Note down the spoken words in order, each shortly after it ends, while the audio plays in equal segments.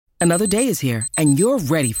Another day is here, and you're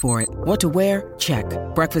ready for it. What to wear? Check.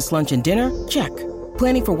 Breakfast, lunch, and dinner? Check.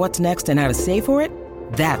 Planning for what's next and how to save for it?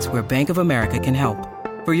 That's where Bank of America can help.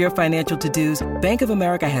 For your financial to-dos, Bank of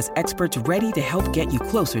America has experts ready to help get you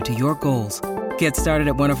closer to your goals. Get started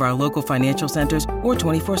at one of our local financial centers or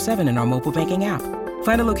 24/7 in our mobile banking app.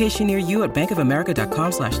 Find a location near you at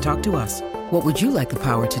bankofamerica.com/talktous. What would you like the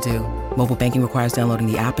power to do? Mobile banking requires downloading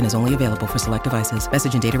the app and is only available for select devices.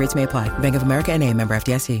 Message and data rates may apply. Bank of America N.A., member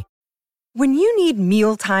FDIC. When you need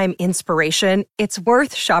mealtime inspiration, it's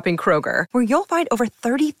worth shopping Kroger, where you'll find over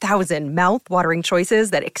 30,000 mouth-watering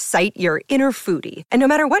choices that excite your inner foodie. And no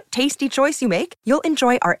matter what tasty choice you make, you'll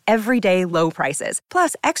enjoy our everyday low prices,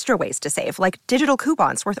 plus extra ways to save, like digital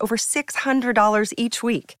coupons worth over $600 each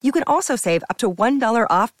week. You can also save up to $1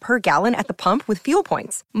 off per gallon at the pump with fuel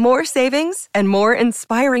points. More savings and more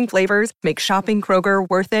inspiring flavors make shopping Kroger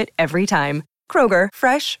worth it every time. Kroger,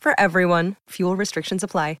 fresh for everyone. Fuel restrictions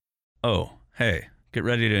apply. Oh, hey, get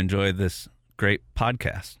ready to enjoy this great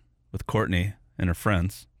podcast with Courtney and her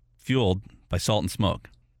friends, fueled by Salt and Smoke.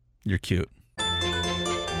 You're cute.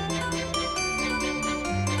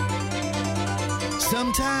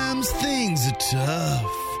 Sometimes things are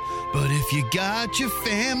tough, but if you got your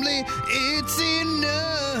family, it's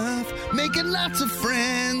enough. Making lots of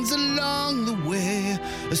friends along the way,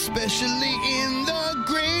 especially in the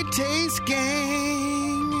Great Taste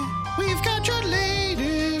Gang. We've got your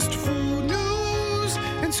latest food news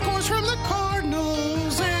and scores from the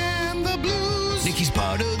Cardinals and the Blues. Nikki's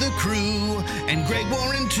part of the crew, and Greg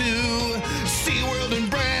Warren too. SeaWorld and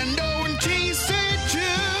Brando and TC2.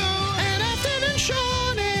 And Ethan and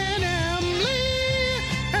Sean and Emily.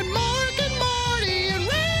 And Mark and Marty and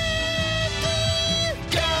Randy.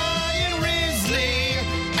 Guy and Risley.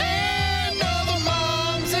 And all the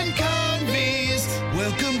moms and convies.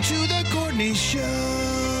 Welcome to the Courtney Show.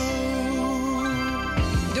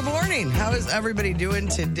 Good morning. How is everybody doing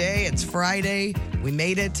today? It's Friday. We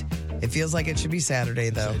made it. It feels like it should be Saturday,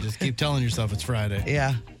 though. So just keep telling yourself it's Friday.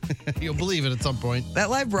 Yeah. You'll believe it at some point. That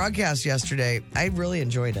live broadcast yesterday, I really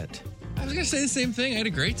enjoyed it. I was going to say the same thing. I had a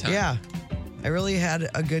great time. Yeah. I really had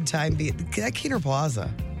a good time. That Keener Plaza.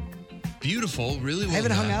 Beautiful. Really well I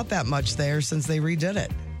haven't done. hung out that much there since they redid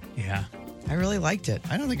it. Yeah. I really liked it.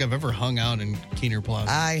 I don't think I've ever hung out in Keener Plaza.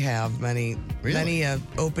 I have many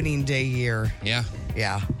opening day year. Yeah.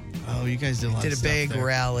 Yeah. Oh, you guys did a lot Did of a stuff big there.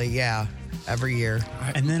 rally, yeah, every year.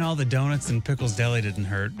 And then all the donuts and Pickles Deli didn't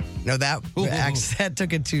hurt. No, that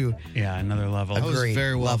took it to Yeah, another level. I was great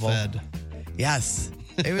very well level. fed. yes.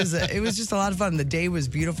 It was just a lot of fun. The day was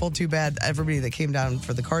beautiful. Too bad everybody that came down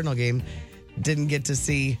for the Cardinal game didn't get to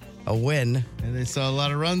see a win. And they saw a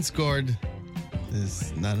lot of runs scored.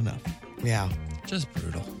 Is not enough. Yeah. Just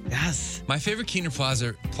brutal. Yes. My favorite Keener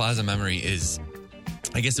Plaza memory is,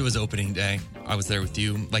 I guess it was opening day. I was there with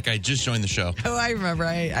you. Like, I just joined the show. Oh, I remember.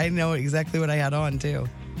 I know exactly what I had on, too.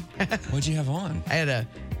 What'd you have on? I had a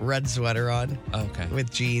red sweater on Oh, okay.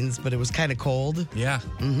 with jeans, but it was kind of cold. Yeah.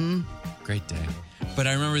 Mm-hmm. Great day. But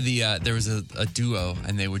I remember there was a duo,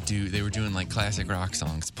 and they were doing like classic rock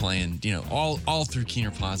songs, playing, all through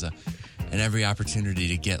Keener Plaza, and every opportunity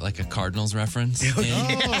to get like a Cardinals reference in,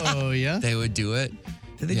 Oh, yeah? they would do it.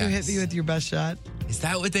 Did they do Hit Me With Your Best Shot? Is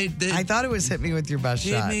that what they did? I thought it was Hit Me With Your Best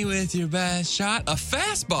Hit Shot. me with your best shot. A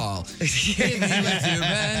fastball. Hit me with your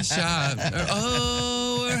best shot.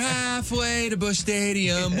 Oh, we're halfway to Busch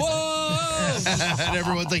Stadium. Whoa! And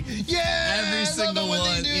everyone's like, yeah! Every single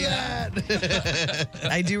one. Yeah.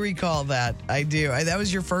 I do recall that. I do. That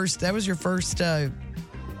was your first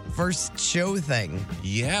show thing.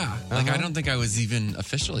 Yeah. Like, I don't think I was even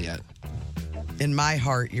official yet. In my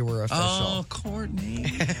heart, you were official. Oh, Courtney.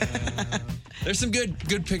 There's some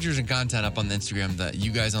good pictures and content up on the Instagram that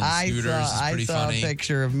you guys on the scooters is pretty I saw funny. a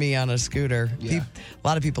picture of me on a scooter. Yeah. A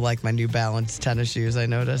lot of people like my New Balance tennis shoes, I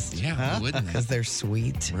noticed. Yeah, who wouldn't Because they? they're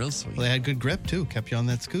sweet. Real sweet. Well, they had good grip, too. Kept you on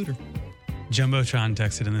that scooter. Jumbotron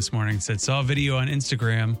texted in this morning, said, saw a video on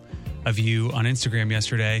Instagram of you on Instagram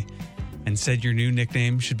yesterday and said your new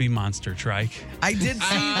nickname should be Monster Trike. I did see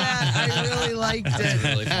that. I really liked That's it.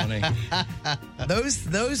 really funny.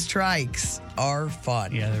 Those trikes are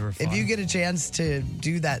fun. Yeah, they were fun. If you get a chance to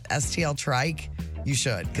do that STL trike, you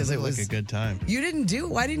should. Because it was like a good time. You didn't do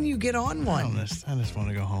it. Why didn't you get on one? I just want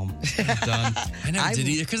to go home. I'm done. I never did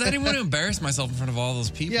either because I didn't want to embarrass myself in front of all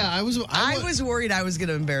those people. Yeah, I was worried I was going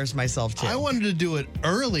to embarrass myself too. I wanted to do it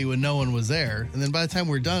early when no one was there. And then by the time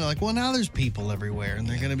we're done, like, well, now there's people everywhere. And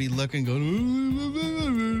they're going to be looking,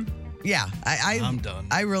 going, Yeah, I'm done.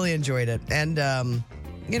 I really enjoyed it. And,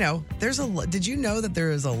 there's did you know that there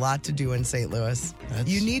is a lot to do in St. Louis?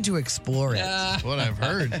 You need to explore it. That's what I've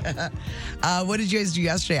heard. What did you guys do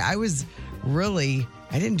yesterday? I was really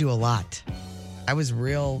I didn't do a lot. I was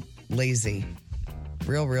real lazy.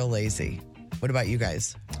 Real lazy. What about you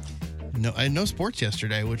guys? No, I had no sports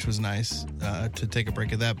yesterday, which was nice to take a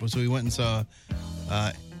break of that. So we went and saw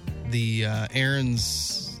the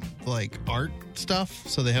Aaron's like art stuff.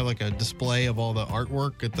 So they have like a display of all the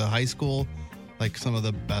artwork at the high school, like some of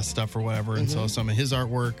the best stuff or whatever. And so some of his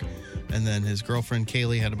artwork, and then his girlfriend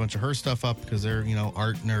Kaylee had a bunch of her stuff up because they're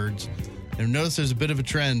art nerds. And notice there's a bit of a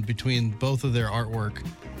trend between both of their artwork.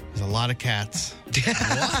 There's a lot of cats. What? There's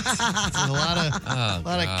a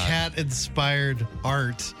lot of cat-inspired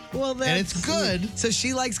art. Well, and it's good. So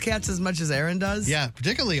she likes cats as much as Aaron does? Yeah,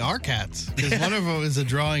 particularly our cats. Because one of them is a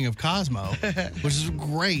drawing of Cosmo, which is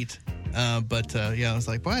great. But I was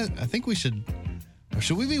like, well, I think we should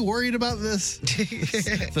we be worried about this?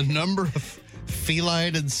 The number of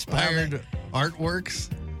feline-inspired artworks?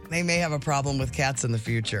 They may have a problem with cats in the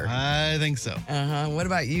future. I think so. What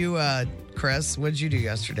about you, Chris? What did you do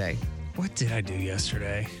yesterday? What did I do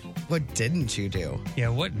yesterday? What didn't you do? Yeah,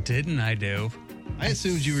 what didn't I do? I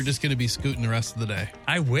assumed you were just going to be scooting the rest of the day.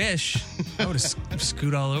 I wish. I would have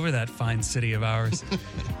scoot all over that fine city of ours.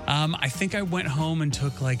 I think I went home and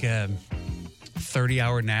took like a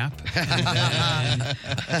 30-hour nap.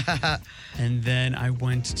 And then I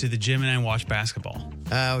went to the gym and I watched basketball.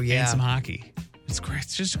 Oh, yeah. And some hockey. It's great.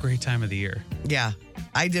 It's just a great time of the year. Yeah.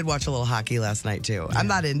 I did watch a little hockey last night, too. Yeah. I'm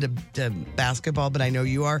not into basketball, but I know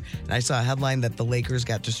you are. And I saw a headline that the Lakers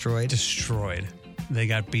got destroyed. They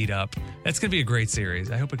got beat up. That's going to be a great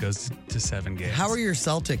series. I hope it goes to 7 games. How are your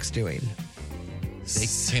Celtics doing? They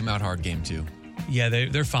came out hard game 2. Yeah,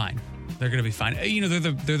 they're fine. They're going to be fine.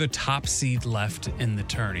 They're the top seed left in the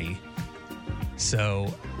tourney.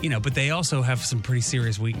 So, but they also have some pretty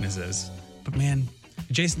serious weaknesses. But man,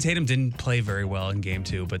 Jason Tatum didn't play very well in game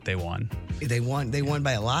 2, but they won. They won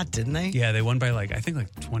by a lot, didn't they? Yeah, they won by I think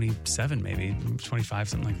 27, maybe 25,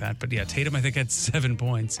 something like that. But yeah, Tatum, I think, had 7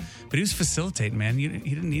 points. But he was facilitating, man. He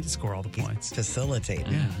didn't need to score all the points.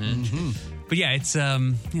 Facilitating. Yeah. Mm-hmm. But yeah, it's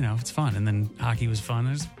it's fun. And then hockey was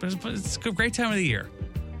fun. It's a great time of the year.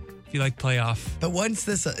 If you like playoff. But once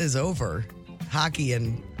this is over, hockey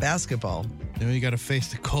and basketball. Then you got to face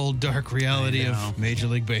the cold, dark reality of Major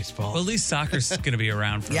League Baseball. Well, at least soccer's going to be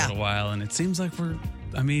around for a little while, and it seems like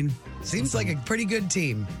seems like a pretty good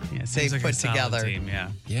team. Yeah, they've put together. Team,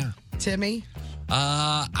 yeah. Timmy,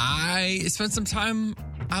 I spent some time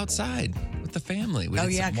outside with the family. We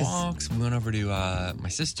did some walks. We went over to my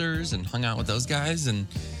sister's and hung out with those guys, and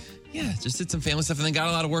just did some family stuff, and then got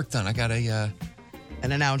a lot of work done. I got an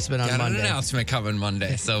announcement on Monday. An announcement coming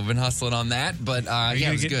Monday, so I've been hustling on that. But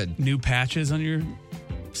it was good. New patches on your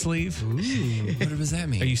sleeve. Ooh, what does that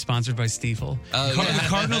mean? Are you sponsored by Stiefel? The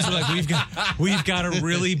Cardinals are like, we've got a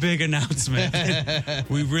really big announcement.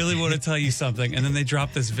 We really want to tell you something, and then they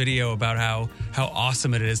drop this video about how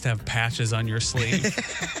awesome it is to have patches on your sleeve.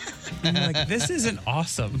 And you're like, this isn't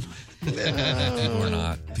awesome.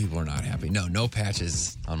 People are not happy. No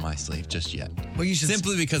patches on my sleeve just yet. Well, you should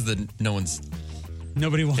simply because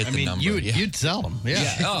nobody wants. I mean, you'd sell them.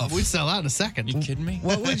 Yeah. Oh, we'd sell out in a second. You kidding me?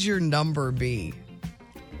 What would your number be?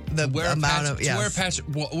 To wear a patch.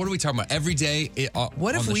 What are we talking about? Every day.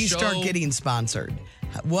 What if we start getting sponsored?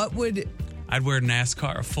 What would? I'd wear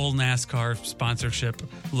NASCAR, a full NASCAR sponsorship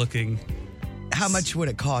looking. How much would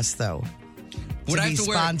it cost though? Would I have to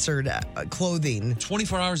sponsored clothing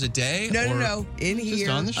 24 hours a day? No. In here.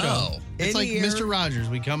 Just on the show. Oh. It's like here. Mr. Rogers.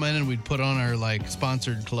 We'd come in and we'd put on our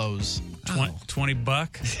sponsored clothes. $20,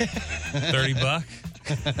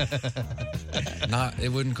 $30. It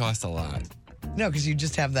wouldn't cost a lot. No, because you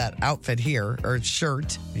just have that outfit here or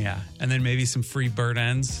shirt. Yeah, and then maybe some free burnt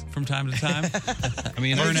ends from time to time. I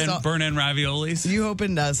mean, burnt end raviolis. You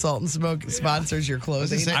hoping Salt and Smoke sponsors your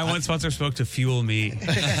clothing? I want Salt and Smoke to fuel me.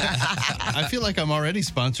 I feel like I'm already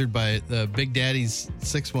sponsored by Big Daddy's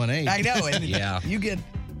 618. I know. And yeah, you get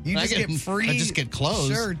free. I just get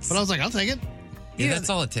clothes shirts. But I was like, I'll take it. Yeah, that's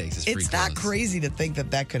all it takes. Is free it's clothes. Not crazy to think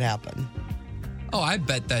that could happen. Oh, I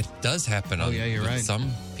bet that does happen. You're right.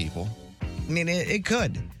 Some people. I mean, it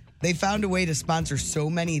could. They found a way to sponsor so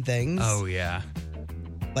many things. Oh, yeah.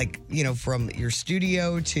 Like, from your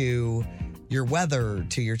studio to your weather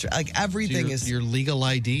to your, everything is. Your legal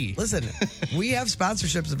ID. Listen, we have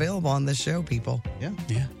sponsorships available on this show, people. Yeah.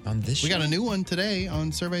 On this show. We got a new one today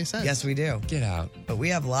on Survey Says. Yes, we do. Get out. But we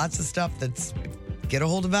have lots of stuff get a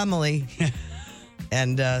hold of Emily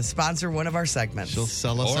and sponsor one of our segments. She'll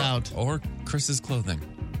sell us out. Or Chris's clothing.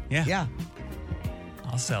 Yeah.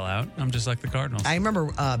 I'll sell out. I'm just like the Cardinals. I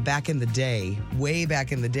remember back in the day, way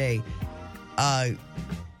back in the day, I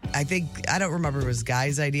don't remember if it was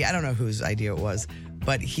Guy's idea. I don't know whose idea it was,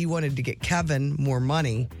 but he wanted to get Kevin more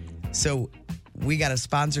money. So we got a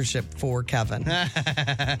sponsorship for Kevin.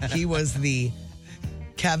 He was the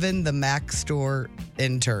Kevin the Mac Store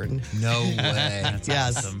intern. No way.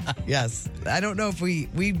 Yes. Awesome. Yes. I don't know if we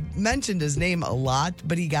mentioned his name a lot,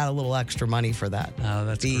 but he got a little extra money for that. Oh,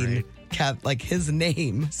 that's great. Like his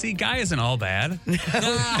name. See, Guy isn't all bad.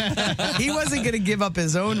 He wasn't going to give up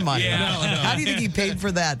his own money. Yeah. No. How do you think he paid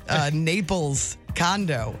for that Naples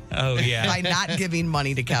condo? Oh, yeah. By not giving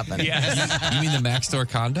money to Kevin. Yes. You mean the Mac Store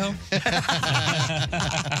condo? All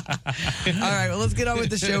right, well, let's get on with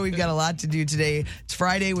the show. We've got a lot to do today. It's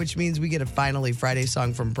Friday, which means we get a finally Friday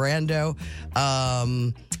song from Brando.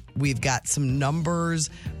 We've got some numbers.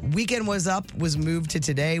 Weekend was moved to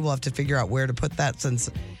today. We'll have to figure out where to put that since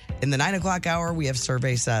in the 9 o'clock hour, we have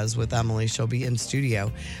Survey Says with Emily. She'll be in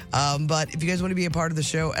studio. But if you guys want to be a part of the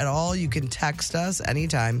show at all, you can text us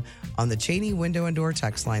anytime on the Cheney Window and Door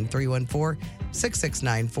text line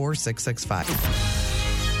 314-669-4665.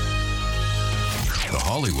 The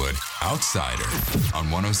Hollywood Outsider on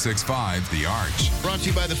 106.5 The Arch. Brought to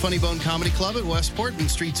you by the Funny Bone Comedy Club at Westport and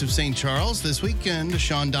Streets of St. Charles. This weekend,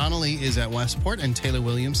 Sean Donnelly is at Westport and Taylor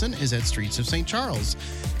Williamson is at Streets of St. Charles.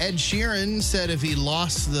 Ed Sheeran said if he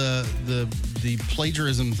lost the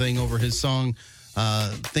plagiarism thing over his song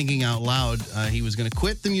Thinking Out Loud, he was going to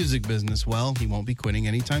quit the music business. Well, he won't be quitting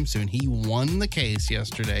anytime soon. He won the case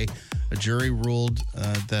yesterday. A jury ruled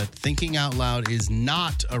that Thinking Out Loud is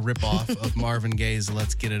not a ripoff of Marvin Gaye's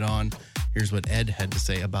Let's Get It On. Here's what Ed had to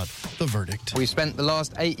say about the verdict. We've spent the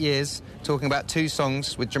last 8 years talking about 2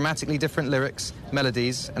 songs with dramatically different lyrics,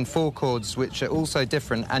 melodies, and 4 chords which are also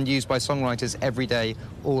different and used by songwriters every day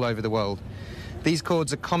all over the world. These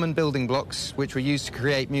chords are common building blocks which were used to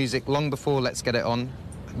create music long before Let's Get It On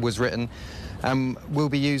was written and will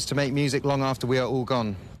be used to make music long after we are all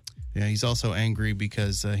gone. Yeah, he's also angry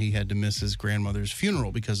because he had to miss his grandmother's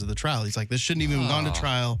funeral because of the trial. He's like, this shouldn't even have gone to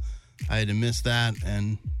trial. I had to miss that,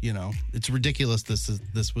 and, you know, it's ridiculous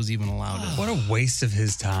this was even allowed. What a waste of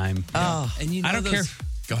his time. Oh, And you know I don't care.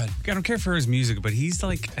 Go ahead. I don't care for his music, but he's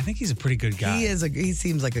like, I think he's a pretty good guy. he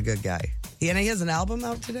seems like a good guy. And he has an album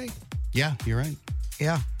out today? Yeah, you're right.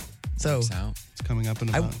 Yeah. So Out. It's coming up in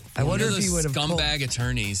about... I wonder One of if he those would have scumbag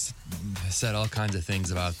attorneys said all kinds of things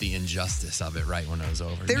about the injustice of it right when it was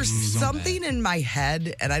over. There's So something bad. in my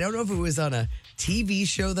head, and I don't know if it was on a TV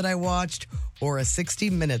show that I watched or a 60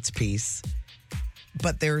 Minutes piece,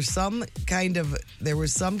 but there was a guy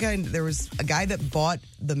that bought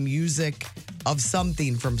the music of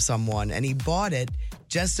something from someone, and he bought it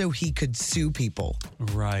just so he could sue people.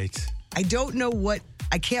 Right. I don't know what.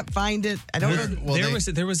 I can't find it. I don't know. Well, Did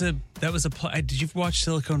you watch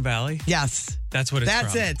Silicon Valley? Yes. That's what it's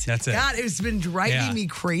That's from. it. That's it. God, it's been driving Yeah. me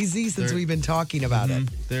crazy since we've been talking about it.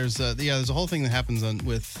 There's a whole thing that happens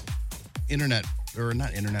with internet, or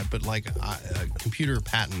not internet, but like computer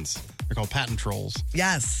patents. They're called patent trolls.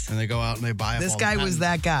 Yes. And they go out and they buy up This all guy the was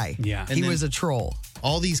patents. that guy. Yeah. He And then- was a troll.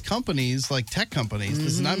 All these companies, like tech companies,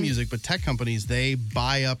 this is not music, but tech companies, they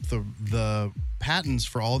buy up the patents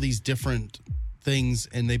for all these different things,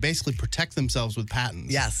 and they basically protect themselves with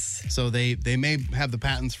patents. Yes. So they may have the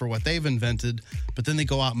patents for what they've invented, but then they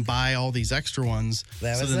go out and buy all these extra ones.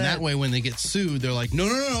 That so was then it. that way, when they get sued, they're like,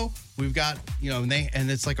 no, we've got, and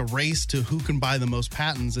it's like a race to who can buy the most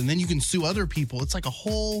patents, and then you can sue other people. It's like a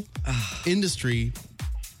whole industry.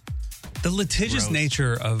 The litigious Gross.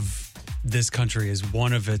 nature of this country is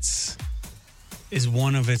one of its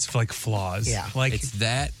like flaws. Yeah. Like It's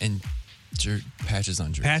that and patches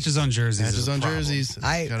on jerseys. patches on jerseys. Patches is a on problem. jerseys.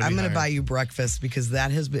 I'm going to buy you breakfast because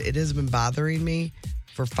it has been bothering me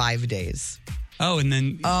for 5 days. Oh, and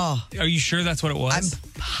then Oh. are you sure that's what it was? I'm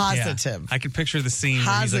Yeah. positive. I could picture the scene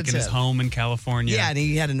where he's like in his Positive. home in California. Yeah, and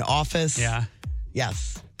he had an office. Yeah.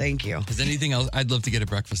 Yes. Thank you. Is anything else? I'd love to get a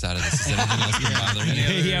breakfast out of this. Is anything else been bothering you?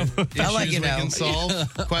 Yeah. I'll let Issues you we know. can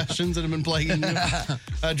solve, questions that have been plaguing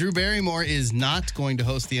you. Drew Barrymore is not going to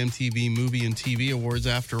host the MTV Movie and TV Awards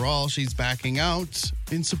after all. She's backing out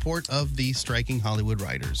in support of the striking Hollywood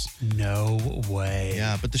writers. No way.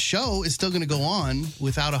 Yeah, but the show is still going to go on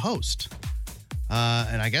without a host.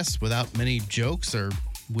 And I guess without many jokes or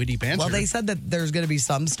witty banter. Well, they said that there's going to be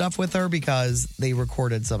some stuff with her because they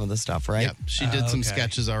recorded some of the stuff, right? Yep, she did some Okay.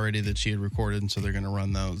 sketches already that she had recorded, and so they're going to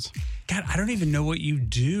run those. God, I don't even know what you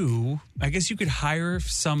do. I guess you could hire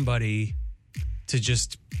somebody to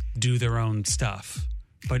just do their own stuff.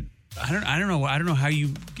 But I don't know. I don't know how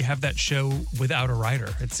you have that show without a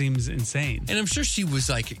writer. It seems insane. And I'm sure she was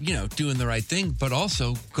like, doing the right thing, but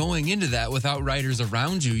also going into that without writers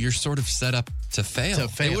around you, you're sort of set up to fail.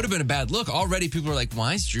 It would have been a bad look. Already people are like,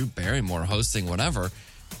 why is Drew Barrymore hosting whatever?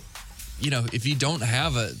 If you don't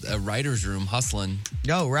have a writer's room hustling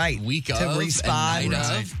Oh, right. week to of respond. and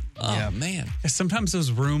night of, Oh, man. Sometimes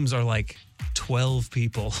those rooms are like 12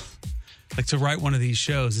 people. Like to write one of these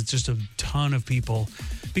shows, it's just a ton of people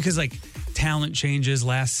because like talent changes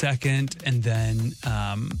last second and then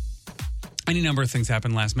any number of things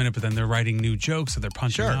happen last minute, but then they're writing new jokes, so they're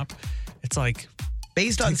punching up. It's like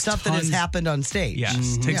based on stuff that has happened on stage.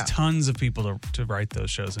 Yes, it takes tons of people to write those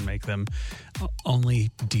shows and make them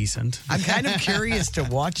only decent. I'm kind of curious to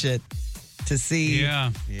watch it to see.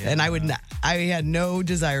 Yeah. And I had no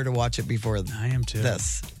desire to watch it before I am too.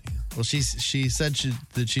 this. Well, she said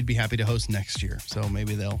that she'd be happy to host next year, so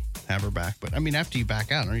maybe they'll have her back. But I mean, after you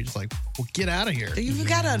back out, are you just like, well, get out of here? You've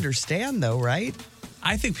got to understand, though, right?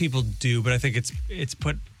 I think people do, but I think it's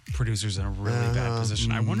put producers in a really bad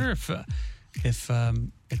position. I wonder if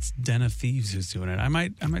it's Den of Thieves who's doing it. I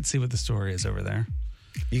might see what the story is over there.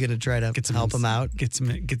 You gonna try to help them out?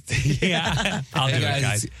 Yeah, I'll do it,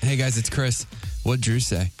 guys. Hey guys, it's Chris. What'd Drew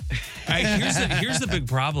say? Here's the big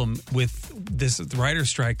problem with this writer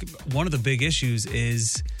strike. One of the big issues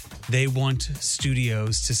is they want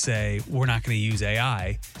studios to say we're not going to use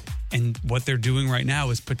AI, and what they're doing right now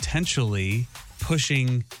is potentially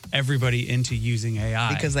pushing everybody into using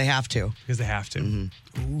AI because they have to.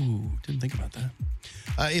 Ooh, didn't think about that.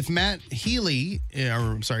 If Matty Healy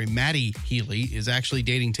is actually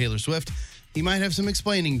dating Taylor Swift, he might have some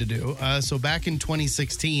explaining to do. So back in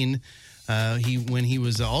 2016, when he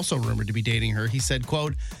was also rumored to be dating her, he said,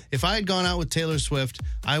 quote, "If I had gone out with Taylor Swift,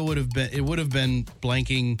 it would have been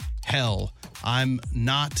blanking hell. I'm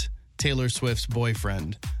not Taylor Swift's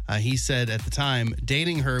boyfriend." He said at the time,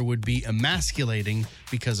 dating her would be emasculating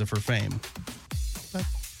because of her fame. But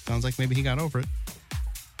sounds like maybe he got over it.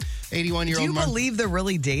 81-year-old. Do you believe they're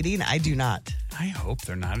really dating? I do not. I hope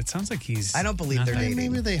they're not. It sounds like he's. I don't believe they're dating.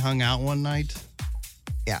 Maybe they hung out one night.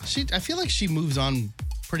 Yeah. I feel like she moves on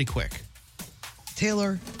pretty quick.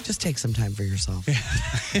 Taylor, just take some time for yourself.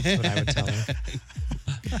 That's what I would tell her.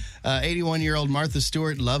 81-year-old Martha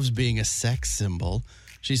Stewart loves being a sex symbol.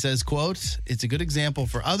 She says, quote, "It's a good example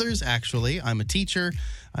for others, actually. I'm a teacher.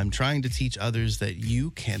 I'm trying to teach others that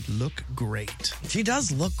you can look great." She does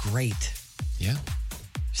look great. Yeah.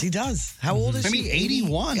 She does. How old is she? I mean,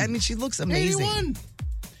 81. I mean, she looks amazing. 81.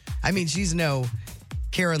 I mean, she's no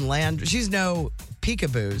Karen Land. She's no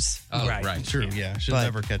Peekaboos. Oh, right. True, yeah. She'll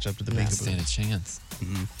never catch up to the Not Peekaboo. stand a chance.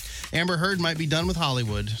 Mm-hmm. Amber Heard might be done with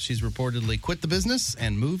Hollywood. She's reportedly quit the business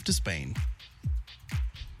and moved to Spain.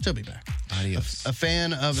 She'll be back. Adios. A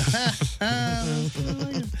fan of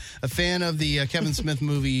the Kevin Smith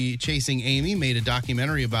movie Chasing Amy made a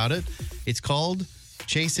documentary about it. It's called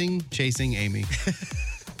Chasing Amy.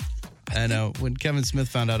 And when Kevin Smith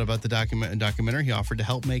found out about the documentary, he offered to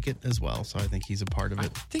help make it as well. So I think he's a part of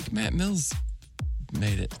it. I think Matt Mills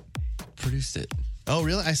made it, produced it. Oh,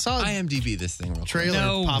 really? I saw IMDb this thing real trailer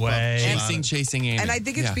No pop way. up. Chasing Amy. And I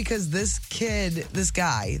think it's because this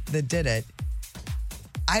guy that did it,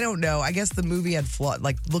 I don't know. I guess the movie had flaws.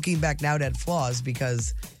 Like looking back now, it had flaws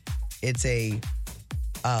because it's a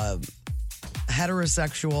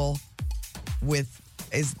heterosexual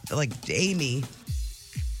is like Amy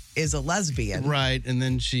is a lesbian. Right. And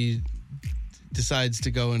then she decides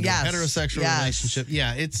to go into a heterosexual relationship.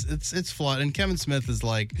 Yeah, it's flawed. And Kevin Smith is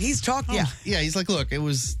like... He's talking... Yeah, he's like, look, it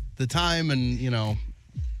was the time and, it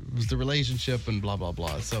was the relationship and blah, blah,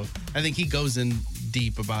 blah. So I think he goes in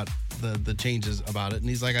deep about the changes about it. And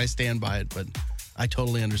he's like, I stand by it, but I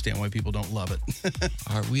totally understand why people don't love it.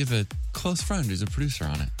 We have a close friend who's a producer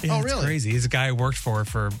on it. Yeah, oh, really? It's crazy. He's a guy I worked for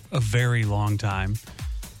a very long time.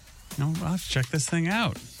 I'll have to check this thing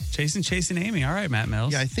out. Chasing Amy. All right, Matt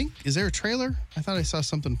Mills. Yeah, I think, is there a trailer? I thought I saw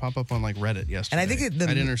something pop up on like Reddit yesterday. And I think I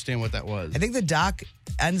didn't understand what that was. I think the doc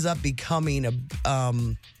ends up becoming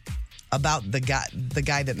about the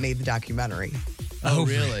guy that made the documentary. Oh,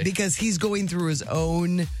 really? Because he's going through his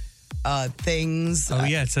own things. Oh,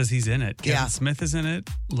 yeah, it says he's in it. Kevin Yeah. Smith is in it.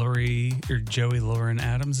 Joey Lauren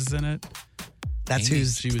Adams is in it. That's Amy.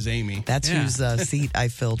 who's She was Amy. That's Yeah. whose seat I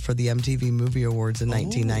filled for the MTV Movie Awards in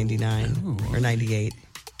 1999 or 98.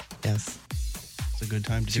 Yes. It's a good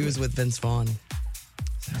time to She do was it. with Vince Vaughn.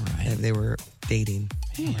 Is that right? They were dating.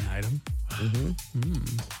 Lauren item.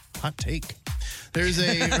 Hot take. There's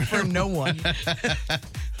a... For no one.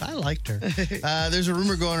 I liked her. There's a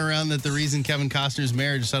rumor going around that the reason Kevin Costner's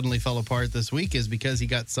marriage suddenly fell apart this week is because he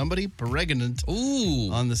got somebody pregnant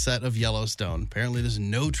on the set of Yellowstone. Apparently, there's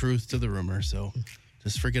no truth to the rumor, so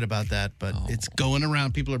just forget about that. But it's going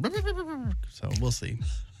around. People are... So we'll see.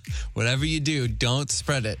 Whatever you do, don't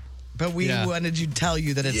spread it. But we wanted to tell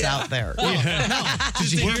you that it's out there.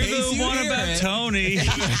 Did you hear the one about Tony?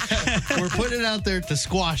 We're putting it out there to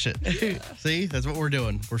squash it. See? That's what we're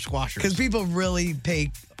doing. We're squashers. Because people really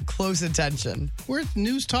pay close attention. We're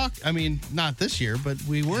news talk. I mean, not this year, but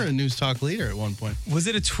we were a news talk leader at one point. Was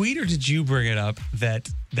it a tweet or did you bring it up that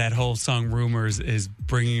whole song Rumors is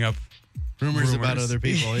bringing up rumors about other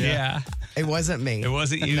people? Yeah. It wasn't me. It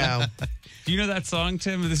wasn't you? No. Do you know that song,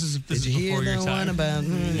 Tim? This is Did you before hear your the time. one about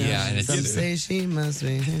Yeah, and it's some say she must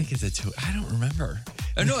be. I think it's I don't remember.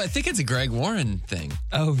 Oh, no, I think it's a Greg Warren thing.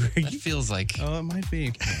 Oh, really? It feels like. Oh, it might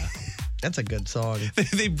be. That's a good song.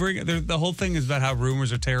 They bring the whole thing is about how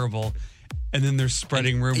rumors are terrible, and then they're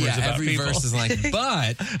spreading rumors about every people. verse is like,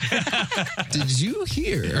 but did you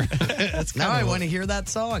hear? Now I want to hear that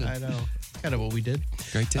song. I know. Kind of what we did.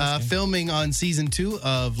 Great taste. Filming on season 2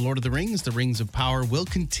 of Lord of the Rings of Power will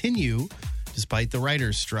continue despite the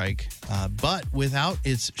writer's strike, but without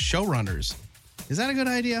its showrunners. Is that a good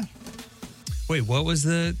idea? Wait, what was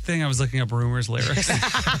the thing? I was looking up rumors lyrics.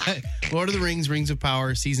 Lord of the Rings of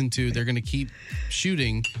Power season 2, they're going to keep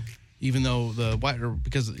shooting even though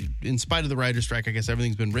because in spite of the writer's strike, I guess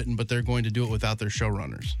everything's been written, but they're going to do it without their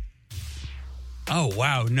showrunners. Oh,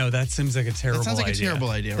 wow. No, that seems like a terrible idea. That sounds like a terrible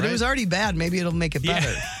idea, right? But it was already bad. Maybe it'll make it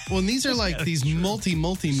better. Well, and these are like these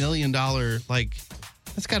multi-million-dollar, like,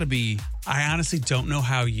 that's got to be... I honestly don't know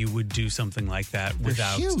how you would do something like that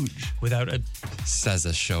without a... Says a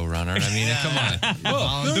showrunner. I mean, come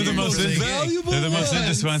on. They're the most valuable. They're the most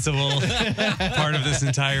indispensable part of this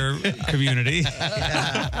entire community.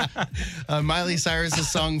 Miley Cyrus's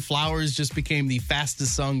song Flowers just became the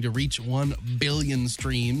fastest song to reach 1 billion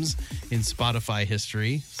streams in Spotify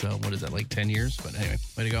history. So what is that, like 10 years? But anyway,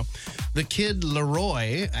 way to go. The kid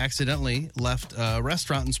Leroy accidentally left a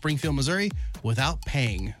restaurant in Springfield, Missouri without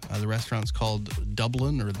paying. The restaurant's called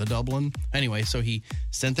Dublin or The Dublin. Anyway, so he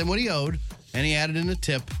sent them what he owed, and he added in a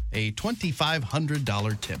tip, a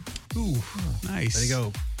 $2,500 tip. Ooh, nice. There you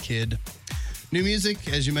go, kid. New music,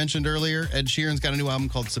 as you mentioned earlier, Ed Sheeran's got a new album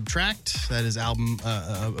called Subtract. That is album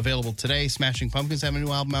available today. Smashing Pumpkins have a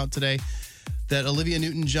new album out today. That Olivia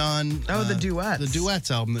Newton-John... the duets. The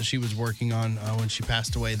duets album that she was working on when she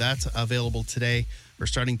passed away. That's available today, or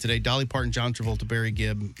starting today. Dolly Parton, John Travolta, Barry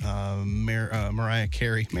Gibb, Mariah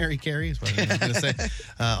Carey. Mary Carey is what I was going to say.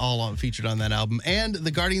 All featured on that album. And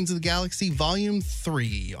The Guardians of the Galaxy Volume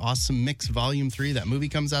 3. Awesome Mix Volume 3. That movie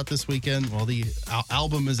comes out this weekend. Well, the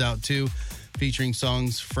album is out too, featuring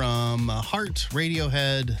songs from Heart,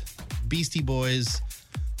 Radiohead, Beastie Boys.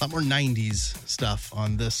 A lot more 90s stuff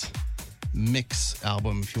on this Mix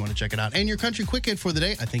album if you want to check it out. And your country quick hit for the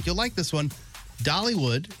day, I think you'll like this one.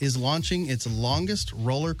 Dollywood is launching its longest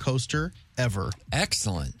roller coaster ever.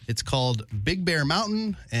 Excellent. It's called Big Bear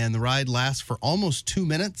Mountain, and the ride lasts for almost 2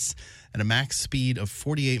 minutes at a max speed of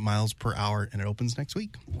 48 miles per hour, and it opens next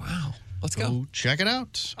week. Wow. Let's go. Check it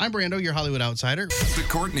out. I'm Brando, your Hollywood Outsider. The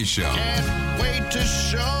Courtney Show. Can't wait to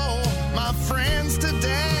show my friends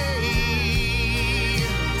today.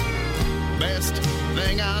 Best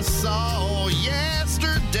thing I saw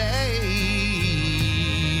yesterday.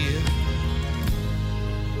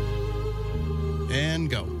 And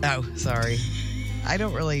go. Oh, sorry. I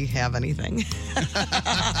don't really have anything.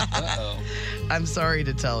 I'm sorry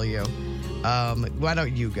to tell you. Why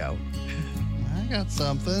don't you go? I got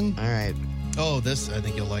something. All right. Oh, this, I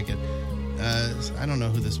think you'll like it. I don't know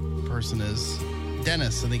who this person is.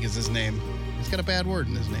 Dennis, I think is his name. He's got a bad word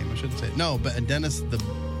in his name. I shouldn't say it. No, but Dennis the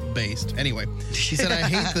Based. Anyway, he said, I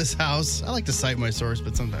hate this house. I like to cite my source,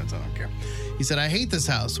 but sometimes I don't care. He said, I hate this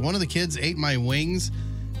house. One of the kids ate my wings,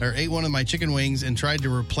 or ate one of my chicken wings and tried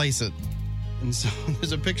to replace it. And so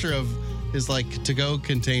there's a picture of his like to-go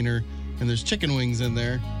container, and there's chicken wings in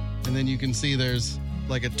there. And then you can see there's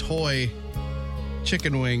like a toy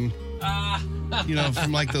chicken wing, you know,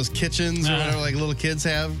 from like those kitchens or whatever like little kids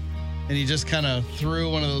have. And he just kind of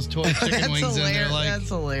threw one of those toy chicken wings in there. Like, that's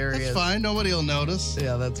hilarious. That's fine. Nobody will notice.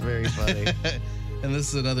 Yeah, that's very funny. And this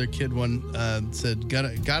is another kid one. Said,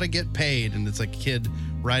 gotta get paid. And it's like a kid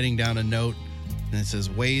writing down a note. And it says,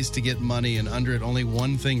 ways to get money. And under it, only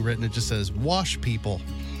one thing written. It just says, wash people.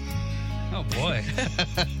 Oh, boy.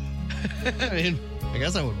 I mean, I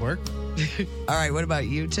guess that would work. All right, what about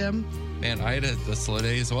you, Tim? Man, I had a slow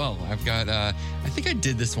day as well. I've got, I think I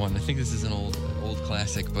did this one. I think this is an old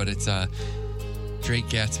classic, but it's Drake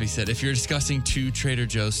Gatsby said, if you're discussing 2 Trader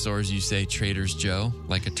Joe's stores, you say Trader's Joe,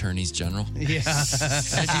 like Attorneys General. Yeah. Did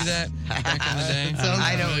I do that back in the day?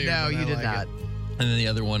 I don't know. You did not. And then the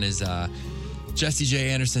other one is Jesse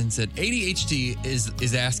J. Anderson said, ADHD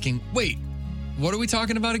is asking, wait, what are we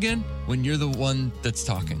talking about again? When you're the one that's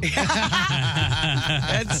talking.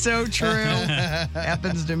 That's so true.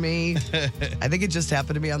 Happens to me. I think it just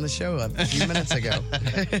happened to me on the show a few minutes ago.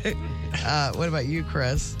 What about you,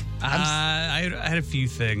 Chris? I had a few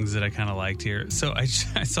things that I kind of liked here. So I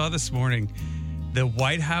saw this morning the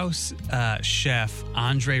White House chef,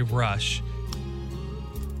 Andre Rush,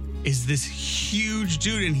 is this huge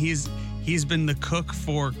dude, and he's been the cook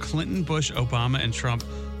for Clinton, Bush, Obama, and Trump.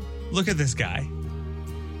 Look at this guy.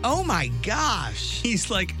 Oh, my gosh. He's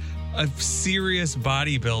like a serious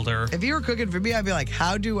bodybuilder. If you were cooking for me, I'd be like,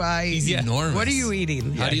 how do I... He's enormous. What are you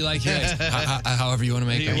eating? How do you like it? However you want to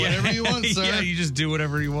make it. Whatever you want, sir. Yeah, you just do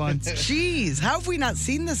whatever he wants. Jeez, how have we not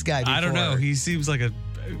seen this guy before? I don't know. He seems like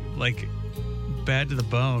bad to the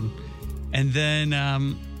bone. And then, all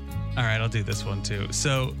right, I'll do this one too.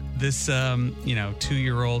 So this,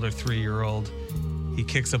 2-year-old or 3-year-old, he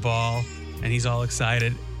kicks a ball and he's all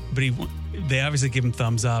excited, but they obviously give him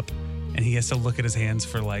thumbs up, and he has to look at his hands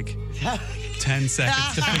for like 10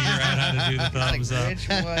 seconds to figure out how to do the thumbs up. Which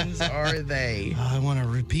ones are they? I want to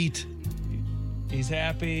repeat. He's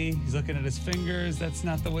happy. He's looking at his fingers. That's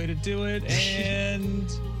not the way to do it.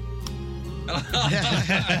 And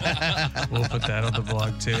we'll put that on the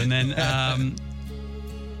blog too. And then,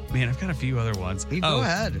 man, I've got a few other ones. Go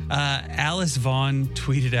ahead. Alice Vaughn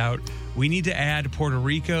tweeted out, "We need to add Puerto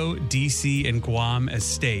Rico, D.C., and Guam as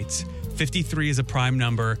states. 53 is a prime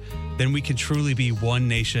number. Then we can truly be one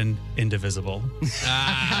nation, indivisible."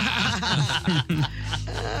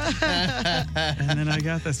 And then I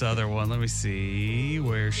got this other one. Let me see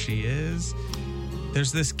where she is.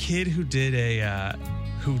 There's this kid who did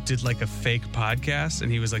like a fake podcast,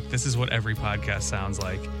 and he was like, "This is what every podcast sounds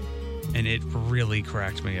like," and it really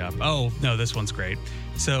cracked me up. Oh no, this one's great.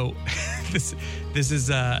 So this is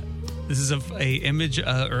a image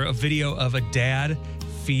or a video of a dad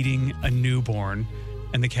feeding a newborn,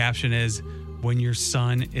 and the caption is, "When your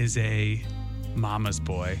son is a mama's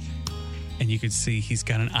boy." And you could see he's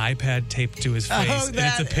got an iPad taped to his face, and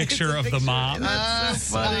it's a picture of the mom. That's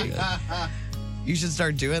so funny. You should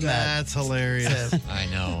start doing that. That's hilarious. I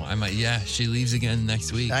know. I might. Yeah, she leaves again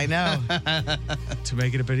next week. I know. To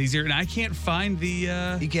make it a bit easier. And I can't find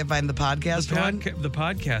You can't find the podcast one? the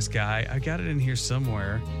podcast guy. I got it in here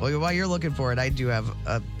somewhere. Well, while you're looking for it, I do have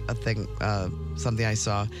a thing, something I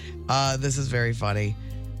saw. This is very funny.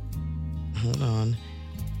 Hold on.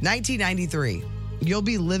 1993. You'll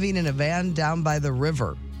be living in a van down by the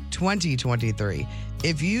river. 2023.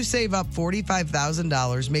 If you save up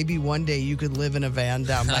 $45,000, maybe one day you could live in a van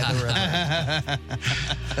down by the river.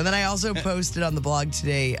 And then I also posted on the blog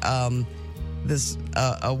today a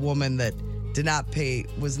woman that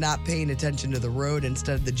was not paying attention to the road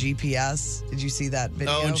instead of the GPS. Did you see that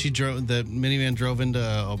video? Oh, and the minivan drove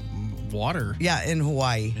into water. Yeah, in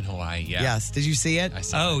Hawaii. In Hawaii, yeah. Yes. Did you see it? I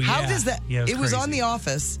saw it. yeah. How does that? Yeah, it was on crazy. The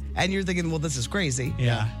Office, and you're thinking, well, this is crazy.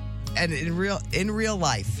 Yeah. And in real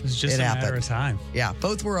life, It was just it a happened. matter of time. Yeah,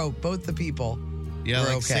 both the people. Yeah, were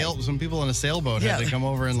like okay. some people on a sailboat had to come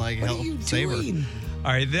over and like What help are you save doing? her.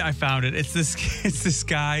 All right, I found it. It's this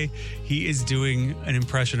guy. He is doing an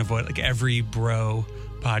impression of what like every bro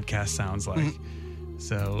podcast sounds like.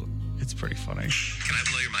 So it's pretty funny. Can I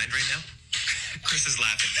blow your mind right now? Chris is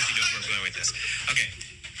laughing because he knows where I'm going with this. Okay.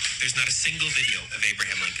 There's not a single video of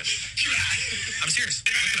Abraham Lincoln. I'm serious.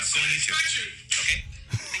 Look it up. Go on YouTube. Okay?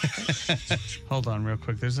 Hold on real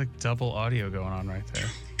quick. There's like double audio going on right there.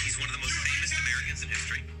 He's one of the most famous Americans in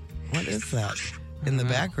history. What is that in the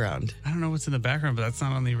background? I don't know what's in the background, but that's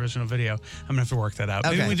not on the original video. I'm going to have to work that out.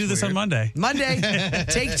 Maybe Okay. we do this on Monday.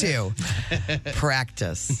 Take 2.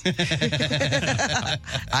 Practice.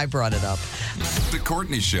 I brought it up. The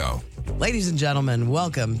Courtney Show. Ladies and gentlemen,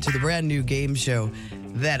 welcome to the brand new game show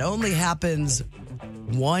that only happens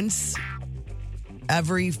once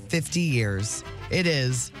every 50 years. It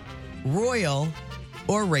is Royal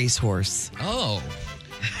or Racehorse. Oh.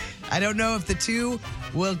 I don't know if the two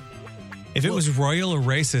will... If it was royal or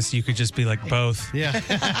racist, you could just be like both. Yeah.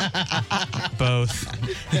 Both.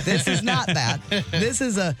 This is not that. This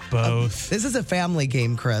is Both. This is a family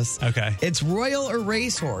game, Chris. Okay. It's Royal or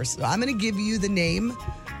Racehorse. I'm going to give you the name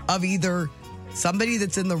of either somebody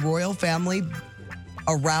that's in the royal family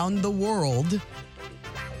around the world,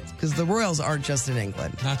 because the royals aren't just in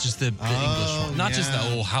England. Not just the English one. Not just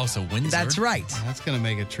the old House of Windsor. That's right. That's going to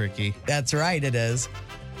make it tricky. That's right, it is.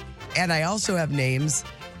 And I also have names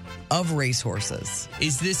of racehorses.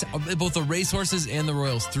 Is this both the racehorses and the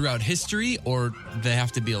royals throughout history, or they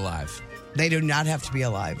have to be alive? They do not have to be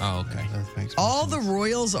alive. Oh, okay. All the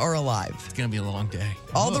royals are alive. It's going to be a long day.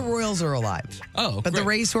 All the royals are alive. Oh, but great. the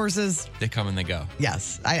racehorses, They come and they go.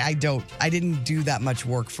 yes. I didn't do that much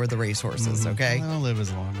work for the racehorses, okay? I'll live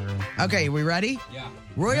as longer. Okay, we ready? Yeah.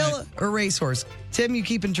 Royal or racehorse? Tim, you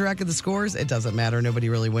keeping track of the scores? It doesn't matter. Nobody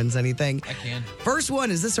really wins anything. I can. First one,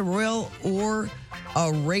 is this a royal or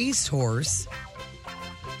a racehorse?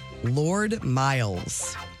 Lord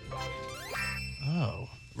Miles. Oh.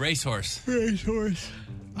 Racehorse. Racehorse.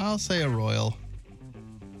 I'll say a royal.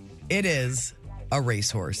 It is a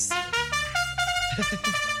racehorse. All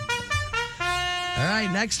right,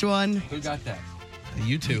 next one. Who got that?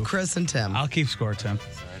 You two. Chris and Tim. I'll keep score, Tim.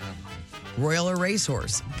 Royal or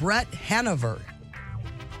racehorse? Brett Hanover.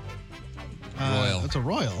 Royal. That's a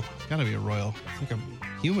royal. Gotta be a royal. It's like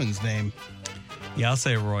a human's name. Yeah, I'll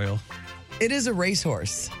say royal. It is a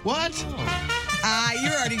racehorse. What?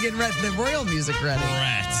 You're already getting the royal music ready.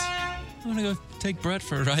 Brett. I'm going to go take Brett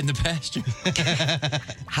for a ride in the pasture.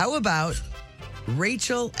 How about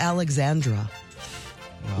Rachel Alexandra?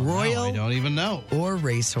 Royal I don't even know. or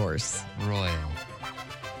racehorse? Royal.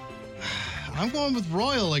 I'm going with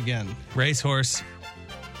royal again. Racehorse.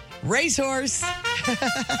 Racehorse.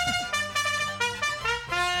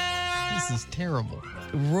 This is terrible.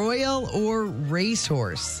 Royal or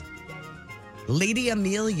racehorse? Lady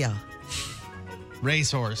Amelia.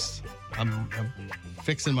 Racehorse. I'm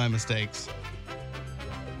fixing my mistakes.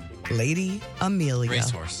 Lady Amelia.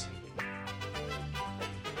 Racehorse.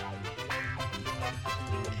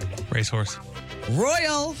 Racehorse.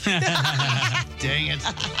 Royal. Dang it.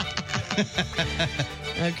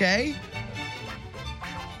 Okay.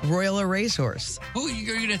 Royal or racehorse? Oh,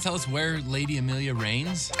 you're going to tell us where Lady Amelia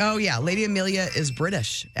reigns? Oh, yeah. Lady Amelia is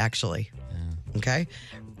British, actually. Okay.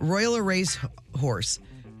 Royal or racehorse?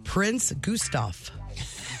 Prince Gustav.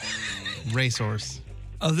 Racehorse.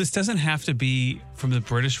 Oh, this doesn't have to be from the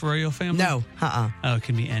British royal family? No. Oh, it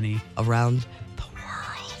can be any. Around the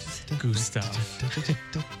world. Gustav.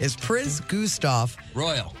 Is Prince Gustav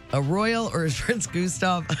Royal. a royal or is Prince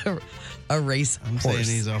Gustav a race I'm horse? saying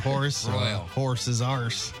he's a horse. Royal. Horse is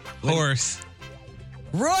arse. Horse.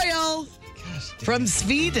 Royal from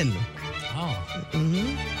Sweden. Oh.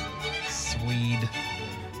 Swede.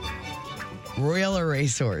 Royal or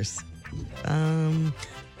racehorse?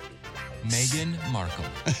 Meghan Markle.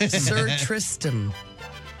 Sir Tristram.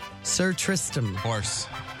 Sir Tristram. Horse.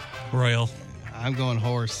 Royal. I'm going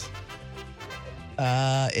horse.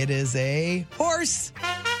 It is a horse.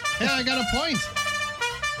 Yeah, I got a point.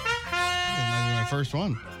 That might be my first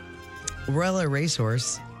one. Royal or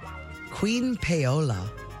racehorse? Queen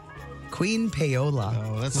Paola. Queen Paola.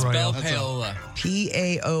 Oh, that's Spell that's a- Paola.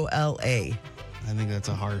 Paola. I think that's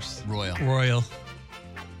a horse. Royal. Royal.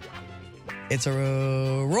 It's a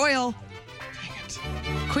royal. Dang it.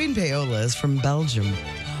 Queen Paola is from Belgium.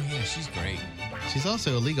 Oh, yeah, she's great. She's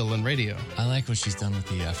also illegal in radio. I like what she's done with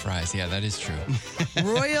the fries. Yeah, that is true.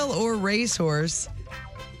 Royal or racehorse?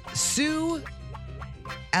 Sue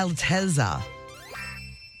Altezza.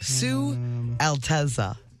 Sue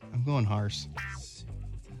Altezza. I'm going horse.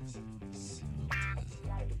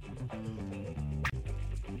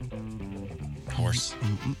 Horse.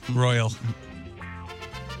 Royal.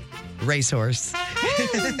 Racehorse.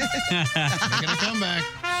 Making a comeback.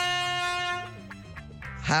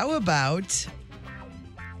 How about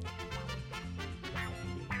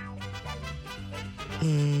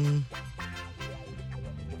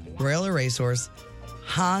royal or racehorse?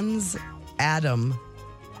 Hans Adam.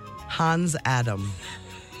 Hans Adam.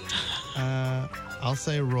 I'll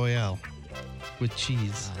say royale with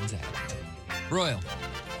cheese. Royal.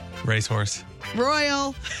 Racehorse.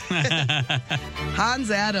 Royal.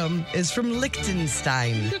 Hans Adam is from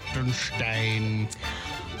Liechtenstein. Liechtenstein.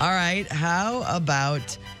 All right. How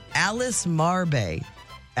about Alice Marbe?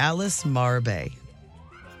 Alice Marbe.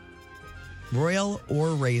 Royal or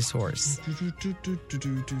racehorse?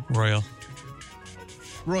 Royal.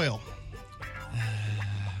 Royal.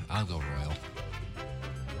 I'll go royal.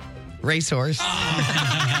 Racehorse.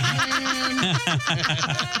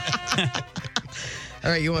 All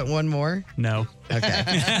right, you want one more? No. Okay.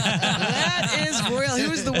 That is royal. Who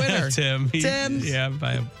was the winner? Tim. Tim? Yeah,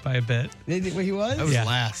 by a bit. He was? That was Yeah.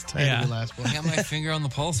 last. I had to be last one. I got my finger on the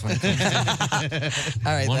pulse when it comes to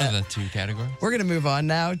All right. one of the two categories. We're going to move on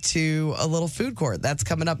now to a little food court. That's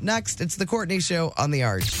coming up next. It's the Courtney Show on the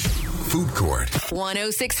Arch. Food Court.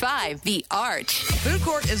 1065 The Arch. Food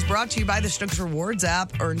Court is brought to you by the Schnucks Rewards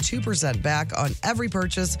app. Earn 2% back on every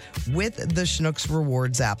purchase with the Schnucks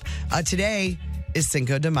Rewards app. Today is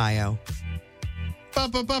Cinco de Mayo.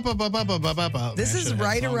 This is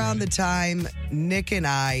right around the time Nick and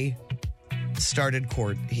I started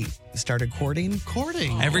courting.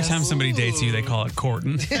 Every time somebody dates you, they call it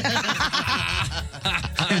courting.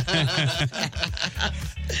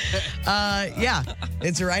 Yeah,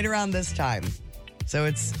 it's right around this time. So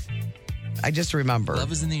I just remember.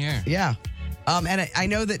 Love is in the air. Yeah. And I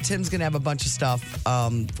know that Tim's going to have a bunch of stuff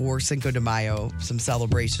for Cinco de Mayo, some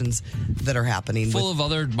celebrations that are happening. Full of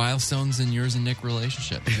other milestones in yours and Nick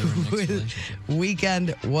relationship.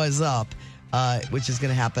 Weekend was up, which is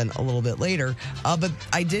going to happen a little bit later. But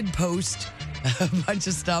I did post a bunch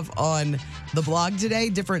of stuff on the blog today,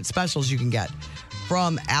 different specials you can get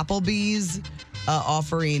from Applebee's,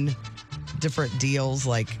 offering different deals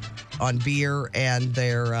like on beer and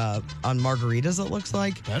their on margaritas, it looks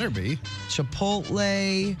like. Better be.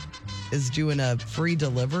 Chipotle is doing a free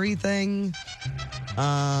delivery thing.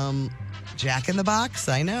 Jack in the Box,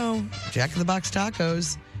 I know. Jack in the Box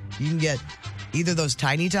tacos. You can get either those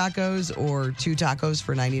tiny tacos or 2 tacos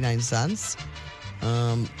for 99 cents.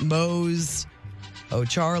 Moe's,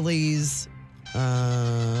 O'Charlie's,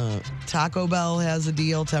 Taco Bell has a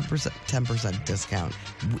deal, 10% discount.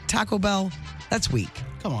 Taco Bell, that's weak.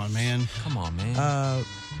 Come on, man. I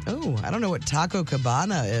don't know what Taco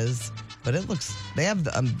Cabana is, but they have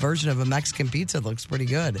a version of a Mexican pizza that looks pretty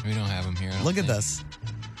good. We don't have them here. Look at this.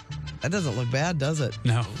 That doesn't look bad, does it?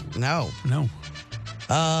 No.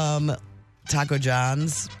 Taco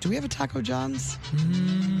John's. Do we have a Taco John's? I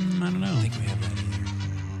don't know. I think we have that either.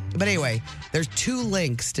 But anyway, there's 2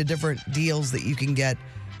 links to different deals that you can get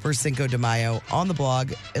for Cinco de Mayo on the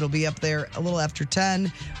blog. It'll be up there a little after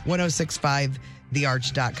 10,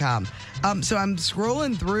 1065thearch.com. So I'm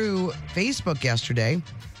scrolling through Facebook yesterday,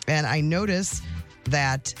 and I noticed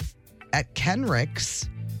that at Kenrick's,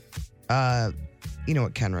 you know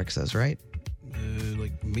what Kenrick's is, right?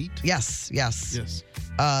 Like meat? Yes.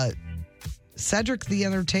 Cedric the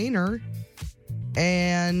Entertainer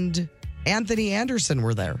and Anthony Anderson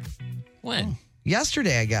were there. When?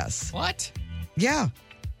 Yesterday, I guess. What? Yeah.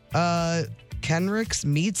 Kenrick's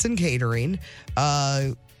Meats and Catering.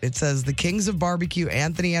 It says the Kings of Barbecue,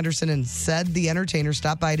 Anthony Anderson and Ced the Entertainer,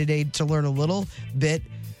 stopped by today to learn a little bit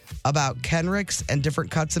about Kenrick's and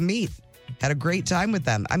different cuts of meat. Had a great time with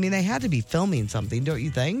them. I mean, they had to be filming something, don't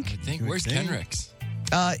you think? I think. Where's Kenrick's?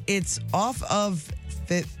 It's off of,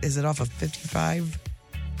 is it off of 55?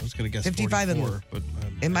 I was going to guess 55 44, but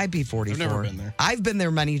it might be 44. I've never been there. I've been there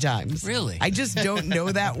many times. Really? I just don't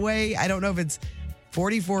know that way. I don't know if it's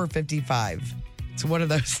 44 or 55. It's one of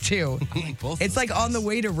those two. It's like on the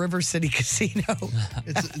way to River City Casino.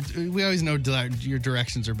 We always know your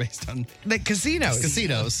directions are based on the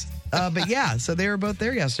casinos. But yeah, so they were both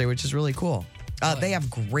there yesterday, which is really cool. They have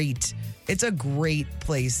it's a great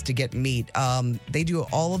place to get meat. They do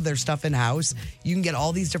all of their stuff in-house. You can get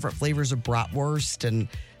all these different flavors of bratwurst and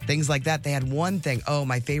things like that. They had one thing. Oh,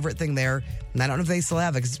 my favorite thing there, and I don't know if they still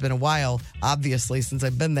have it because it's been a while, obviously, since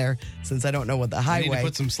I've been there, since I don't know what the highway. You need to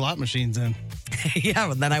put some slot machines in. Yeah,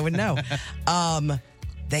 well, then I would know.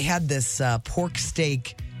 They had this pork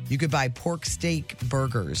steak. You could buy pork steak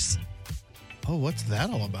burgers. Oh, what's that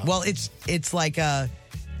all about? Well, it's like a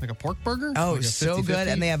pork burger? Oh, like so good.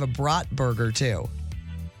 And they have a brat burger too.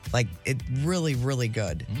 Like, it's really, really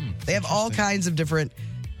good. They have all kinds of different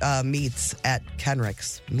meats at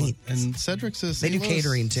Kenrick's. Meats. And Cedric's is they do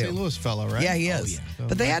catering too. St. Louis fellow, right? Yeah, he is. So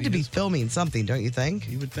but they had to be filming something, don't you think?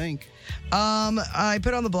 You would think. I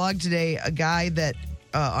put on the blog today a guy that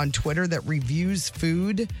on Twitter that reviews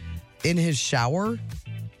food in his shower.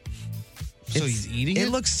 So he's eating it? It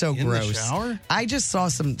looks so in gross. The shower? I just saw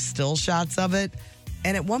some still shots of it.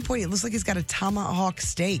 And at one point, it looks like he's got a tomahawk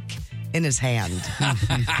steak in his hand.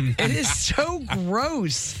 It is so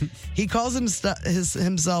gross. He calls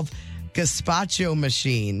himself Gazpacho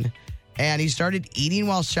Machine. And he started eating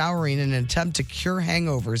while showering in an attempt to cure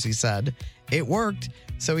hangovers, he said. It worked.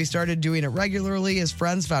 So he started doing it regularly. His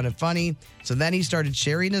friends found it funny. So then he started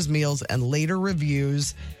sharing his meals and later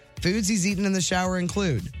reviews. Foods he's eaten in the shower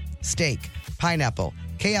include steak, pineapple,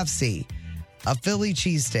 KFC, a Philly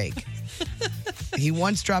cheesesteak. He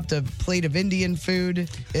once dropped a plate of Indian food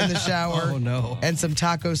in the shower. Oh, no. And some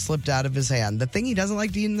tacos slipped out of his hand. The thing he doesn't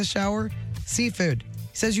like to eat in the shower, seafood.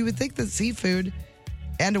 He says you would think that seafood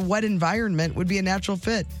and a wet environment would be a natural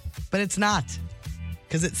fit, but it's not.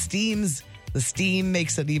 Because it steams. The steam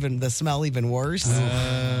makes the smell even worse.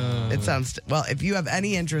 It sounds, well, if you have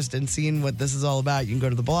any interest in seeing what this is all about, you can go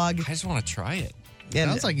to the blog. I just want to try it.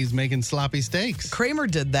 Sounds like he's making sloppy steaks. Kramer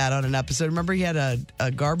did that on an episode. Remember, he had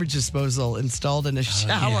a garbage disposal installed in his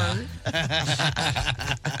shower.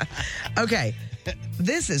 Yeah. Okay,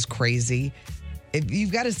 this is crazy.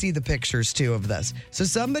 You've got to see the pictures, too, of this. So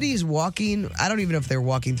somebody's walking. I don't even know if they're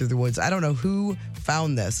walking through the woods. I don't know who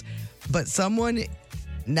found this. But someone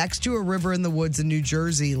next to a river in the woods in New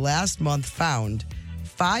Jersey last month found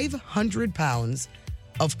 500 pounds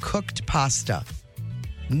of cooked pasta.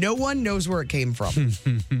 No one knows where it came from.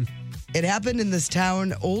 It happened in this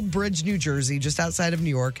town, Old Bridge, New Jersey, just outside of New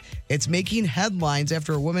York. It's making headlines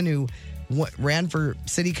after a woman who ran for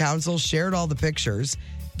city council shared all the pictures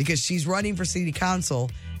because she's running for city council.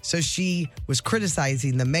 So she was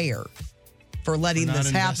criticizing the mayor for letting this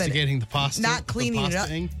happen. Investigating the pasta. Not cleaning it up.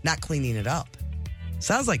 Not cleaning it up.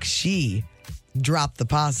 Sounds like she dropped the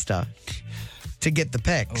pasta to get the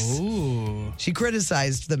pics. Ooh. She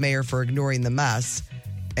criticized the mayor for ignoring the mess,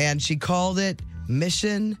 and she called it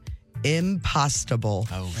Mission Impostable.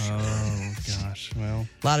 Oh, gosh. Well,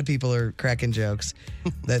 a lot of people are cracking jokes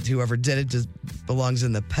that whoever did it just belongs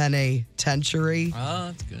in the penitentiary. Oh,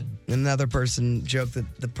 that's good. Another person joked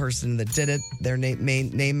that the person that did it, their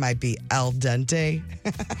name might be Al Dente.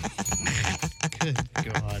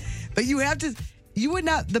 Good God. But you would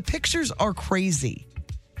not, the pictures are crazy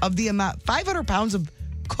of the amount, 500 pounds of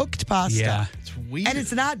cooked pasta. Yeah. It's weird. And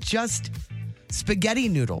it's not just spaghetti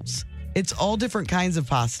noodles. It's all different kinds of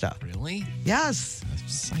pasta. Really? Yes. A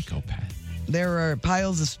psychopath. There are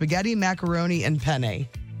piles of spaghetti, macaroni, and penne.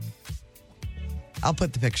 I'll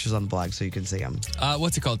put the pictures on the blog so you can see them.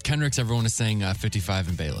 What's it called? Kendricks, everyone is saying 55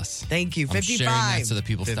 in Bayless. Thank you. 55. I'm sharing that so that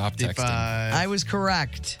people stop 55. texting. I was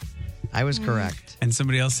correct. And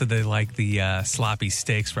somebody else said they like the sloppy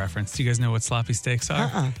steaks reference. Do you guys know what sloppy steaks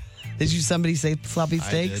are? Did somebody say sloppy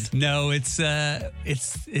steaks? No, it's a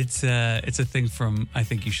thing from I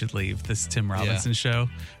Think You Should Leave, this Tim Robinson show,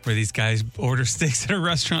 where these guys order steaks at a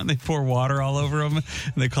restaurant, they pour water all over them, and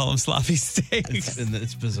they call them sloppy steaks.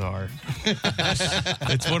 It's bizarre.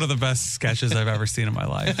 It's one of the best sketches I've ever seen in my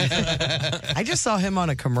life. I just saw him on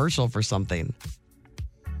a commercial for something.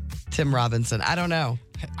 Tim Robinson. I don't know.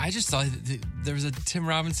 I just saw there was a Tim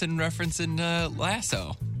Robinson reference in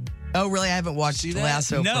Lasso. Oh, really? I haven't watched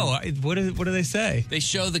Lasso. No. What do they say? They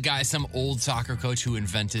show the guy, some old soccer coach who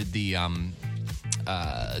invented the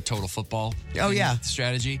total football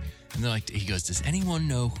strategy. And they're like, he goes, does anyone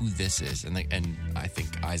know who this is? And I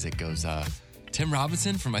think Isaac goes, Tim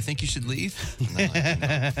Robinson from I Think You Should Leave. And they're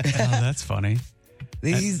like, Oh, that's funny.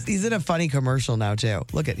 He's in a funny commercial now, too.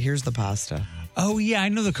 Look here's the pasta. Oh, yeah, I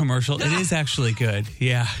know the commercial. It is actually good.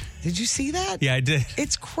 Yeah. Did you see that? Yeah, I did.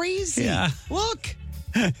 It's crazy. Yeah. Look.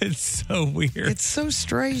 It's so weird. It's so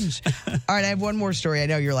strange. All right, I have one more story. I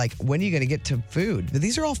know you're like, when are you going to get to food? But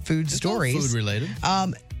these are all food stories. All food related.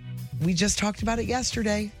 We just talked about it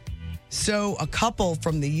yesterday. So a couple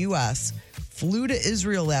from the U.S. flew to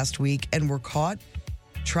Israel last week and were caught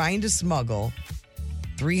trying to smuggle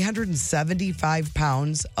 375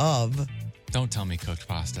 pounds of... Don't tell me cooked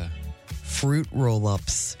pasta. Fruit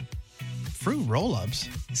roll-ups. Fruit roll-ups?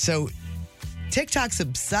 So... TikTok's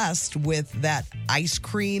obsessed with that ice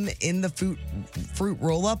cream in the fruit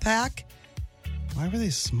roll-up pack. Why were they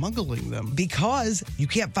smuggling them? Because you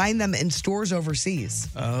can't find them in stores overseas.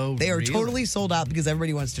 Oh, they are really? totally sold out because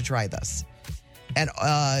everybody wants to try this. And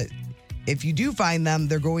if you do find them,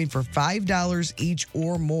 they're going for $5 each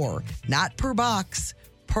or more. Not per box,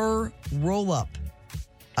 per roll-up.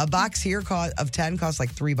 A box here of 10 costs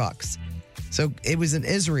like $3. So it was in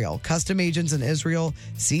Israel. Custom agents in Israel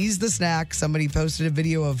seized the snack. Somebody posted a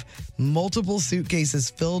video of multiple suitcases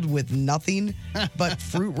filled with nothing but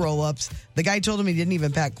fruit roll-ups. The guy told him he didn't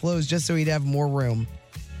even pack clothes just so he'd have more room.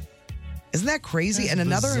 Isn't that crazy?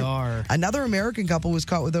 That's bizarre. Another American couple was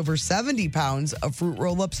caught with over 70 pounds of fruit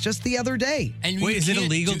roll-ups just the other day. And wait, is it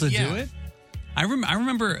illegal to do it? I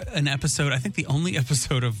remember an episode, I think the only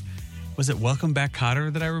episode of, was it Welcome Back,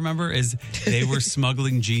 Kotter that I remember, is they were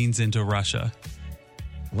smuggling jeans into Russia.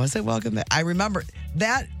 Was it Welcome Back? I remember.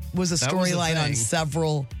 That was a storyline on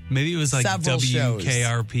several Maybe it was like shows.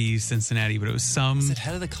 WKRP Cincinnati, but it was some... Was it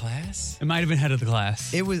Head of the Class? It might have been Head of the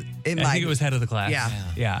Class. I think it was Head of the Class.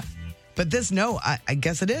 Yeah. But this, I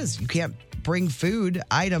guess it is. You can't bring food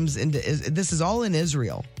items into... This is all in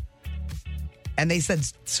Israel. And they said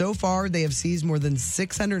so far they have seized more than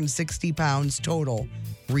 660 pounds total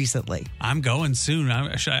recently. I'm going soon.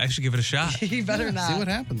 I should give it a shot. You better not. See what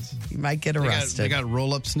happens. You might get arrested. They got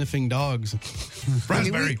roll-up sniffing dogs.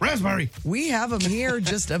 Raspberry. We have them here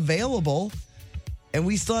just available, and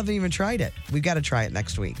we still haven't even tried it. We've got to try it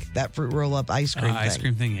next week. That fruit roll-up ice cream thing. Ice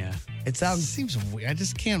cream thing, yeah. It seems weird. I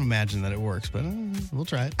just can't imagine that it works, but we'll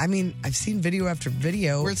try it. I mean, I've seen video after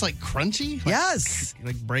video. Where it's like crunchy? Yes.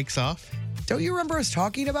 Like breaks off? Don't you remember us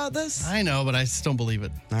talking about this? I know, but I just don't believe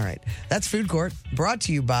it. All right. That's Food Court, brought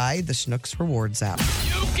to you by the Schnucks Rewards app.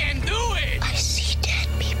 You can do it! I see dead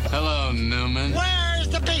people. Hello, Newman. Where's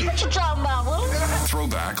the beef? What you talking about, Will?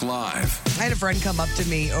 Throwback Live. I had a friend come up to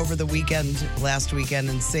me over the last weekend,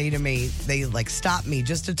 and say to me, they stopped me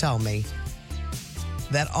just to tell me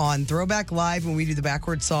that on Throwback Live, when we do the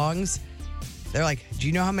backward songs, they're like, do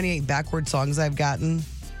you know how many backward songs I've gotten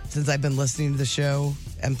since I've been listening to the show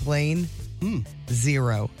and playing?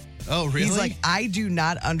 0. Oh, really? He's like, I do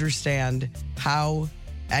not understand how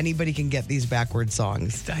anybody can get these backward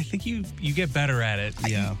songs. I think you get better at it.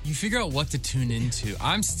 Yeah. You figure out what to tune into.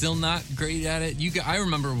 I'm still not great at it. I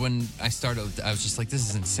remember when I started, I was just like, this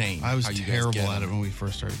is insane. I was how you guys terrible get at it when we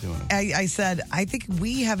first started doing it. I said, I think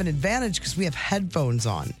we have an advantage because we have headphones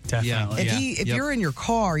on. Definitely. If you're in your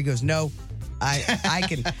car, he goes, no, I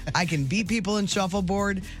can beat people in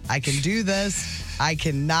shuffleboard. I can do this. I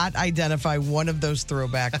cannot identify one of those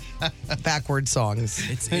throwback backward songs.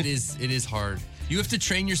 It is hard. You have to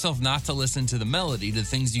train yourself not to listen to the melody, the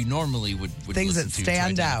things you normally would things listen that to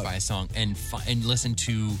stand out by a song, and listen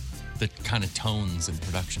to the kind of tones and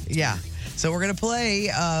production. Yeah. So we're gonna play.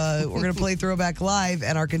 Throwback Live,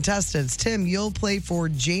 and our contestants: Tim, you'll play for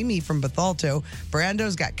Jamie from Bethalto.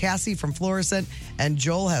 Brando's got Cassie from Florissant, and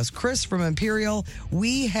Joel has Chris from Imperial.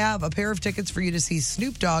 We have a pair of tickets for you to see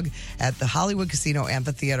Snoop Dogg at the Hollywood Casino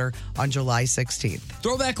Amphitheater on July 16th.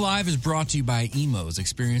 Throwback Live is brought to you by Emos.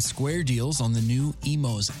 Experience square deals on the new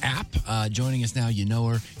Emos app. Joining us now, you know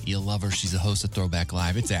her, you love her. She's the host of Throwback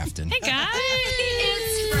Live. It's Afton. Hey guys,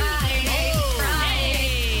 it's Friday.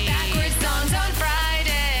 Backward songs on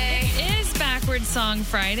Friday. It is Backward Song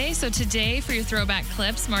Friday. So today, for your throwback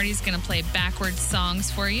clips, Marty's going to play backward songs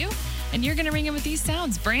for you, and you're going to ring in with these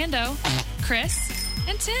sounds: Brando, Chris,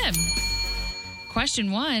 and Tim.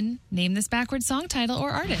 Question 1: name this backward song title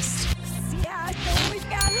or artist.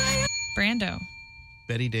 Brando.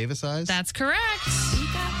 Betty Davis Eyes? That's correct.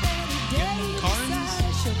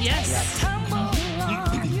 Carnes? Yes.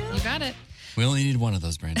 You got it. We only need one of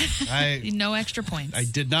those, Brandon. No extra points. I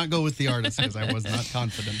did not go with the artist because I was not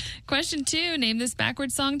confident. Question 2: name this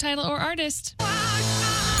backward song title or artist.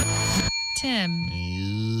 Tim.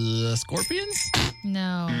 Scorpions?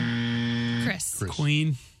 No. Chris.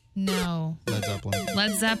 Queen. No. Led Zeppelin.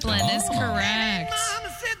 Led Zeppelin is correct.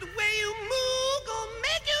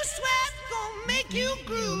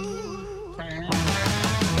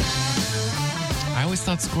 I always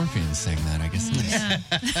thought Scorpions sang that. I guess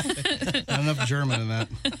Not enough German in that.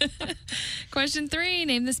 Question 3: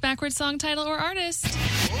 name this backward song title or artist.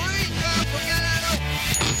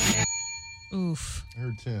 Oof. I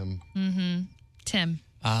heard Tim. Mm-hmm. Tim.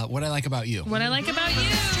 What I Like About You. What I Like About You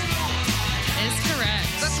is correct.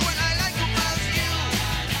 That's what I like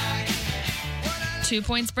about you. 2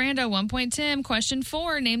 points, Brando. 1 point, Tim. Question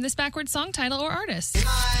 4: name this backward song title or artist.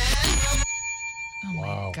 Oh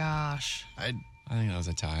my gosh. I think that was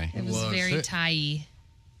a tie. It was very tie-y.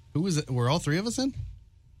 Who was it? Were all three of us in?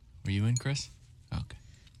 Were you in, Chris? Okay.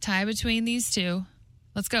 Tie between these two.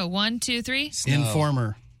 Let's go. 1, 2, 3.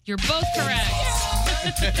 Informer. You're both correct.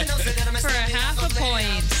 For a half a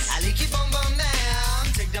point.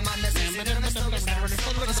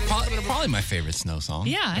 That's probably my favorite snow song.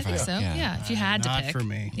 Yeah, I think so. Yeah, if you had to Not pick. for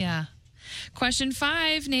me. Yeah. Question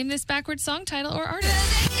 5: name this backward song title or artist.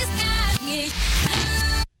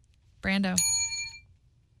 Brando.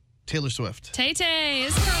 Taylor Swift. Tay-Tay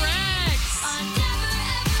is correct.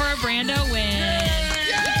 For a Brando win.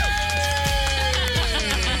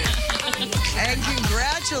 And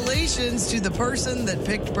congratulations to the person that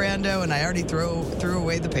picked Brando, and I already threw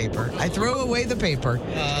away the paper. I throw away the paper.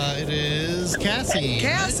 It is Cassie.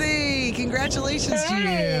 Cassie, congratulations to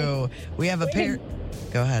you. We have a pair.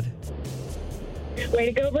 Go ahead. Way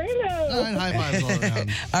to go, Brando. High fives all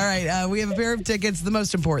around. All right, we have a pair of tickets. The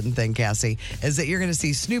most important thing, Cassie, is that you're going to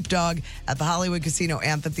see Snoop Dogg at the Hollywood Casino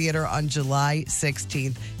Amphitheater on July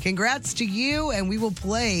 16th. Congrats to you, and we will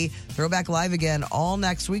play Throwback Live again all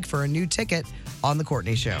next week for a new ticket on The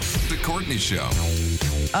Courtney Show. The Courtney Show.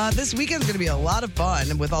 This weekend's going to be a lot of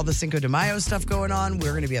fun with all the Cinco de Mayo stuff going on.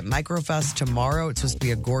 We're going to be at Microfest tomorrow. It's supposed to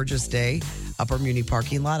be a gorgeous day. Upper Muni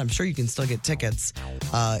parking lot. I'm sure you can still get tickets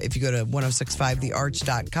if you go to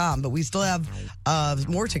 1065thearch.com. But we still have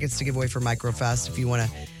more tickets to give away for Microfest if you want to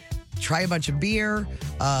try a bunch of beer,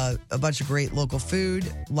 a bunch of great local food,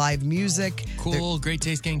 live music. Cool Great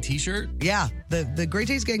Taste Gang t-shirt. Yeah, the Great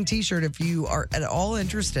Taste Gang t-shirt, if you are at all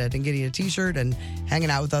interested in getting a t-shirt and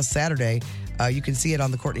hanging out with us Saturday, you can see it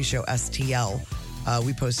on the Courtney Show STL.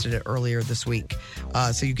 We posted it earlier this week.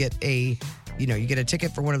 So you get a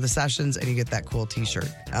ticket for one of the sessions and you get that cool t-shirt.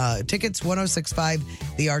 Tickets,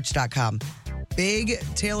 1065thearch.com. Big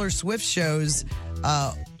Taylor Swift shows.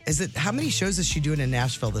 How many shows is she doing in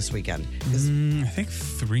Nashville this weekend? I think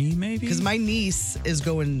 3 maybe. Because my niece is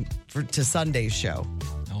going to Sunday's show.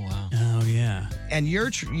 Oh, wow. Oh, yeah. And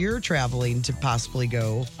you're traveling to possibly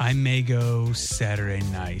go. I may go Saturday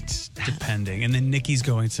night, depending. And then Nikki's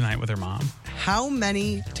going tonight with her mom. How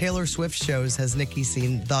many Taylor Swift shows has Nikki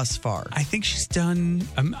seen thus far? I think she's done.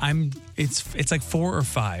 It's like 4 or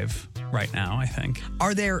 5 right now, I think.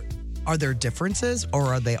 Are there differences,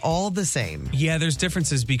 or are they all the same? Yeah, there's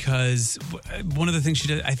differences because one of the things she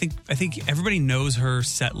did, I think everybody knows her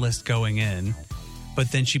set list going in,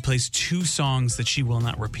 but then she plays 2 songs that she will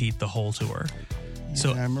not repeat the whole tour. Yeah,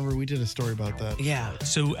 So I remember we did a story about that. Yeah.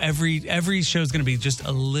 So every show is going to be just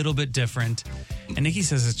a little bit different. And Nikki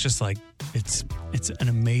says it's just like it's an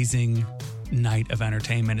amazing night of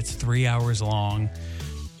entertainment. It's 3 hours long.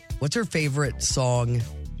 What's her favorite song?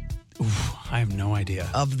 I have no idea.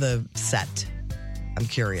 Of the set. I'm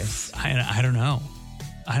curious. I don't know.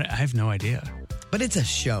 I have no idea. But it's a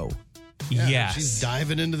show. Yeah, Yes. she's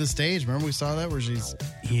diving into the stage. Remember we saw that where she's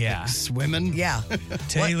Yeah. swimming? Yeah.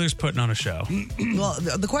 Taylor's putting on a show. Well,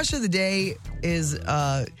 the question of the day is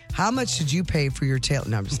how much did you pay for your Taylor?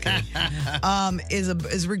 No, I'm just kidding.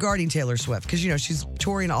 Is regarding Taylor Swift, because she's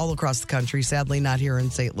touring all across the country. Sadly, not here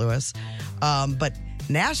in St. Louis, but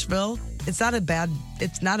Nashville. It's not a bad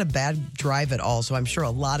drive at all. So I'm sure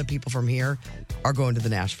a lot of people from here are going to the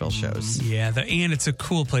Nashville shows. Yeah, and it's a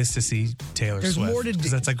cool place to see Taylor There's Swift. more to do.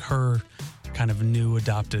 Because that's like her kind of new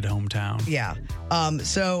adopted hometown. Yeah.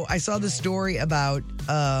 So I saw the story about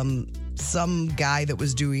some guy that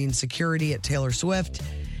was doing security at Taylor Swift,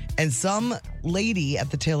 and some lady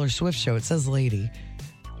at the Taylor Swift show, it says lady,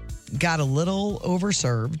 got a little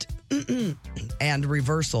overserved and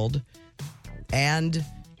reversaled and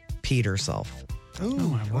peed herself. Oh,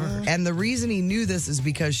 my word. And the reason he knew this is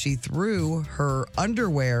because she threw her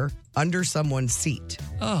underwear under someone's seat.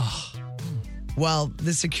 Oh. Well,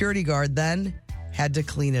 the security guard then had to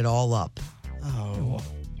clean it all up. Oh.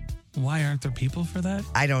 Why aren't there people for that?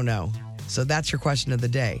 I don't know. So that's your question of the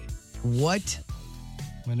day. When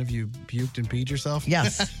have you puked and peed yourself?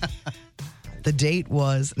 Yes. The date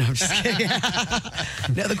was... No, I'm just kidding.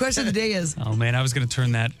 No, the question of the day is... Oh, man, I was going to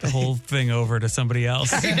turn that whole thing over to somebody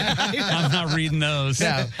else. I'm not reading those.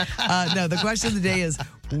 No, the question of the day is,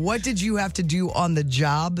 what did you have to do on the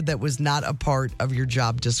job that was not a part of your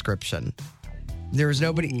job description? There was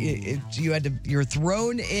nobody... You're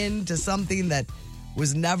thrown into something that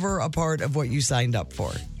was never a part of what you signed up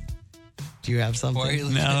for. Do you have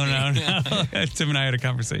something? No. Tim and I had a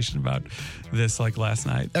conversation about this like last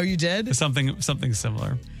night. Oh, you did? Something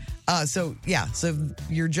similar. So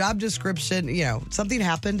your job description, something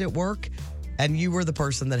happened at work and you were the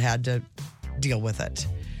person that had to deal with it.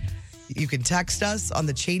 You can text us on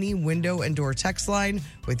the Cheney window and door text line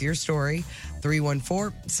with your story,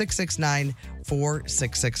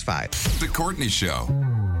 314-669-4665. The Courtney Show.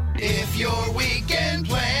 If your weekend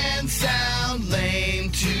plans sound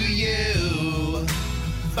lame to you,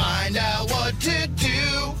 find out what to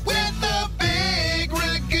do with the Big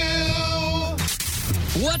Ragu.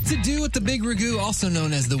 What to do with the Big Ragu, also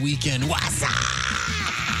known as the Weekend What's Up?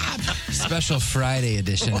 Special Friday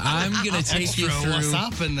edition. I'm going to take you through what's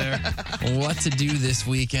up in there. what to do this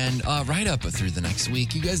weekend, right up through the next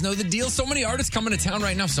week. You guys know the deal. So many artists coming to town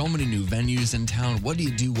right now. So many new venues in town. What do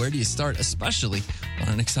you do? Where do you start? Especially on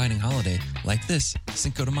an exciting holiday like this,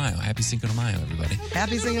 Cinco de Mayo. Happy Cinco de Mayo, everybody.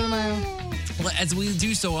 Happy Cinco de Mayo. Well, as we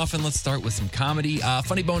do so often, let's start with some comedy.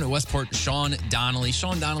 Funny Bone at Westport, Sean Donnelly.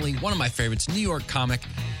 Sean Donnelly, one of my favorites, New York comic.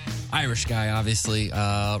 Irish guy, obviously.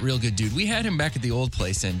 Real good dude. We had him back at the old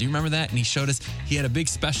place, and do you remember that? And he showed us, he had a big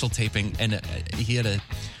special taping, and he had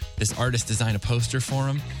this artist design a poster for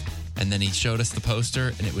him, and then he showed us the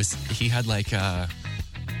poster, and he had like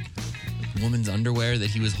woman's underwear that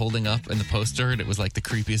he was holding up in the poster, and it was like the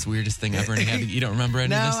creepiest, weirdest thing ever. And you don't remember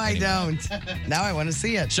any of this? No, I don't. Now I want to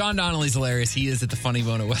see it. Sean Donnelly's hilarious. He is at the Funny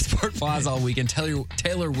Bone at Westport Plaza all weekend.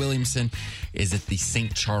 Taylor Williamson is at the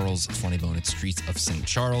St. Charles Funny Bone at Streets of St.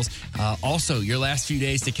 Charles. Also, your last few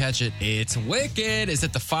days to catch it, It's Wicked is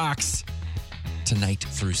at the Fox tonight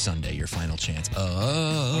through Sunday. Your final chance.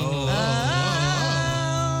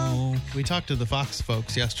 We talked to the Fox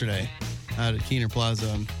folks yesterday out at Keener Plaza.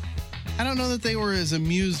 And I don't know that they were as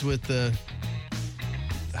amused with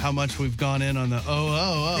how much we've gone in on the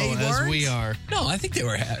as we are. No, I think they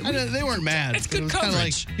were happy. They weren't mad. It's good it was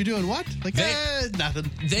coverage. Like, you doing what? Like,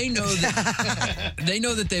 nothing. They know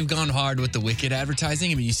that they've gone hard with the Wicked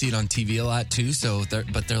advertising. I mean, you see it on TV a lot too. So, they're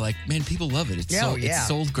like, man, people love it. It's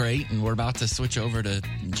sold great, and we're about to switch over to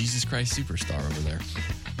Jesus Christ Superstar over there.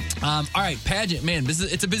 All right, pageant, man.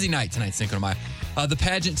 It's a busy night tonight, Cinco de Mayo. The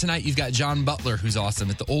pageant tonight, you've got John Butler, who's awesome.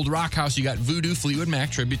 At the Old Rock House, you got Voodoo, Fleetwood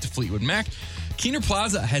Mac, tribute to Fleetwood Mac. Keener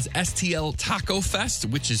Plaza has STL Taco Fest,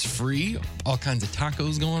 which is free. All kinds of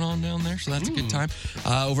tacos going on down there, so that's a good time.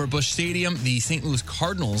 Over at Busch Stadium, the St. Louis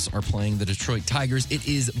Cardinals are playing the Detroit Tigers. It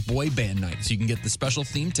is boy band night, so you can get the special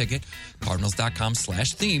theme ticket,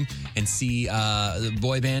 cardinals.com/theme, and see the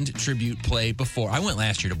boy band tribute play before. I went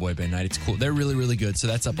last year to boy band night. It's cool. They're really, really good. So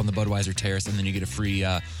that's up on the Budweiser Terrace, and then you get a free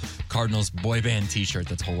Cardinals boy band t-shirt.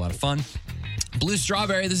 That's a whole lot of fun. Blue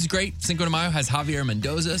Strawberry, this is great. Cinco de Mayo has Javier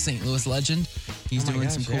Mendoza, St. Louis legend. He's doing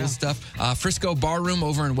some cool stuff. Frisco Barroom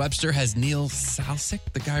over in Webster has Neil Salsic,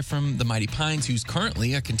 the guy from the Mighty Pines, who's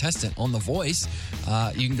currently a contestant on The Voice.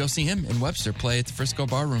 You can go see him in Webster play at the Frisco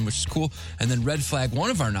Barroom, which is cool. And then Red Flag, one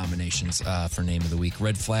of our nominations for Name of the Week.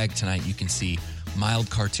 Red Flag tonight, you can see Mild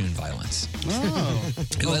Cartoon Violence. Oh.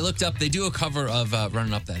 I looked up, they do a cover of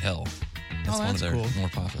Running Up That Hill. That's one of their more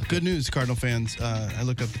popular. Good news, Cardinal fans. I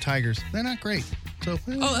looked up the Tigers. They're not great. So,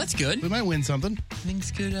 that's good. We might win something.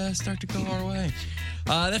 Things could start to go our way.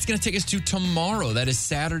 That's going to take us to tomorrow. That is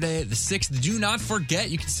Saturday the 6th. Do not forget,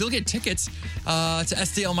 you can still get tickets to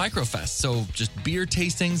STL Microfest. So just beer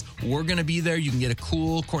tastings. We're going to be there. You can get a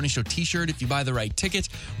cool Courtney Show t-shirt if you buy the right ticket.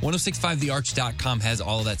 1065thearch.com has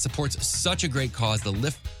all of that. Supports such a great cause. The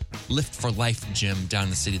Lift for Life gym down in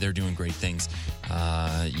the city. They're doing great things.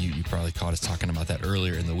 You probably caught us talking about that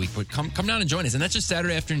earlier in the week, but come down and join us. And that's just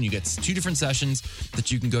Saturday afternoon. You get 2 different sessions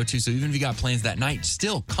that you can go to. So even if you got plans that night,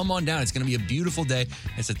 still come on down. It's going to be a beautiful day.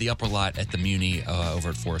 It's at the upper lot at the Muni over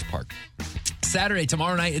at Forest Park. Saturday,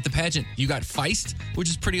 tomorrow night at the pageant, you got Feist, which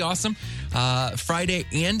is pretty awesome. Friday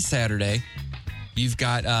and Saturday, you've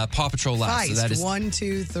got Paw Patrol Live. Feist, so that is 1,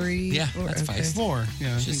 2, 3. Yeah, four. that's Okay. Feist. 4.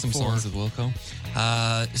 Yeah, just some songs with Wilco.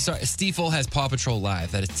 Sorry, Stiefel has Paw Patrol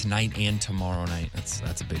Live. That is tonight and tomorrow night.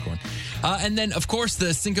 That's a big one. And then, of course,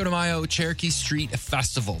 the Cinco de Mayo Cherokee Street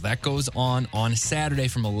Festival. That goes on Saturday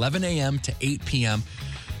from 11 a.m. to 8 p.m.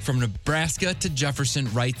 From Nebraska to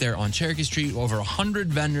Jefferson, right there on Cherokee Street. Over 100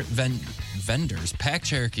 vendors pack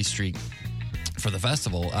Cherokee Street for the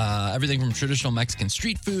festival. Everything from traditional Mexican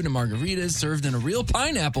street food and margaritas served in a real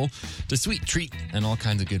pineapple to sweet treat and all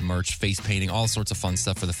kinds of good merch, face painting, all sorts of fun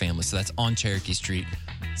stuff for the family. So that's on Cherokee Street.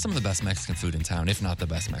 Some of the best Mexican food in town, if not the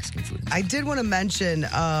best Mexican food in town. I did want to mention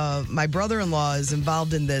my brother-in-law is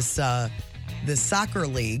involved in this soccer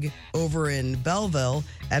league over in Belleville,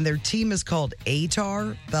 and their team is called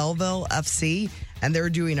ATAR Belleville FC, and they're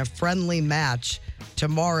doing a friendly match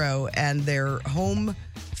tomorrow, and their home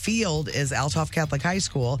field is Althoff Catholic High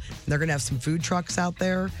School, and they're going to have some food trucks out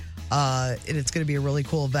there, and it's going to be a really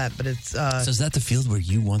cool event. But it's so is that the field where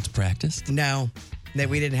you once practiced? No,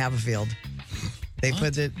 we didn't have a field. They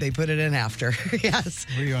put it in after. Yes.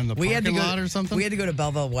 Were you on the parking lot or something? We had to go to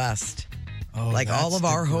Belleville West. Oh, like all that's of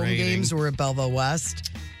our home degrading. games were at Belleville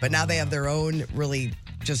West, but now they have their own really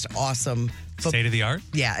just awesome State of the art?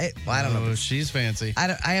 Yeah, I don't know. Oh, she's fancy.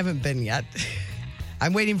 I haven't been yet.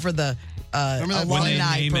 I'm waiting for the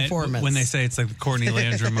alumni performance. When they say it's like the Courtney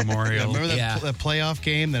Landrum Memorial. Remember that playoff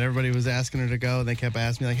game that everybody was asking her to go, and they kept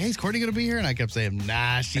asking me like, "Hey, is Courtney going to be here?" And I kept saying,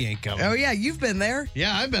 "Nah, she ain't coming." Oh yeah, you've been there.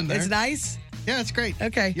 Yeah, I've been there. It's nice. Yeah, it's great.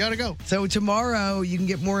 Okay. You ought to go. So tomorrow you can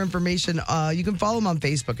get more information. You can follow them on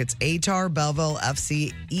Facebook. It's ATAR Belleville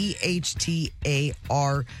FC,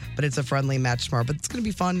 EHTAR, but it's a friendly match tomorrow. But it's going to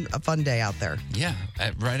be a fun day out there. Yeah,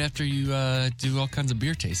 right after you do all kinds of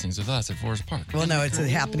beer tastings with us at Forest Park. Well, no, it's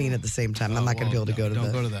happening at the same time. I'm not going to be able to go to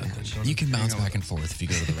Don't go to that. You can bounce back and forth if you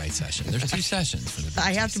go to the right session. There's 2 sessions for the beer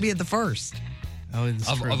I have to be at the first. Oh,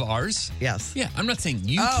 of ours? Yes. Yeah, I'm not saying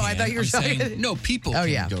you Oh, can. I thought you were saying no, people Oh, can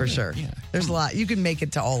yeah, go for there. sure. Yeah. There's a lot. You can make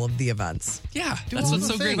it to all of the events. Yeah, Do that's all what's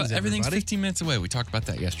the so great about things, it. Everything's everybody. 15 minutes away. We talked about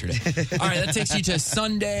that yesterday. All right, that takes you to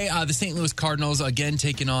Sunday. The St. Louis Cardinals, again,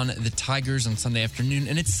 taking on the Tigers on Sunday afternoon,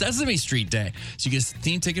 and it's Sesame Street Day. So you get a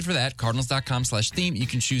theme ticket for that, cardinals.com/theme. You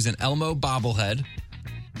can choose an Elmo bobblehead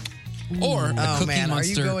or a Cookie Monster Are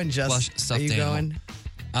you going, plush Just? stuffed Are you animal. going?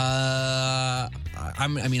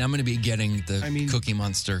 I'm going to be getting the Cookie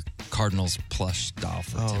Monster Cardinals plush doll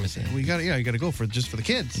for Timothy. You got to go for just for the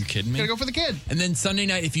kids. You kidding me? You got to go for the kid. And then Sunday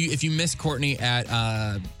night, if you miss Courtney at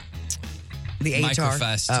the ATAR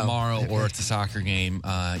Microfest tomorrow or at the soccer game,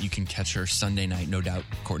 you can catch her Sunday night. No doubt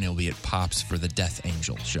Courtney will be at Pops for the Death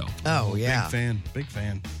Angel show. Oh, yeah. Big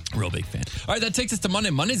fan. Real big fan. All right, that takes us to Monday.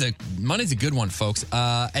 Monday's a good one, folks.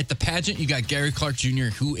 At the pageant, you got Gary Clark Jr.,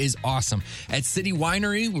 who is awesome. At City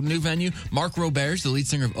Winery, new venue, Mark Roberge, the lead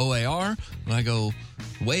singer of OAR, who I go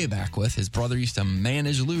way back with. His brother used to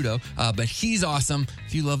manage Ludo, but he's awesome.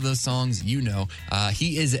 If you love those songs, you know.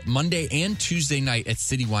 He is at Monday and Tuesday night at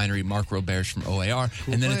City Winery, Mark Roberge from OAR.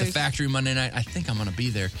 Cool and then at the place. Factory Monday night, I think I'm going to be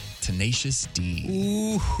there, Tenacious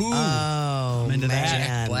D. Oh, I'm into man. that.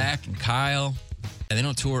 Jack Black and Kyle. And they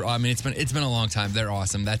don't tour. I mean, it's been a long time. They're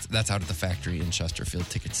awesome. That's out at the Factory in Chesterfield.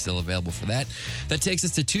 Tickets still available for that. That takes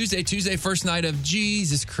us to Tuesday. Tuesday, first night of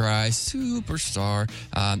Jesus Christ Superstar.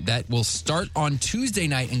 That will start on Tuesday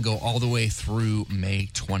night and go all the way through May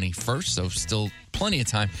 21st. So still plenty of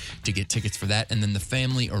time to get tickets for that. And then the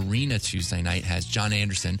Family Arena Tuesday night has John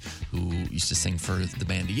Anderson, who used to sing for the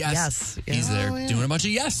band Yes. He's there doing a bunch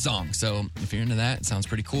of Yes songs. So if you're into that, it sounds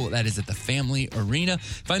pretty cool. That is at the Family Arena.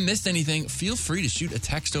 If I missed anything, feel free to shoot a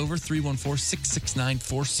text over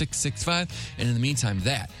 314-669-4665. And in the meantime,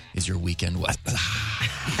 that is your weekend.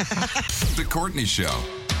 The Courtney Show.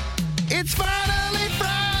 It's finally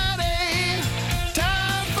Friday.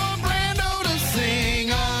 Time for Brando to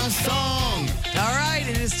sing a song. All right,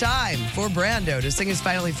 it is time for Brando to sing his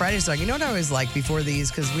Finally Friday song. You know what I always like before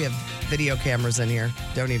these? Because we have video cameras in here.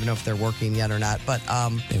 Don't even know if they're working yet or not. But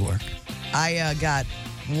they work. I got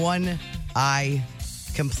one eye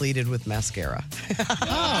completed with mascara.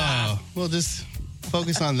 Oh, well, just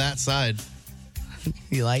focus on that side.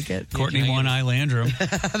 You like it? Courtney One Eye Landrum.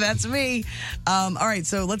 That's me. All right,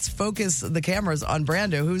 so let's focus the cameras on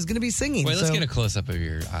Brando, who's going to be singing. Wait, let's get a close-up of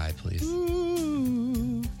your eye, please.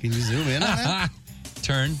 Can you zoom in on that?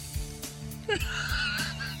 Turn.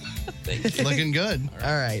 Looking good.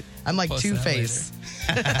 All right. I'm like Post Two-Face.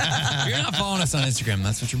 You're not following us on Instagram.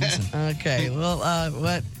 That's what you're missing. Okay, well,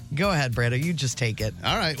 what? Go ahead, Brando. You just take it.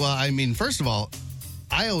 All right. Well, I mean, first of all,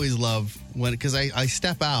 I always love because I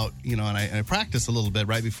step out, and I practice a little bit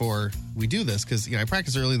right before we do this because, I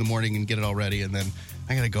practice early in the morning and get it all ready, and then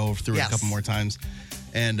I got to go through it a couple more times.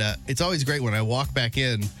 And it's always great when I walk back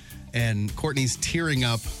in and Courtney's tearing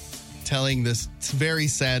up, telling this very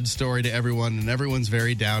sad story to everyone, and everyone's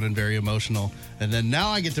very down and very emotional. And then now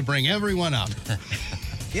I get to bring everyone up.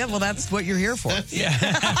 Yeah, well, that's what you're here for. That's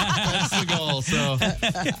the goal. So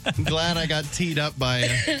I'm glad I got teed up by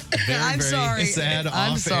a very, very sad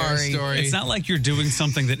off-air story. It's not like you're doing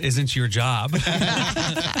something that isn't your job. Sure,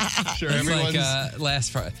 it's everyone's... like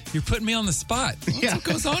last Friday. You're putting me on the spot. What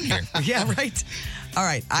goes on here? Yeah, right. All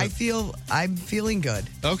right, I'm feeling good.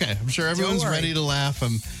 Okay, I'm sure everyone's ready to laugh.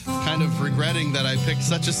 I'm kind of regretting that I picked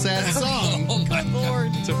such a sad song my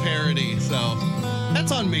Lord. to parody. So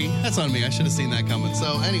that's on me. I should have seen that coming.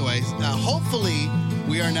 So anyways, hopefully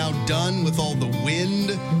we are now done with all the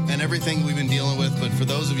wind and everything we've been dealing with. But for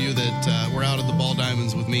those of you that were out at the Ball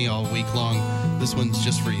Diamonds with me all week long, this one's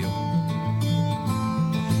just for you.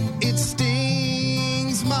 It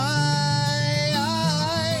stings my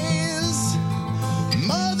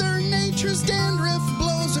Mother Nature's dandruff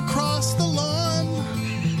blows across the lawn.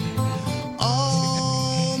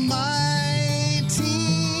 All my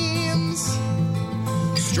teens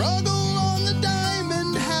struggle on the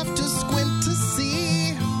diamond, have to squint to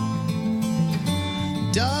see.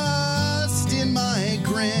 Dust in my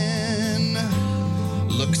grin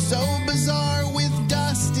looks so bizarre with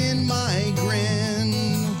dust in my grin.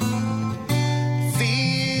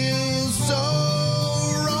 Feels so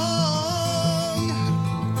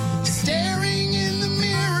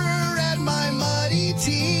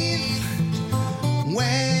teeth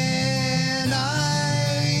when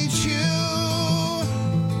I chew.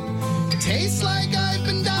 Tastes like I've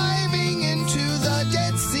been diving into the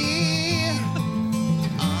Dead Sea.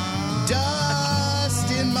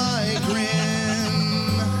 Dust in my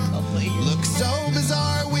grin looks so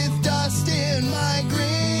bizarre with dust in my grin.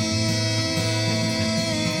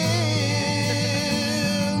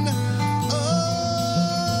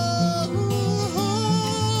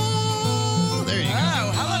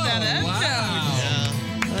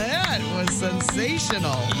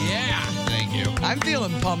 Sensational. Yeah. Thank you. I'm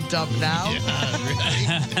feeling pumped up now. Yeah, really.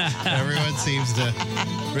 Everyone seems to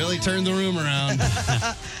really turn the room around.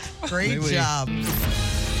 Great job.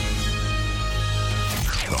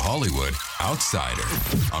 The Hollywood Outsider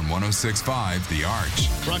on 106.5 The Arch.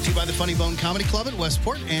 Brought to you by the Funny Bone Comedy Club at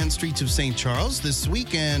Westport and Streets of St. Charles. This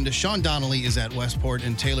weekend, Sean Donnelly is at Westport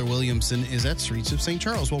and Taylor Williamson is at Streets of St.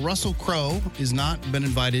 Charles. Well, Russell Crowe has not been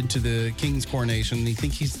invited to the King's coronation. He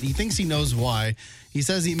thinks he knows why. He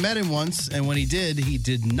says he met him once, and when he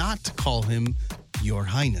did not call him Your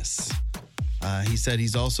Highness. He said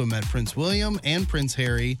he's also met Prince William and Prince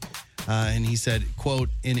Harry. And he said, quote,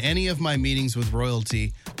 in any of my meetings with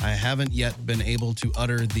royalty, I haven't yet been able to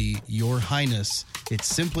utter the Your Highness. It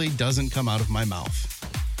simply doesn't come out of my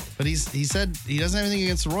mouth. But he said he doesn't have anything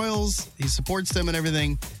against the royals. He supports them and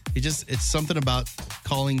everything. It's something about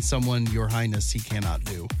calling someone Your Highness he cannot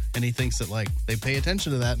do. And he thinks that, like, they pay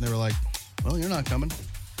attention to that and they were like, well, you're not coming.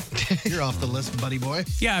 You're off the list, buddy boy.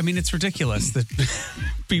 Yeah, I mean, it's ridiculous that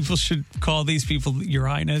people should call these people Your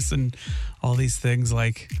Highness and all these things.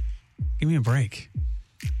 Like, give me a break.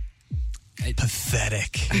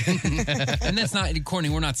 Pathetic. And that's not, Courtney,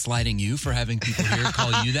 we're not slighting you for having people here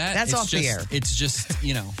call you that. That's off the air. It's just,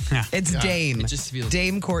 It's Dame. It just feels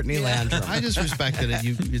Dame Courtney Landrum. I just respect that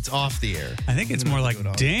it's off the air. I think it's more like,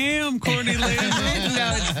 damn, Courtney Landrum.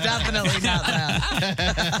 No, it's definitely not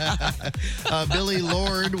that. Billy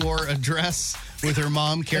Lord wore a dress with her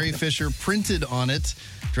mom, Carrie Fisher, printed on it,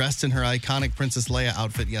 dressed in her iconic Princess Leia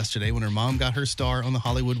outfit yesterday when her mom got her star on the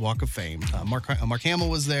Hollywood Walk of Fame. Mark Hamill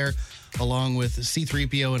was there, along with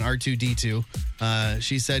C-3PO and R2-D2.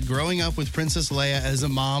 She said, growing up with Princess Leia as a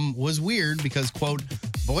mom was weird because, quote,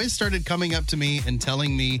 boys started coming up to me and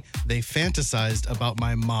telling me they fantasized about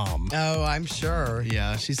my mom. Oh, I'm sure.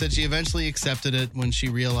 Yeah, she said she eventually accepted it when she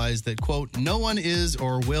realized that, quote, no one is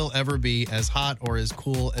or will ever be as hot or as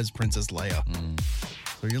cool as Princess Leia.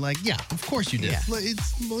 So you're like, yeah, of course you did. Yeah.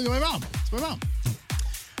 It's my mom. It's my mom.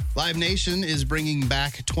 Live Nation is bringing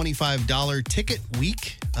back $25 Ticket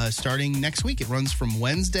Week starting next week. It runs from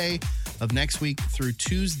Wednesday of next week through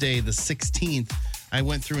Tuesday the 16th. I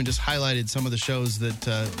went through and just highlighted some of the shows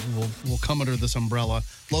that will come under this umbrella,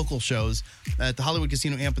 local shows. At the Hollywood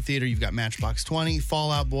Casino Amphitheater, you've got Matchbox 20,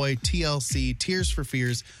 Fall Out Boy, TLC, Tears for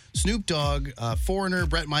Fears, Snoop Dogg, Foreigner,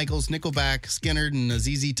 Bret Michaels, Nickelback, Skynyrd, and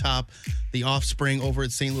ZZ Top. The Offspring over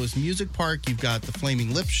at St. Louis Music Park. You've got the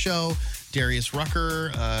Flaming Lips Show, Darius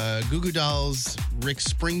Rucker, Goo Goo Dolls, Rick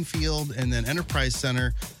Springfield, and then Enterprise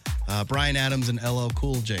Center, Bryan Adams, and LL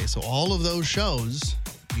Cool J. So all of those shows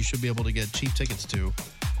you should be able to get cheap tickets to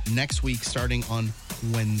next week starting on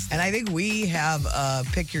Wednesday. And I think we have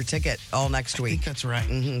Pick Your Ticket all next week. I think that's right.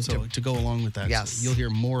 Mm-hmm. So to go along with that. Yes. So you'll hear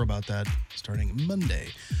more about that starting Monday.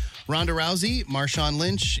 Ronda Rousey, Marshawn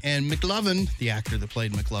Lynch, and McLovin, the actor that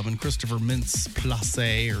played McLovin, Christopher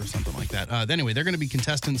Mintz-Plasse or something like that. Anyway, they're going to be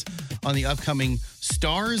contestants on the upcoming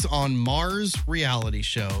Stars on Mars reality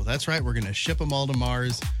show. That's right. We're going to ship them all to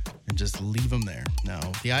Mars and just leave them there. Now,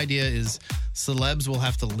 the idea is celebs will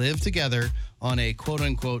have to live together on a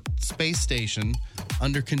quote-unquote space station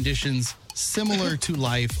under conditions similar to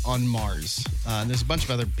life on Mars. And there's a bunch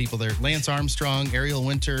of other people there. Lance Armstrong, Ariel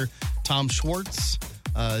Winter, Tom Schwartz,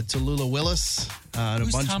 Tallulah Willis, and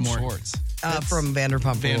Who's a bunch Tom more. Schwartz? From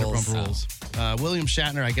Vanderpump Rules. William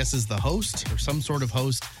Shatner, I guess, is the host or some sort of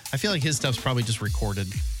host. I feel like his stuff's probably just recorded,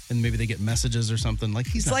 and maybe they get messages or something. Like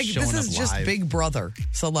he's It's not like showing this up is just live. Big Brother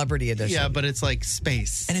Celebrity Edition. Yeah, but it's like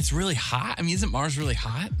space. And it's really hot. I mean, isn't Mars really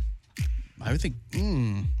hot? I would think.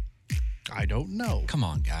 I don't know. Come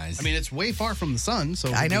on, guys. I mean, it's way far from the sun,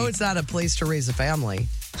 so I know it's not a place to raise a family.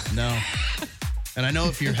 No. And I know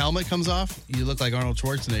if your helmet comes off, you look like Arnold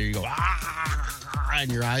Schwarzenegger. You go,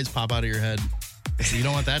 and your eyes pop out of your head. So you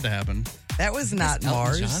don't want that to happen. That was not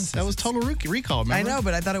Mars. That was Total Recall, remember? I know,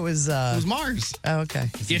 but I thought it was... it was Mars. Oh, okay.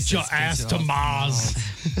 Get your ass to Mars.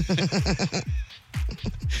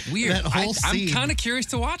 Weird. That whole I'm scene. kind of curious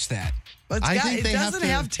to watch that. But I it think they doesn't have to-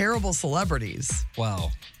 have terrible celebrities.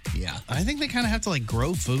 Well, yeah. I think they kind of have to like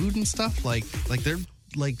grow food and stuff. Like they're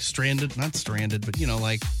like stranded, not stranded, but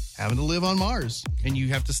like having to live on Mars. And you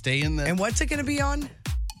have to stay in the... And what's it going to be on?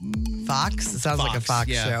 Fox? It sounds like a Fox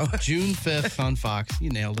yeah. show. June 5th on Fox. You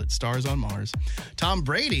nailed it. Stars on Mars. Tom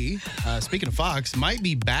Brady, speaking of Fox, might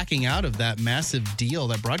be backing out of that massive deal,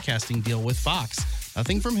 that broadcasting deal with Fox.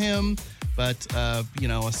 Nothing from him, but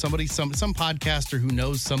somebody, some podcaster who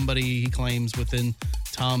knows somebody, he claims within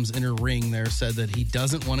Tom's inner ring there, said that he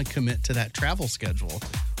doesn't want to commit to that travel schedule.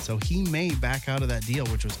 So he may back out of that deal,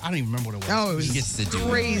 which was, I don't even remember what it was. Oh, it was He gets to do it.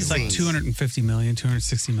 crazy. It's like 250 million,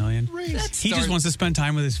 260 million. He just wants to spend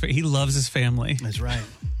time with he loves his family. That's right.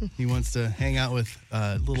 He wants to hang out with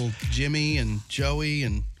little Jimmy and Joey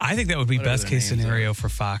and... I think that would be whatever best their case names scenario for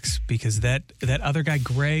Fox because that other guy,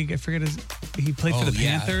 Greg, I forget he played for the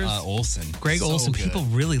Panthers. Olsen. Greg So Olsen. good. People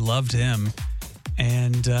really loved him.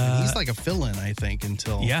 And he's like a fill-in, I think,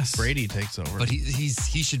 until Brady takes over. But he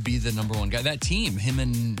should be the number one guy. That team, him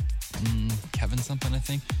and Kevin something, I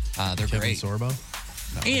think. They're Kevin great. Sorbo?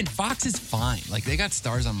 No. And Fox is fine. Like, they got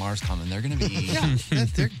Stars on Mars coming. They're going to be...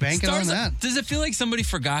 They're banking Stars on that. Does it feel like somebody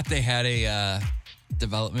forgot they had a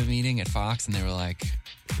development meeting at Fox and they were like,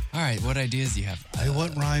 all right, what ideas do you have? Hey,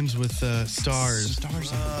 what rhymes with stars?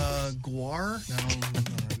 Stars. Guar?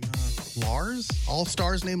 No. Lars? All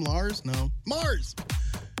stars named Lars? No. Mars!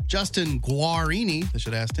 Justin Guarini, I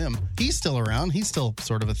should have asked him. He's still around. He's still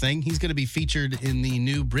sort of a thing. He's going to be featured in the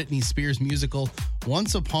new Britney Spears musical,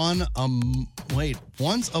 Once Upon a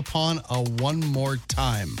One More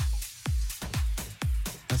Time.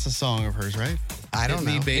 That's a song of hers, right? I don't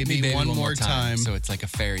know. Hit me, baby, Hit me, one more time. So it's like a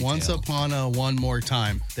fairy tale. Once Upon a One More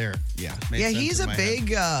Time. There. Yeah. Yeah, he's a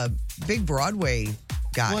big Broadway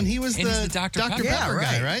guy. Well, and he was And he's the the Dr. Dr. Pepper. Pepper Yeah,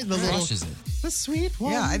 guy, right. right? The little Crushes it. The sweet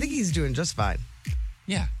one. Yeah, I think he's doing just fine.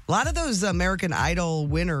 Yeah. A lot of those American Idol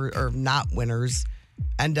or not winners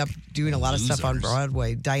end up doing a lot of stuff on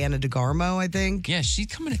Broadway. Diana DeGarmo, I think. Yeah, she's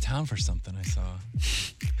coming to town for something I saw.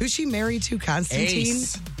 Who's she married to? Constantine?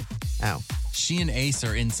 Ace. Oh. She and Ace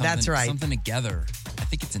are in something, That's right. something together. I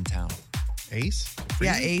think it's in town. Ace?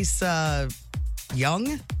 Yeah, Ace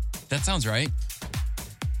Young? That sounds right.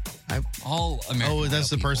 All American Oh, that's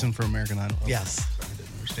Idol the person for American Idol. Okay. Yes. Sorry, I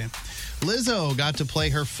didn't understand. Lizzo got to play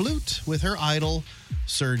her flute with her idol,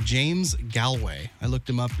 Sir James Galway. I looked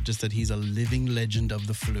him up, just that he's a living legend of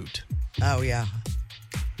the flute. Oh, yeah.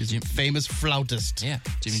 He's a famous flautist. Yeah,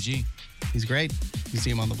 Jimmy G. He's great. You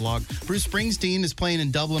see him on the blog. Bruce Springsteen is playing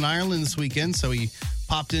in Dublin, Ireland this weekend, so he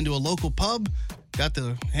popped into a local pub, got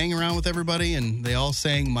to hang around with everybody, and they all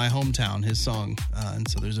sang My Hometown, his song. And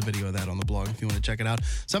so there's a video of that on the blog if you want to check it out.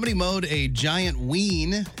 Somebody mowed a giant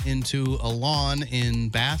ween into a lawn in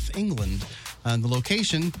Bath, England. The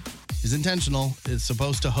location is intentional. It's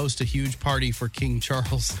supposed to host a huge party for King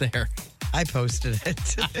Charles there. I posted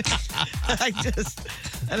it. I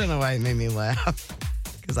don't know why it made me laugh.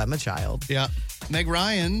 Because I'm a child. Yeah. Meg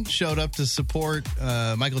Ryan showed up to support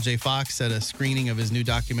Michael J. Fox at a screening of his new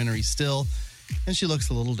documentary, Still, and she looks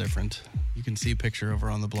a little different. You can see a picture of her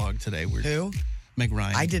on the blog today. Who? Meg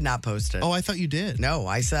Ryan. I did not post it. Oh, I thought you did. No,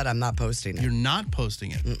 I said I'm not posting it. You're not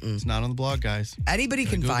posting it. It's not on the blog, guys. Anybody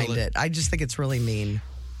can Google find it. I just think it's really mean.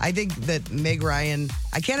 I think that Meg Ryan,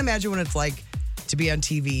 I can't imagine what it's like to be on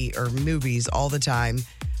TV or movies all the time.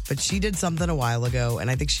 But she did something a while ago,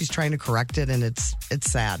 and I think she's trying to correct it, and it's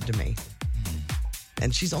sad to me.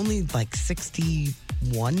 And she's only like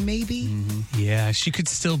 61, maybe? Yeah, she could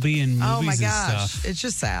still be in movies Oh my and gosh, stuff. it's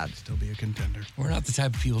just sad. Still be a contender. We're not the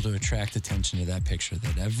type of people to attract attention to that picture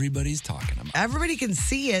that everybody's talking about. Everybody can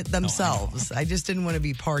see it themselves. I just didn't want to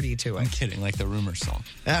be party to it. I'm kidding, like the Rumor song.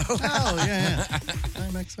 Oh, yeah.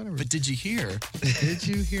 But did you hear? Did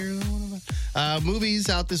you hear one of that? Movies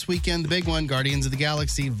out this weekend. The big one, Guardians of the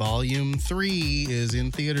Galaxy Volume 3 is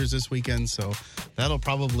in theaters this weekend, so that'll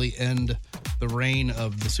probably end the reign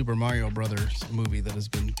of the Super Mario Brothers movie that has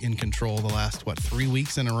been in control the last, 3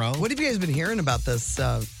 weeks in a row? What have you guys been hearing about this?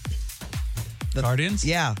 Guardians?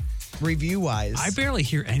 Yeah, review-wise. I barely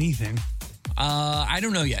hear anything. I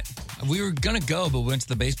don't know yet. We were going to go, but we went to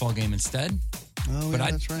the baseball game instead. Oh, but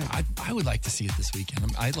yeah, that's right. I would like to see it this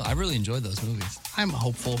weekend. I really enjoyed those movies. I'm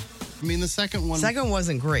hopeful. I mean, the second one... Second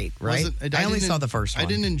wasn't great, right? I only saw the first one. I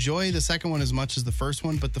didn't enjoy the second one as much as the first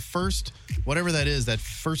one, but the first, whatever that is, that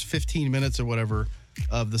first 15 minutes or whatever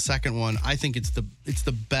of the second one, I think it's the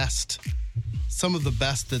best, some of the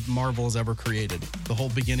best that Marvel has ever created. The whole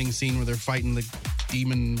beginning scene where they're fighting the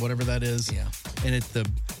demon, whatever that is. Yeah.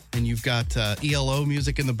 And you've got ELO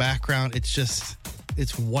music in the background.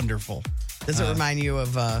 It's wonderful. Does it remind you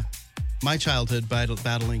of... my childhood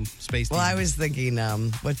battling space demons. Well, I was thinking,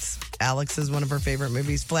 what's Alex's one of her favorite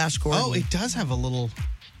movies? Flash Gordon. Oh, it does have a little,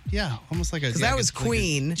 almost like a... Because that was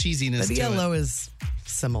Queen. Like cheesiness but to ELO it. is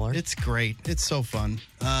similar. It's great. It's so fun.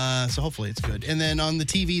 So hopefully it's good. And then on the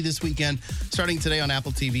TV this weekend, starting today on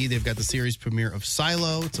Apple TV, they've got the series premiere of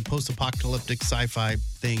Silo. It's a post-apocalyptic sci-fi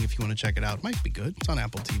thing if you want to check it out. It might be good. It's on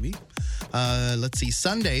Apple TV. Let's see.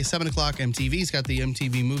 Sunday, 7 o'clock, MTV's got the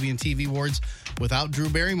MTV Movie and TV Awards without Drew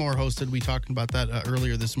Barrymore hosted. We talked about that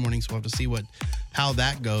earlier this morning, so we'll have to see how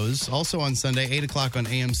that goes. Also on Sunday, 8 o'clock on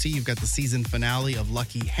AMC, you've got the season finale of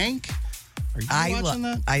Lucky Hank. Are you watching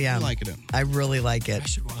that? I am. You liking it? I really like it. I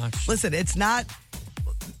should watch. Listen, it's not...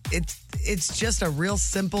 It's just a real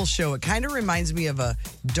simple show. It kind of reminds me of a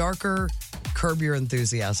darker Curb Your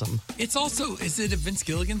Enthusiasm. It's also... Is it a Vince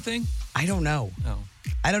Gilligan thing? I don't know. Oh.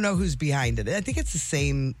 I don't know who's behind it. I think it's the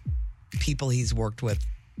same people he's worked with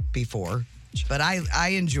before. But I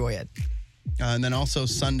enjoy it. And then also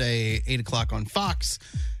Sunday, 8 o'clock on Fox,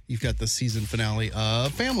 you've got the season finale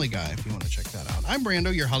of Family Guy, if you want to check that out. I'm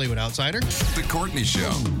Brando, your Hollywood outsider. The Courtney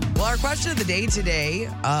Show. Well, our question of the day today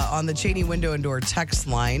on the Cheney Window and Door text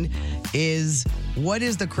line is, what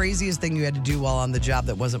is the craziest thing you had to do while on the job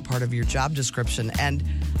that wasn't part of your job description? And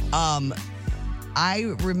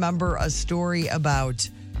I remember a story about,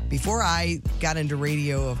 before I got into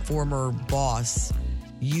radio, a former boss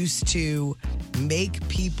used to make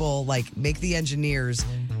people, make the engineers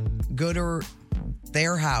go to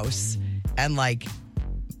their house and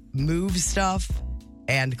move stuff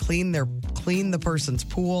and clean the person's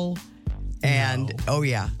pool. And oh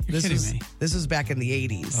yeah, You're kidding me. This was back in the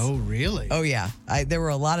 80s. Oh really? Oh yeah, there were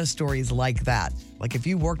a lot of stories like that. Like if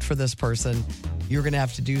you worked for this person, you're gonna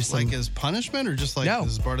have to do some as punishment, or just No.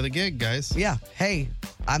 this is part of the gig, guys. Yeah. Hey,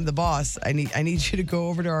 I'm the boss. I need you to go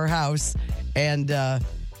over to our house and go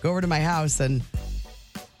over to my house and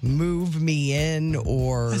move me in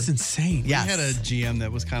or. That's insane. Yes. We had a GM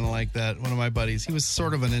that was kind of like that. One of my buddies, he was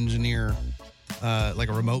sort of an engineer, like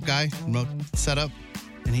a remote setup,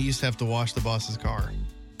 and he used to have to wash the boss's car.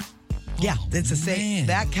 Yeah, it's the same.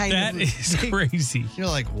 That is crazy. You're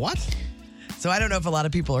like, what? So I don't know if a lot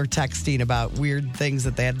of people are texting about weird things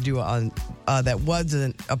that they had to do on that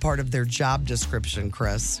wasn't a part of their job description,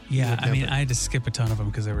 Chris. Yeah, I mean, I had to skip a ton of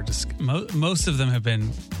them because they were just most of them have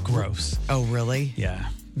been gross. Oh, really? Yeah,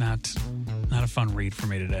 not a fun read for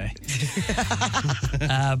me today.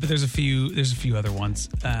 But there's a few other ones.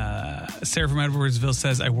 Sarah from Edwardsville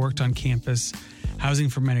says, I worked on campus housing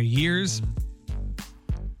for many years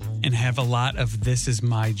and have a lot of this is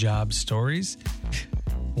my job stories.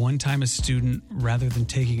 One time a student, rather than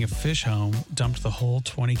taking a fish home, dumped the whole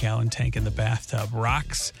 20-gallon tank in the bathtub.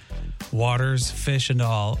 Rocks, waters, fish, and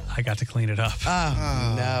all. I got to clean it up.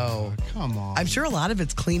 Oh, no. Come on. I'm sure a lot of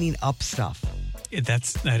it's cleaning up stuff. It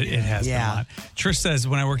has been a lot. Trish says,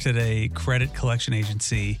 when I worked at a credit collection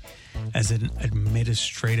agency as an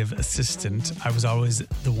administrative assistant, I was always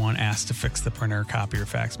the one asked to fix the printer, copier,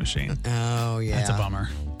 fax machine. Oh, yeah. That's a bummer.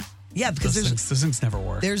 Yeah, because those things never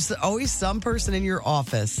work. There's always some person in your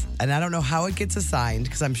office, and I don't know how it gets assigned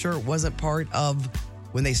because I'm sure it wasn't part of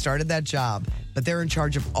when they started that job, but they're in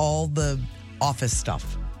charge of all the office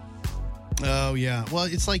stuff. Oh, yeah. Well,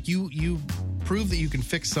 it's like you prove that you can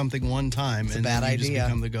fix something one time, and then you just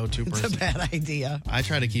become the go-to person. It's a bad idea. I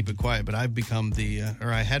try to keep it quiet, but I've become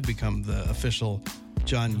I had become the official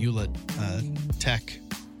John Hewlett tech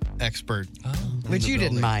expert. Which you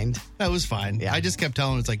didn't mind. That was fine. Yeah. I just kept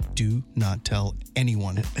telling him, it's like, do not tell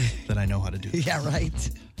anyone that I know how to do this. Yeah,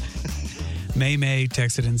 right. May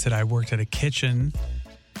texted and said, I worked at a kitchen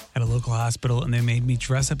at a local hospital, and they made me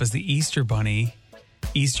dress up as the Easter Bunny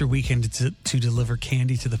Easter weekend to deliver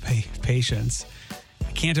candy to the patients.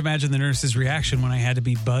 I can't imagine the nurse's reaction when I had to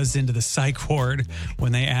be buzzed into the psych ward.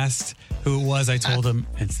 When they asked who it was, I told them,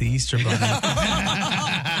 it's the Easter Bunny.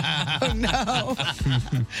 Oh, no.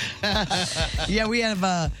 Yeah, we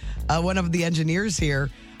have one of the engineers here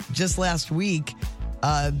just last week.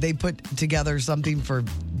 They put together something for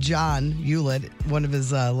John Hewlett, one of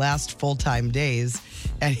his last full-time days,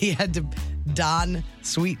 and he had to don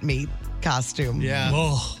sweetmeat costume. Yeah.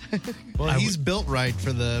 Oh. Well, he's built right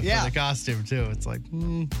for the costume, too. It's like,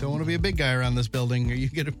 don't want to be a big guy around this building, or you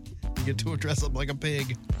get to dress up like a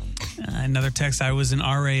pig. Another text, I was an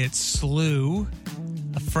RA at SLU.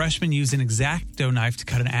 A freshman used an X-Acto knife to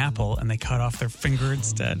cut an apple, and they cut off their finger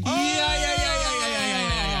instead.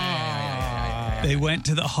 They went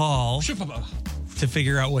to the hall to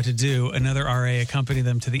figure out what to do. Another RA accompanied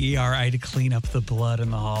them to the ER. I had to clean up the blood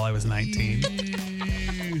in the hall. I was 19.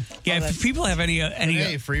 Yeah, if people have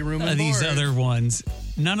any free room of these other ones,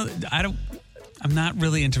 I'm not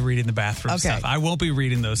really into reading the bathroom stuff. I won't be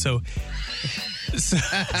reading those. So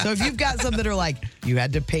if you've got some that are like, you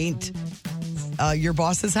had to paint your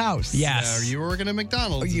boss's house. Yes. Or you were working at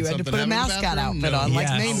McDonald's. Or you had to put a mascot outfit on like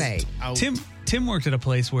May. Tim worked at a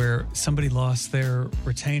place where somebody lost their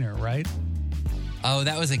retainer, right? Oh,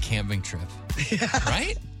 that was a camping trip.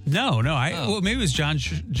 Right? No. Well, maybe it was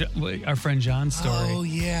our friend John's story. Oh,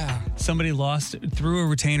 yeah. Somebody threw a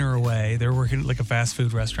retainer away. They were working at like a fast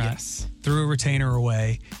food restaurant. Yes. Threw a retainer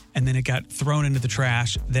away, and then it got thrown into the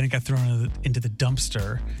trash. Then it got thrown into the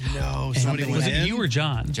dumpster. No, somebody was it you or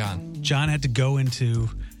John? John had to go into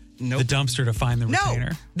the dumpster to find the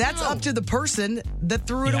retainer. That's up to the person that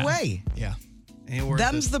threw it away. Yeah.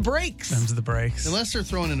 Them's the breaks. Unless they're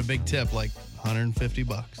throwing in a big tip, like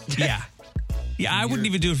 $150. Yeah. Yeah, I wouldn't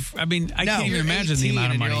even do it. I mean, I can't even imagine the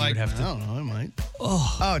amount of money you would have to. I don't know, I might.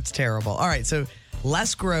 Oh, it's terrible. All right, so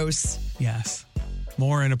less gross. Yes.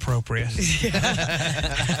 More inappropriate.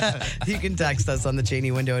 You can text us on the Cheney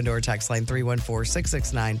Window and Door text line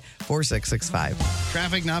 314-669-4665.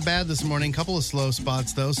 Traffic not bad this morning. Couple of slow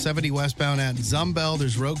spots, though. 70 westbound at Zumbel.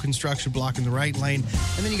 There's road construction blocking the right lane.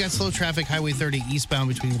 And then you got slow traffic, Highway 30 eastbound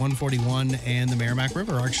between 141 and the Merrimack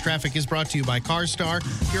River. Arch Traffic is brought to you by CarStar,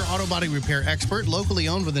 your auto body repair expert, locally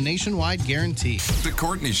owned with a nationwide guarantee. The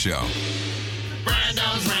Courtney Show.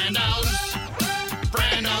 Brando's.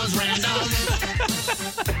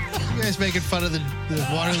 You guys making fun of the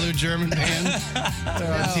Waterloo German band?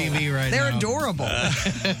 They're on TV right They're now. adorable.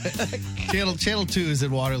 Channel 2 is at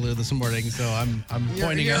Waterloo this morning, so I'm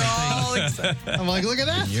pointing you're out all things. I'm like, look at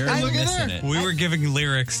that. You're look at missing there. it. We were giving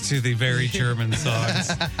lyrics to the very German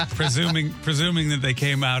songs, presuming that they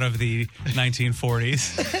came out of the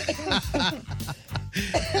 1940s.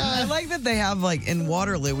 I like that they have, like, in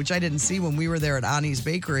Waterloo, which I didn't see when we were there at Annie's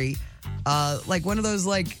Bakery, like one of those,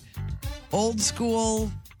 like, old school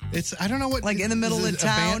It's I don't know what Like in the middle of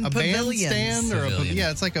town, a pavilions. bandstand or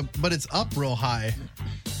it's like but it's up real high.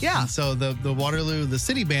 Yeah. And so the Waterloo, the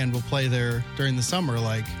city band will play there during the summer,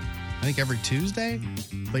 like I think every Tuesday.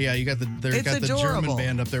 But yeah, you got the German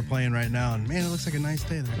band up there playing right now, and man, it looks like a nice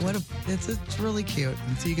day there. It's really cute.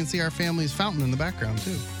 And so you can see our family's fountain in the background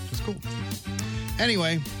too, which is cool.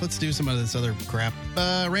 Anyway, let's do some of this other crap.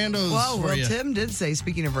 Randos. Well, Tim did say,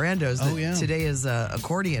 speaking of randos, that today is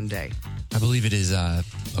accordion day. I believe it is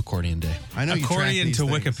accordion day. I know According you to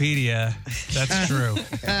Wikipedia, that's true.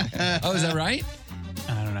 Oh, is that right?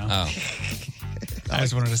 I don't know. Oh. I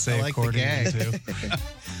just wanted to say I like the accordion gag.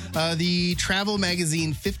 too. The travel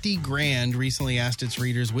magazine 50 Grand recently asked its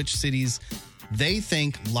readers which cities they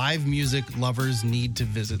think live music lovers need to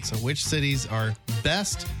visit. So which cities are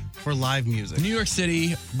best for live music? New York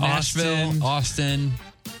City, Nashville, Austin.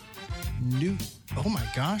 Oh my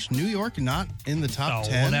gosh, New York not in the top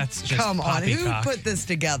 10? Well, that's just Come on, who poppycock. put this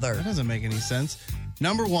together? That doesn't make any sense.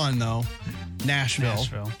 Number 1, though,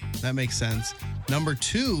 Nashville. That makes sense. Number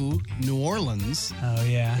 2, New Orleans. Oh,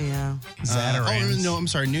 yeah. Yeah. No, I'm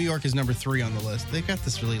sorry. New York is number 3 on the list. They've got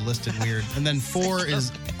this really listed weird. And then 4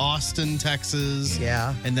 is Austin, Texas.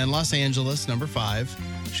 Yeah. And then Los Angeles, number 5.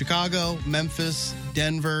 Chicago, Memphis,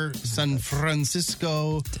 Denver, San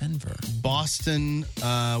Francisco, Boston,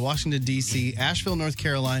 Washington, D.C., Asheville, North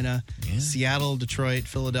Carolina, Seattle, Detroit,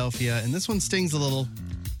 Philadelphia. And this one stings a little.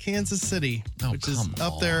 Kansas City, which is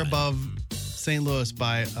up there above St. Louis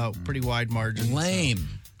by a pretty wide margin. Lame.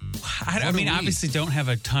 I mean, obviously don't have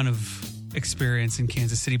a ton of experience in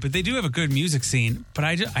Kansas City, but they do have a good music scene. But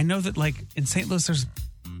I know that, like, in St. Louis, there's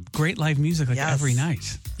great live music every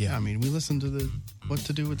night. Yeah, I mean, we listen to the What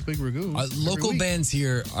to Do with the Big Ragu. Local bands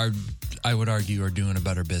here are, I would argue, are doing a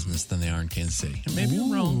better business than they are in Kansas City. And maybe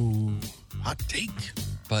I'm wrong. Hot take.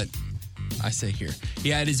 But I say here.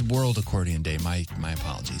 Yeah, it is World Accordion Day. My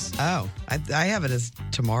apologies. Oh, I have it as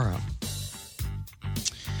tomorrow.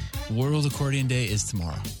 World Accordion Day is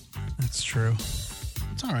tomorrow. That's true.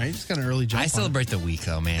 It's all right. It's got an early jump. I celebrate the week,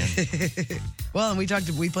 though, man. Well, and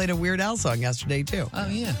we played a Weird Al song yesterday, too. Oh,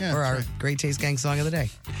 yeah. Or our Great Taste Gang song of the day.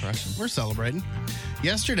 We're celebrating.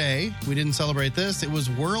 Yesterday, we didn't celebrate this. It was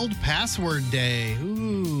World Password Day.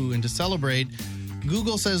 Ooh, and to celebrate,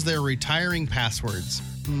 Google says they're retiring passwords.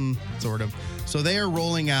 Sort of. So they are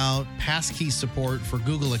rolling out passkey support for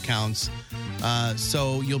Google accounts.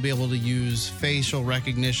 So you'll be able to use facial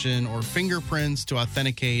recognition or fingerprints to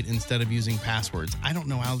authenticate instead of using passwords. I don't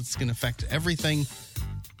know how it's going to affect everything,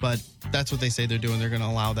 but that's what they say they're doing. They're going to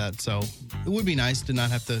allow that. So it would be nice to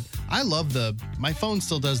not have to. My phone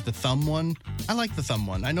still does the thumb one. I like the thumb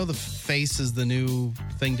one. I know the face is the new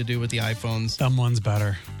thing to do with the iPhones. Thumb one's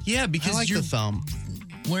better. Yeah, because I like the thumb.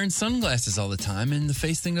 Wearing sunglasses all the time and the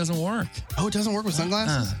face thing doesn't work. Oh, it doesn't work with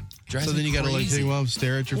sunglasses? So then you got to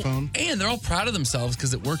stare at your phone? And they're all proud of themselves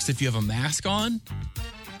because it works if you have a mask on.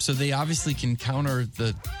 So they obviously can counter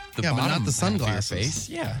the but not the sunglasses. Of your face.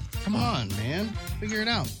 Yeah, come on, man. Figure it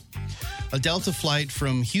out. A Delta flight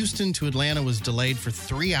from Houston to Atlanta was delayed for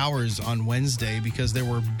 3 hours on Wednesday because there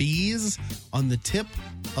were bees on the tip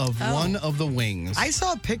of one of the wings. I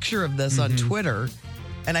saw a picture of this on Twitter,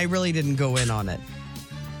 and I really didn't go in on it.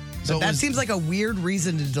 So that seems like a weird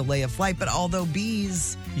reason to delay a flight, but although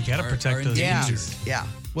bees... You got to protect those bees. Yeah.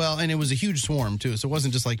 Well, and it was a huge swarm, too. So it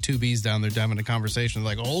wasn't just like 2 bees down there having a conversation.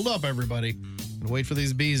 Like, hold up, everybody. Wait for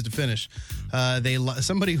these bees to finish.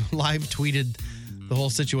 Somebody live tweeted the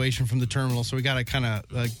whole situation from the terminal. So we got a kind of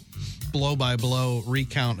blow-by-blow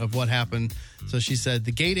recount of what happened. So she said,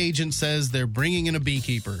 the gate agent says they're bringing in a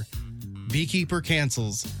beekeeper. Beekeeper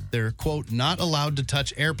cancels. They're, quote, not allowed to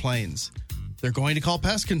touch airplanes. They're going to call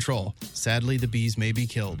pest control. Sadly, the bees may be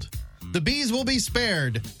killed. The bees will be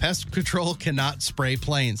spared. Pest control cannot spray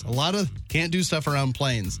planes. A lot of can't do stuff around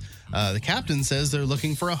planes. The captain says they're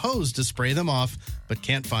looking for a hose to spray them off, but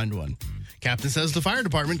can't find one. Captain says the fire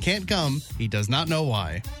department can't come. He does not know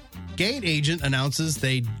why. Gate agent announces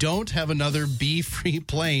they don't have another bee-free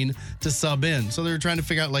plane to sub in. So they're trying to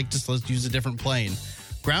figure out, let's use a different plane.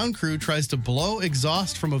 Ground crew tries to blow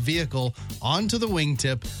exhaust from a vehicle onto the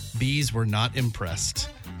wingtip. Bees were not impressed.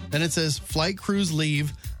 Then it says, flight crews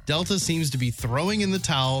leave. Delta seems to be throwing in the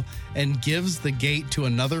towel and gives the gate to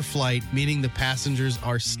another flight, meaning the passengers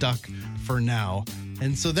are stuck for now.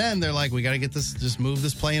 And so then they're like, we got to get this, just move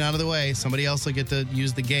this plane out of the way. Somebody else will get to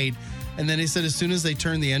use the gate. And then he said as soon as they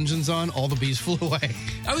turned the engines on, all the bees flew away.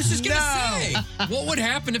 I was just going to say, what would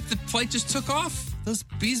happen if the flight just took off? Those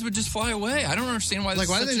bees would just fly away. I don't understand why this is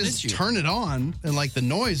such an issue. Why didn't they just turn it on and the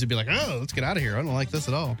noise would be like, oh, let's get out of here. I don't like this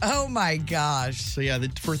at all. Oh my gosh. So yeah,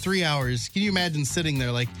 for 3 hours, can you imagine sitting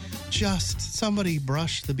there just somebody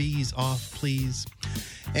brush the bees off, please?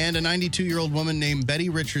 And a 92-year-old woman named Betty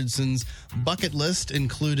Richardson's bucket list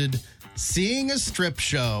included seeing a strip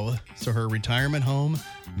show. So her retirement home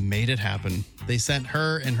made it happen. They sent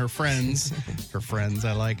her and her friends,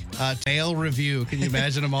 a tail review. Can you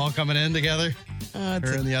imagine them all coming in together? Her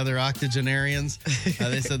and the other octogenarians.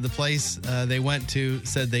 They said the place they went to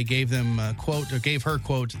said they gave them, gave her,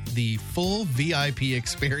 the full VIP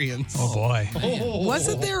experience. Oh, boy.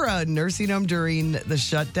 Wasn't there a nursing home during the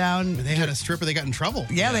shutdown? They had a stripper. They got in trouble.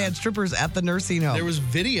 Yeah, they had strippers at the nursing home. There was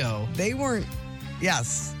video. They weren't,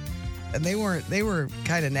 yes. And they were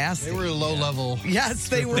kind of nasty. They were low level. Yes,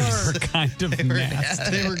 they were. Kind of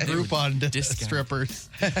nasty. They were Groupon strippers.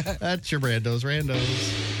 That's your Brando's Randos.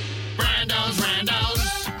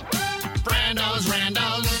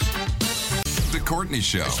 The Courtney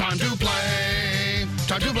Show. It's time to play.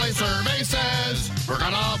 Survey Says. We're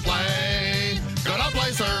gonna play.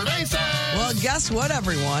 Survey Says. Well, guess what,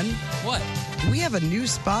 everyone? What? We have a new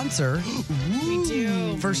sponsor. We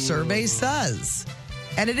do. For Survey Says.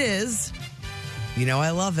 And it is, you know I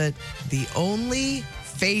love it, the Only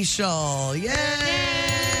Facial. Yay!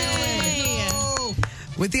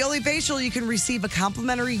 With the Only Facial, you can receive a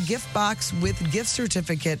complimentary gift box with gift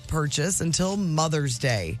certificate purchase until Mother's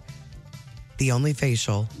Day.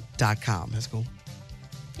 TheOnlyFacial.com. That's cool.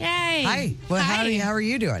 Yay. Hi. Well, Hi. How are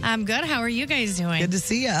you doing? I'm good. How are you guys doing? Good to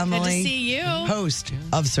see you, Emily. Good to see you. Host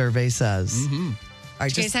of Survey Says. Mm-hmm.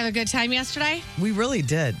 Did you guys have a good time yesterday? We really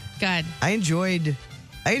did. Good. I enjoyed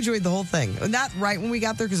the whole thing. Not right when we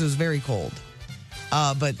got there because it was very cold.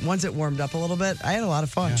 But once it warmed up a little bit, I had a lot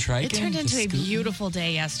of fun. It turned into a beautiful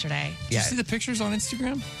day yesterday. Did you see the pictures on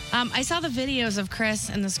Instagram? I saw the videos of Chris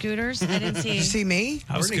and the scooters. I didn't see. Did you see me?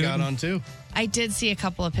 I got on too. I did see a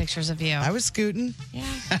couple of pictures of you. I was scooting. Yeah.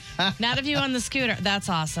 Not of you on the scooter. That's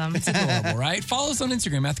awesome. It's adorable, right? Follow us on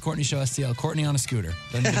Instagram at The Courtney Show STL. Courtney on a scooter.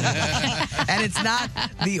 And it's not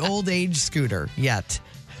the old age scooter yet.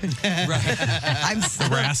 Right. I'm the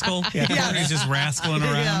rascal. Yeah, Courtney's just rascaling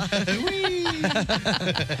around.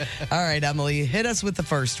 All right, Emily, hit us with the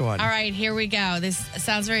first one. All right, here we go. This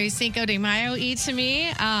sounds very Cinco de Mayo-y to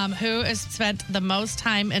me. Who has spent the most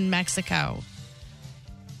time in Mexico?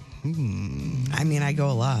 I mean, I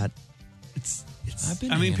go a lot.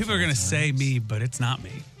 I mean, people are going to say me, but it's not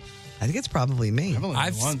me. I think it's probably me.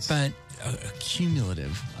 I've spent a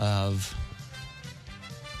cumulative of,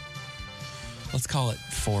 let's call it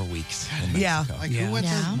 4 weeks in Mexico. Like, who went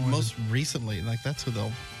there most recently? Like, that's who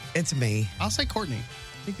they'll... It's me. I'll say Courtney.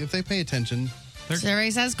 I think if they pay attention...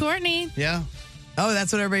 Survey says Courtney. Yeah. Oh,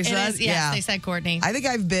 that's what everybody says? Yes, they said Courtney. I think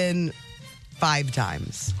I've been 5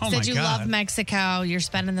 times. Oh, Said you love Mexico. You're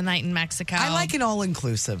spending the night in Mexico. I like an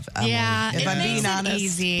all-inclusive, Emily. Yeah, if it I'm makes being it honest.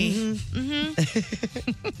 easy.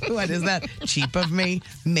 Mm-hmm. What is that? Cheap of me?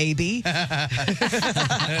 Maybe.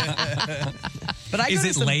 But Is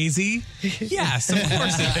it lazy? Yes, of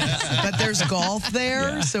course it is. But there's golf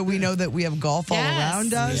there, so we know that we have golf all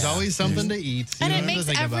around us. There's always something to eat. You And don't it have to makes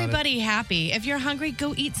think about it. everybody happy. If you're hungry,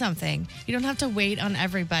 go eat something. You don't have to wait on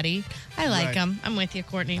everybody. I like Right. them. I'm with you,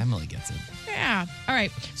 Courtney. Emily gets it. Yeah. All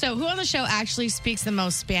right. So, who on the show actually speaks the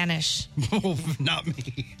most Spanish? Oh, not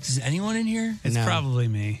me. Is anyone in here? It's probably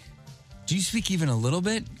me. Do you speak even a little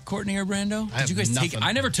bit, Courtney or Brando? I have Did you guys take? nothing.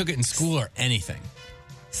 I never took it in school or anything.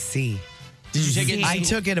 C. Did you take it? In I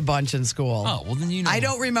school? took it a bunch in school. Oh, well then you know. I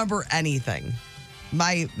don't remember anything.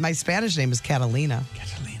 My Spanish name is Catalina.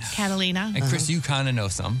 Catalina. And Chris, you kind of know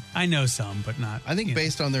some. I know some, but not. I think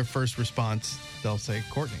based on their first response, they'll say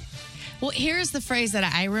Courtney. Well, here's the phrase that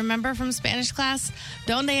I remember from Spanish class.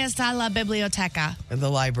 ¿Dónde está la biblioteca? In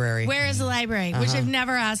the library. Where is the library? Which I've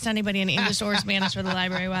never asked anybody in English or Spanish where the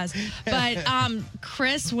library was. But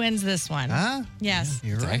Chris wins this one. Huh? Yes.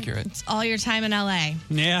 You're It's right. accurate. It's all your time in L.A.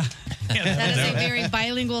 Yeah. That is a very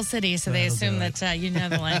bilingual city, so they assume that you know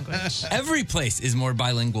the language. Every place is more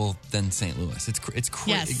bilingual than St. Louis.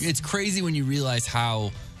 Yes. It's crazy when you realize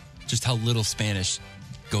how little Spanish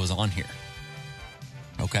goes on here.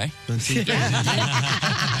 Okay.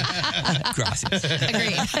 Gracias.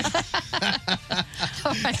 Agreed.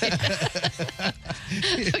 All right.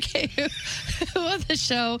 Okay. Who on the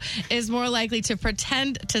show is more likely to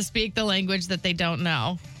pretend to speak the language that they don't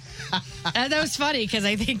know? That was funny because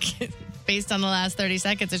I think based on the last 30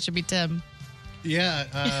 seconds, it should be Tim. Yeah.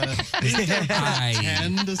 I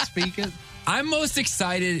tend to speak it. I'm most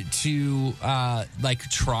excited to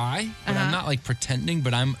try, but I'm not like pretending,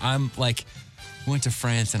 but I'm like went to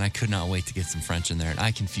France and I could not wait to get some French in there and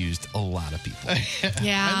I confused a lot of people.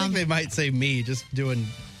 Yeah. I think they might say me just doing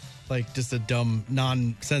like just a dumb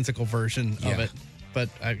nonsensical version of it. But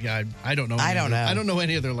I don't know. I don't know. I don't know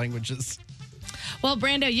any other languages. Well,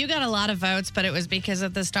 Brando, you got a lot of votes, but it was because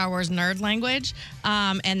of the Star Wars nerd language.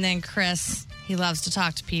 And then Chris, he loves to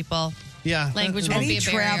talk to people. Yeah. Language won't be a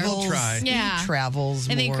barrier. He'll try. Yeah. He travels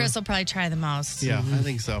I think more. Chris will probably try the most. Yeah, I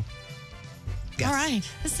think so. Yes. All right.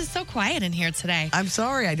 This is so quiet in here today. I'm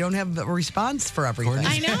sorry, I don't have a response for everything.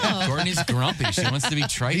 I know. Courtney's grumpy. She wants to be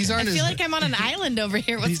trite. These I aren't feel like I'm on an island over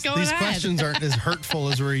here. What's going These on? questions aren't as hurtful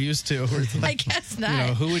as we're used to. Where it's I like, guess not. you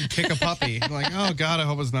know, who would kick a puppy? I'm like, oh, God, I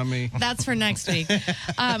hope it's not me. That's for next week.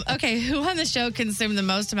 Okay, who on the show consumed the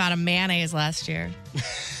most amount of mayonnaise last year?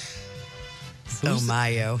 Oh,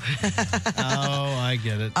 Mayo. Oh, I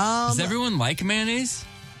get it. Does everyone like mayonnaise?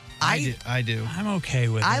 I do. I'm okay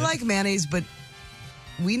with it. I like mayonnaise, but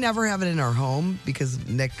we never have it in our home because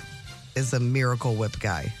Nick is a Miracle Whip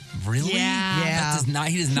guy. Really? Yeah. Yeah.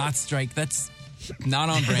 He does not strike. That's not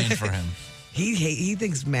on brand for him. He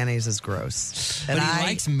thinks mayonnaise is gross. But he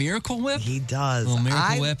likes Miracle Whip? He does. Well,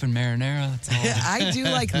 Miracle Whip and marinara. That's all. I do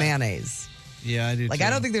like mayonnaise. Yeah, I do Like, too. I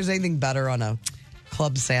don't think there's anything better on a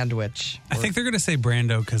club sandwich. I think they're going to say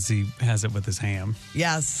Brando because he has it with his ham.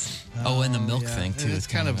 Yes. Oh, and the milk thing, too. And it's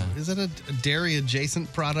kind of, is it a dairy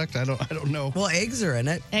adjacent product? I don't know. Well, eggs are in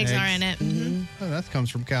it. Eggs are in it. Mm-hmm. Oh, that comes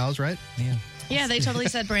from cows, right? Yeah. Yeah, they totally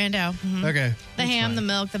said Brando. Mhm. Okay. The ham, the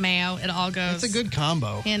milk, the mayo, it all goes It's a good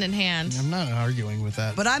combo. hand in hand. I'm not arguing with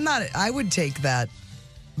that. But I would take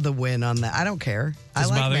the win on that. I don't care. Does it I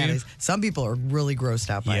like bother you? mayonnaise. Some people are really grossed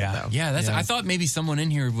out by it, though. Yeah, I thought maybe someone in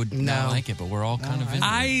here would not like it, but we're all kind of into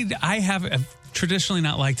it. I have traditionally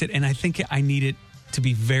not liked it, and I think I need it to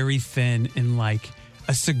be very thin and like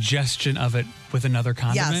a suggestion of it with another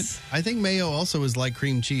condiment. Yes. I think mayo also is like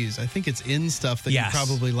cream cheese. I think it's in stuff that Yes. you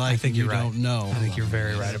probably like I think and you're you right. don't know. I think you're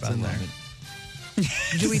very right It's about in that. there.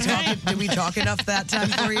 Did we talk enough that time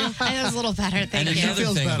for you? I know it was a little better. Thank And you. another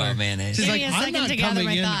feels thing better. about mayonnaise. She's Give like, me a I'm second not to gather coming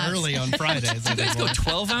my in thoughts. early on Fridays. You guys go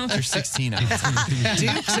 12 ounce or 16 ounce?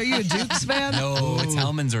 Dukes? Are you a Dukes fan? No, it's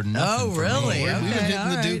Hellman's or nothing. Oh, for me. really? We've been Okay, hitting all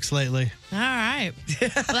the right. Dukes lately. All right. Well,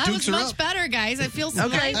 that Dukes was are much up. better, guys. I feel so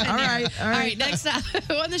Okay, nice in all here. right, all All right. right, next up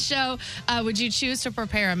on the show, would you choose to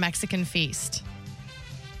prepare a Mexican feast?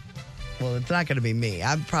 Well, it's not going to be me.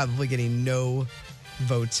 I'm probably getting no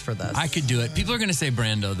votes for this. I could do it. People are going to say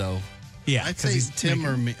Brando, though. Yeah, I'd 'cause say he's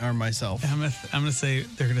Tim making- or myself. I'm gonna say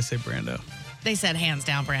they're gonna say Brando. They said hands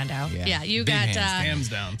down, Brando. Yeah, you Big got Hands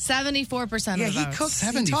down. 74% Yeah, of the he votes. cooks.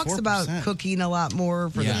 He talks about 74%. cooking a lot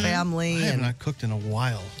more for Yeah. the family. I have and not cooked in a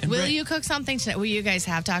while. Will you cook something tonight? Will you guys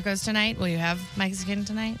have tacos tonight? Will you have Mexican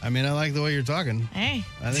tonight? I mean, I like the way you're talking. Hey.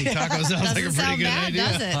 I think taco sounds like a Doesn't pretty sound good bad,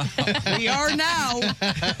 idea. does it? we are now.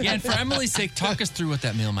 Yeah, and for Emily's sake, talk us through what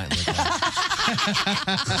that meal might look like.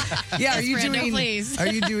 Yeah, are Yes, you Brando, doing? please. Are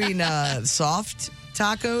you doing soft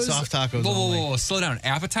tacos? Soft tacos. Whoa, whoa, only. whoa, slow down.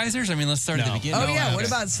 Appetizers? I mean, let's start at the No. beginning. Oh yeah. okay. What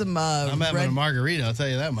about some I'm having red? a margarita. I'll tell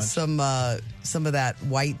you that much. Some of that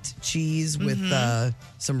white cheese with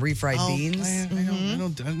some refried Oh, beans. I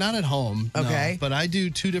don't, not at home. no. Okay. But I do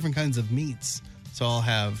two different kinds of meats. So I'll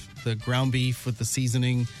have the ground beef with the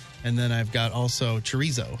seasoning, and then I've got also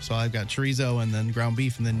chorizo. So I've got chorizo and then ground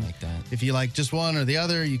beef, and then like that. if you like just one or the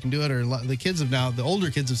other, you can do it. Or the kids have now, the older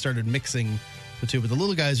kids have started mixing the two, but the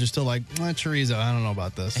little guys are still like, chorizo, I don't know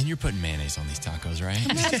about this. And you're putting mayonnaise on these tacos, right?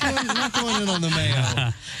 I'm not going in on the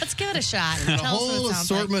mayo. Let's give it a shot. A Tell us what whole it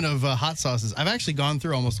sounds like. assortment of hot sauces. I've actually gone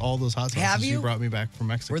through almost all those hot sauces Have you? brought me back from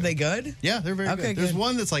Mexico. Were they good? Yeah, they're very Okay, good. There's good.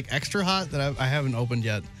 one that's like extra hot that I haven't opened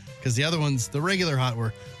yet because the other ones, the regular hot,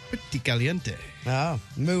 were pretty caliente. Oh,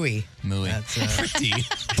 muy. Muy. That's pretty.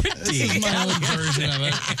 this is my own version of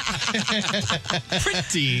it.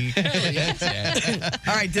 Pretty.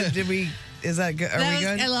 All right. Did we? Is that good? Are That we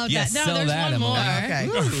was- good? I love Yes, that. No, sell there's that, one more.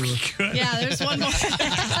 Emily. Okay. Yeah, there's one more.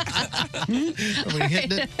 Are we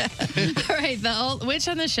hitting it? All right, which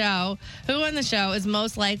on the show, who on the show is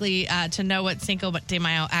most likely to know what Cinco de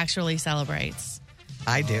Mayo actually celebrates?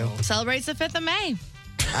 I do. Celebrates the 5th of May.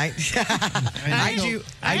 I do.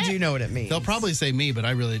 I do know what it means. They'll probably say me, but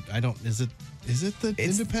I don't. Is it the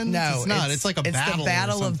independence? No, it's not. It's like a battle. the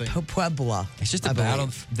Battle or of something. Puebla. It's just a I battle.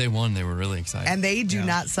 believe. They won. They were really excited. And they do Yeah.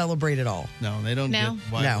 not celebrate at all. No, they don't No? get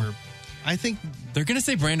why No. we're. I think They're going to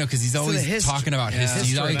say Brando because he's the always history. talking about Yeah. history. He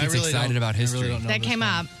History. always I gets really excited don't- about I really history. don't know. That this came one.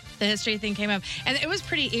 up. The history thing came up. And it was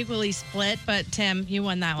pretty equally split, but Tim, you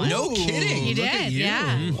won that one. No kidding. You Look at did, you.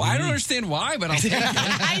 yeah. Well, I don't understand why, but I'll take it.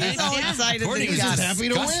 He's all excited that Courtney he was got just it. happy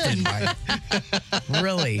to disgusted win. by it.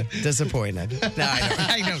 Really disappointed. No,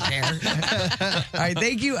 I don't care. All right,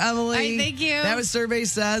 thank you, Emily. All right, thank you. That was Survey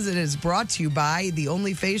Says. It is brought to you by The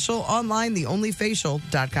Only Facial online,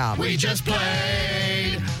 theonlyfacial.com. We just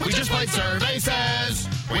played Survey Says.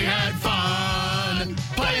 We had fun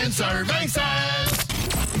playing Survey Says.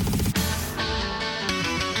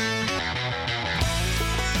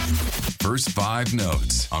 First 5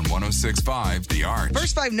 Notes on 106.5 The Arch.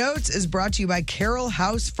 First 5 Notes is brought to you by Carroll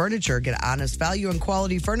House Furniture. Get honest value and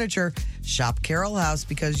quality furniture. Shop Carroll House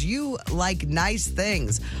because you like nice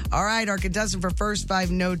things. All right, our contestant for First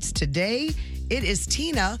 5 Notes today, it is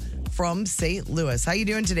Tina from St. Louis. How you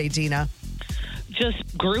doing today, Tina? Just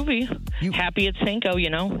groovy. Happy it's Cinco,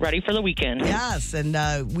 ready for the weekend. Yes,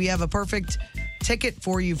 and we have a perfect ticket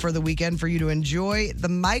for you for the weekend for you to enjoy the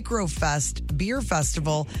Microfest Beer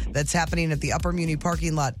Festival that's happening at the Upper Muni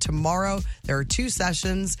parking lot tomorrow. There are 2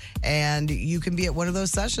 sessions, and you can be at one of those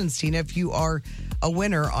sessions, Tina, if you are a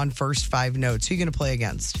winner on First 5 Notes. Who are you going to play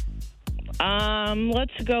against?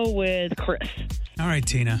 Let's go with Chris. All right,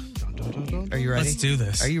 Tina. Are you ready? Let's do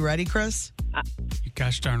this. Are you ready, Chris? You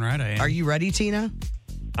gosh darn right I am. Are you ready, Tina?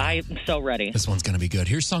 I'm so ready. This one's going to be good.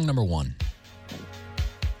 Here's song number 1.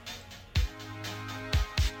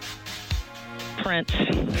 Prince.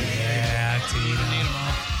 Yeah, Tina.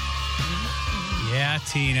 Yeah,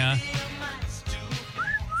 Tina.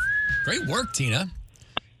 Great work, Tina.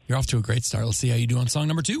 You're off to a great start. Let's see how you do on song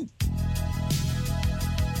number 2.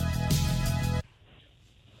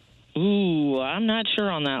 Ooh, I'm not sure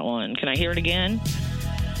on that one. Can I hear it again?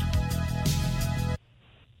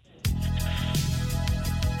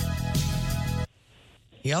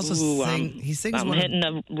 He also sings. I'm hitting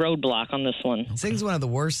a roadblock on this one. Sings one of the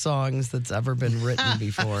worst songs that's ever been written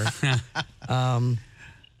before.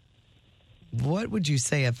 What would you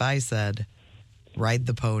say if I said, "Ride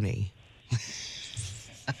the Pony"?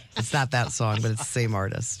 It's not that song, but it's the same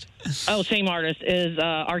artist. Oh, same artist is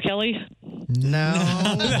R. Kelly. No,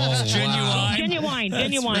 that's Genuine. Genuine.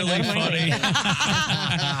 That's really funny.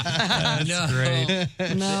 That's great.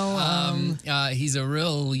 No, he's a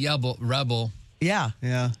real rebel. Yeah.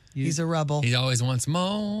 He's a rebel. He always wants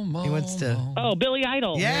more. He wants to. Oh, Billy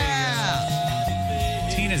Idol. Yeah.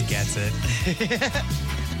 Tina gets it.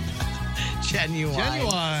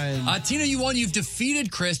 Genuine. Tina, you won. You've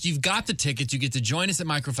defeated Chris. You've got the tickets. You get to join us at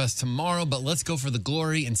Microfest tomorrow, but let's go for the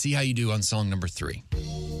glory and see how you do on song number 3.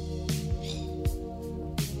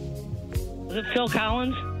 Is it Phil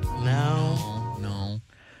Collins?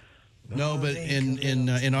 No, but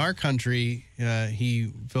in our country,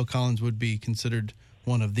 Phil Collins would be considered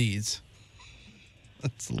one of these.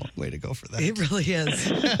 That's a long way to go for that. It really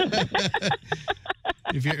is.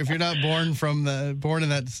 If you're not born in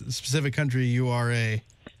that specific country, you are a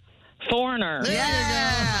foreigner. There you go.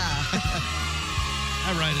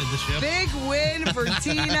 I righted the ship. Big win for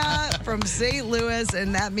Tina from St. Louis,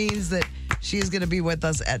 and that means that she is going to be with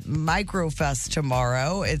us at Microfest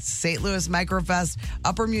tomorrow. It's St. Louis Microfest,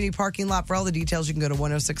 Upper Muni parking lot. For all the details, you can go to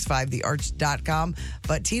 1065thearch.com.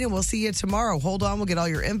 But Tina, we'll see you tomorrow. Hold on, we'll get all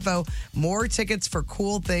your info. More tickets for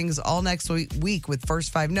cool things all next week with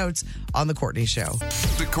First 5 Notes on The Courtney Show.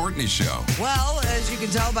 The Courtney Show. Well, as you can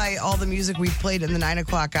tell by all the music we've played in the 9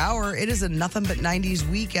 o'clock hour, it is a nothing but 90s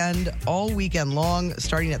weekend all weekend long,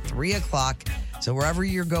 starting at 3 o'clock. So wherever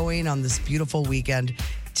you're going on this beautiful weekend,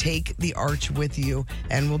 take the Arch with you,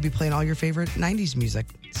 and we'll be playing all your favorite 90s music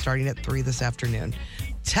starting at 3 this afternoon.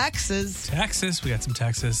 Texas. We got some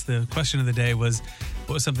Texas. The question of the day was,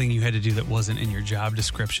 what was something you had to do that wasn't in your job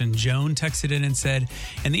description? Joan texted in and said,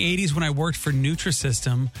 in the 80s when I worked for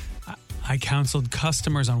Nutrisystem, I counseled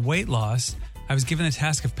customers on weight loss. I was given the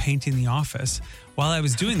task of painting the office. While I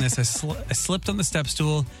was doing this, I slipped on the step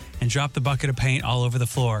stool and dropped the bucket of paint all over the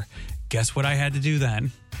floor. Guess what I had to do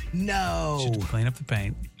then? No. Should clean up the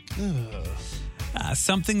paint.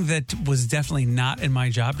 Something that was definitely not in my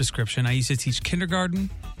job description. I used to teach kindergarten.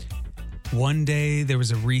 One day there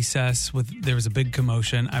was a recess there was a big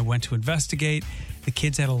commotion. I went to investigate. The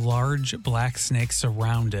kids had a large black snake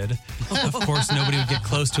surrounded. Of course, nobody would get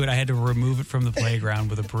close to it. I had to remove it from the playground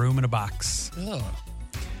with a broom and a box.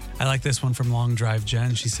 I like this one from Long Drive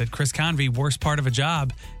Jen. She said, Chris Convey, worst part of a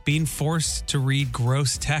job, being forced to read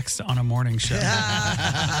gross text on a morning show.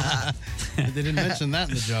 They didn't mention that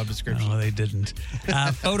in the job description. No, they didn't.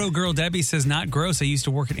 Photo Girl Debbie says, not gross. I used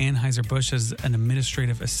to work at Anheuser-Busch as an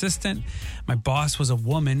administrative assistant. My boss was a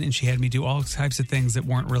woman, and she had me do all types of things that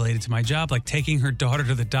weren't related to my job, like taking her daughter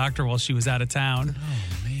to the doctor while she was out of town. Oh,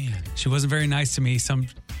 man. She wasn't very nice to me. So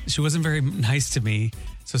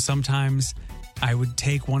sometimes I would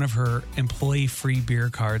take one of her employee-free beer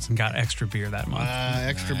cards and got extra beer that month.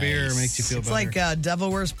 Extra beer makes you feel It's better. like Devil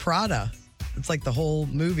Wears Prada. It's like the whole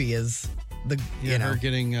movie is her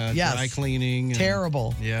getting dry cleaning.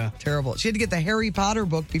 Terrible. Terrible. She had to get the Harry Potter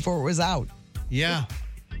book before it was out. Yeah.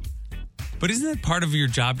 But isn't that part of your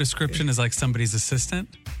job description as like somebody's assistant?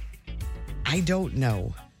 I don't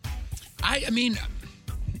know. I mean,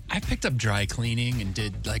 I picked up dry cleaning and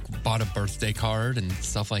bought a birthday card and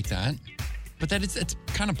stuff like that. But it's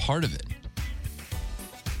kind of part of it.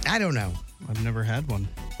 I don't know. I've never had one.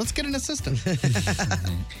 Let's get an assistant.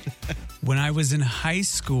 When I was in high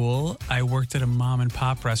school, I worked at a mom and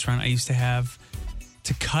pop restaurant. I used to have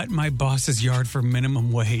to cut my boss's yard for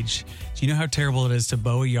minimum wage. Do you know how terrible it is to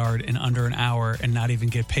mow a yard in under an hour and not even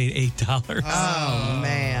get paid $8? Oh,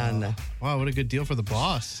 man. Wow, what a good deal for the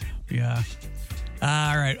boss. Yeah.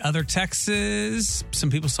 All right. Other texts. Some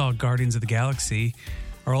people saw Guardians of the Galaxy.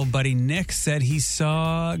 Our old buddy Nick said he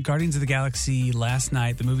saw Guardians of the Galaxy last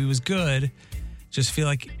night. The movie was good. Just feel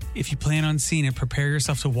like if you plan on seeing it, prepare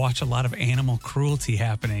yourself to watch a lot of animal cruelty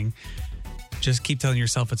happening. Just keep telling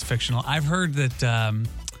yourself it's fictional. I've heard that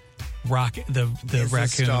Rock, the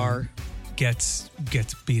raccoon, star. gets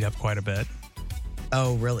beat up quite a bit.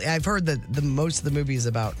 Oh, really? I've heard that most of the movie is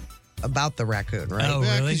about the raccoon, right? Oh,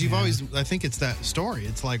 yeah, really? because you've always, I think it's that story.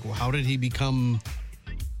 It's like, well, how did he become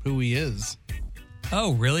who he is?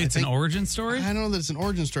 Oh, really? It's an origin story? I don't know that it's an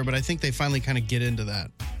origin story, but I think they finally kind of get into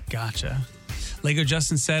that. Gotcha. Lego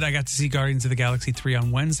Justin said, I got to see Guardians of the Galaxy 3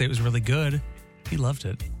 on Wednesday. It was really good. He loved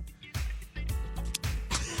it.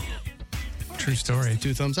 True story.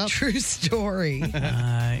 2 thumbs up. True story.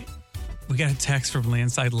 We got a text from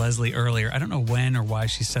Landside Leslie earlier. I don't know when or why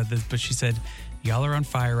she said this, but she said, y'all are on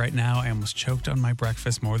fire right now. I almost choked on my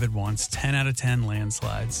breakfast more than once. 10 out of 10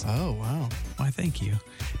 landslides. Oh, wow. Why, thank you.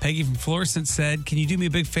 Peggy from Florissant said, can you do me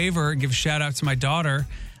a big favor and give a shout out to my daughter,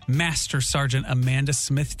 Master Sergeant Amanda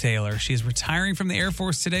Smith Taylor. She is retiring from the Air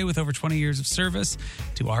Force today with over 20 years of service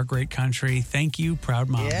to our great country. Thank you, proud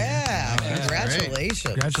mom. Yeah, congratulations.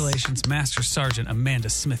 Great. Congratulations, Master Sergeant Amanda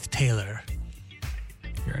Smith Taylor.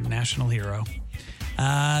 You're a national hero.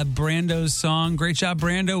 Brando's song, great job,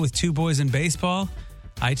 Brando, with 2 boys in baseball.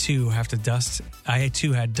 I too had dust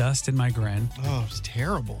in my grin. Oh, it's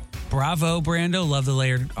terrible. Bravo, Brando. Love the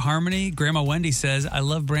layered harmony. Grandma Wendy says, I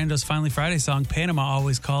love Brando's Finally Friday song. Panama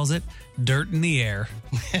always calls it Dirt in the Air.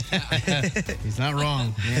 He's not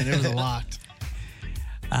wrong. Man, it was a lot.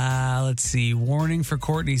 Let's see. Warning for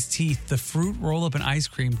Courtney's teeth. The fruit roll-up in ice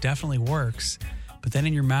cream definitely works. But then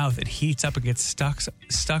in your mouth, it heats up and gets stuck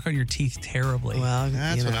on your teeth terribly. Well,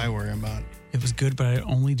 that's what I worry about. It was good, but I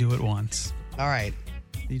only do it once. All right.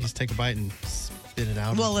 You just take a bite and spit it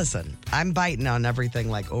out. Well, listen, I'm biting on everything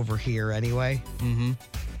like over here anyway. Mm-hmm.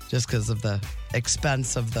 Just because of the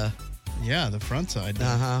expense of the... Yeah, the front side.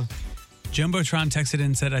 Uh-huh. Jumbotron texted in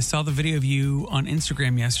and said, I saw the video of you on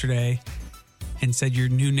Instagram yesterday and said your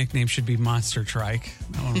new nickname should be Monster Trike.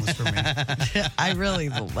 That one was for me. I really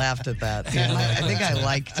laughed at that. I think I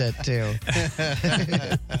liked it too.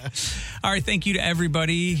 All right. Thank you to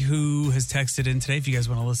everybody who has texted in today. If you guys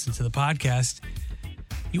want to listen to the podcast,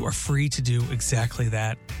 you are free to do exactly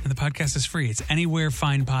that. And the podcast is free. It's anywhere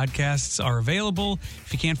fine podcasts are available.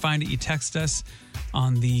 If you can't find it, you text us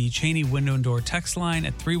on the Cheney Window and Door text line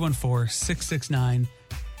at 314-669.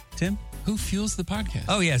 Tim? Who fuels the podcast?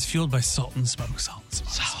 Oh, yeah. It's fueled by Salt and Smoke.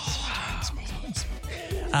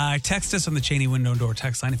 Text us on the Cheney Window and Door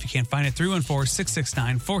text line if you can't find it.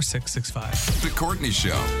 314-669-4665. The Courtney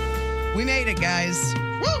Show. We made it, guys.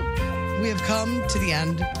 Woo! We have come to the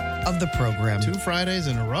end of the program. 2 Fridays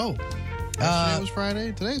in a row. Yesterday was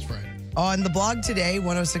Friday. Today's Friday. On the blog today,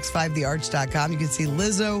 1065thearch.com, you can see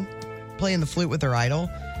Lizzo playing the flute with her idol,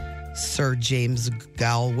 Sir James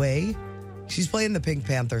Galway. She's playing the Pink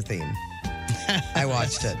Panther theme. I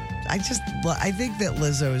watched it. I think that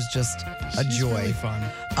Lizzo is just a She's joy. Really fun.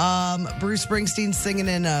 Bruce Springsteen singing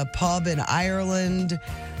in a pub in Ireland.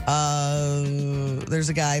 There's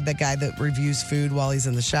that guy that reviews food while he's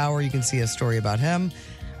in the shower. You can see a story about him.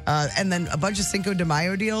 And then a bunch of Cinco de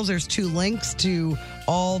Mayo deals. There's 2 links to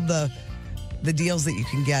all the deals that you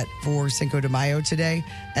can get for Cinco de Mayo today.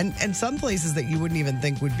 And some places that you wouldn't even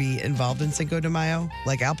think would be involved in Cinco de Mayo,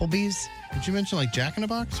 like Applebee's. Did you mention like Jack in the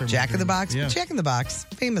Box? Or Jack in the Box? Yeah. Jack in the Box,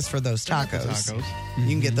 famous for those tacos. You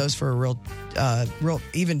can get those for a real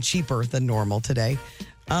even cheaper than normal today.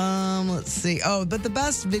 Let's see. Oh, but the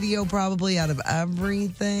best video probably out of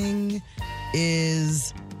everything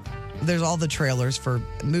is there's all the trailers for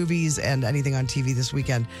movies and anything on TV this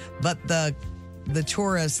weekend. But the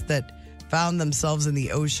tourists that found themselves in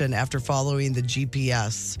the ocean after following the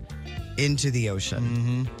GPS into the ocean.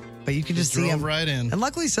 Mm-hmm. But you can just see them right in. And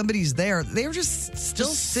luckily somebody's there. They were just still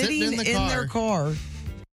sitting in their car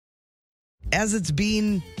as it's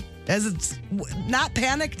not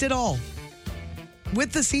panicked at all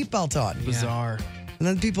with the seatbelt on. Bizarre. And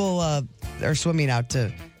then people are swimming out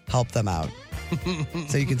to help them out.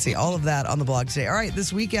 So you can see all of that on the blog today. All right,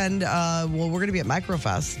 this weekend, we're going to be at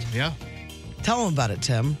Microfest. Yeah. Tell them about it,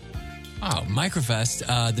 Tim. Oh,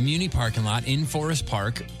 Microfest, the Muni parking lot in Forest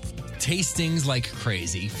Park. tastings like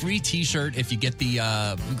crazy. Free t-shirt if you get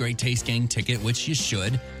the Great Taste Gang ticket, which you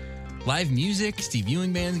should. Live music, Steve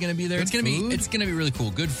Ewing Band's going to be there. It's going to be really cool.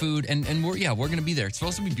 Good food, and we're going to be there. It's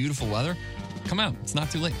supposed to be beautiful weather. Come out. It's not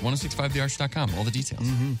too late. 1065thearch.com. All the details.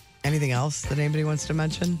 Mm-hmm. Anything else that anybody wants to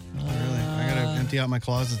mention? Not really. I got to empty out my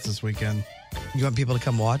closets this weekend. You want people to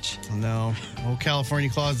come watch? No. Old California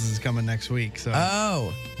Closets is coming next week, so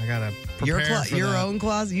I got to prepare for your that. own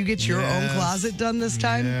closet? You get your own closet done this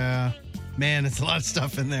time? Yeah. Man, it's a lot of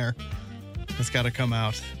stuff in there. It's got to come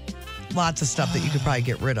out. Lots of stuff that you could probably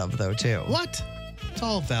get rid of, though, too. What? It's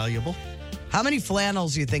all valuable. How many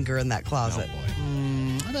flannels do you think are in that closet? Oh, boy.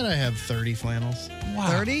 I bet I have 30 flannels. Wow.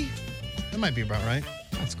 30? That might be about right.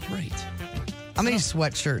 That's great. How many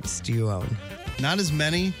sweatshirts do you own? Not as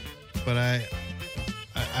many, but I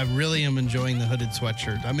really am enjoying the hooded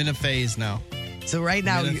sweatshirt. I'm in a phase now. So right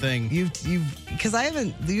now, you've because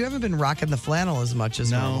you haven't been rocking the flannel as much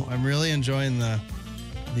as normal. I'm really enjoying the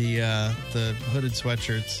hooded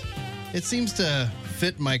sweatshirts. It seems to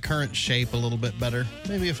fit my current shape a little bit better.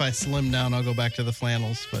 Maybe if I slim down, I'll go back to the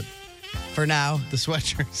flannels, but for now, the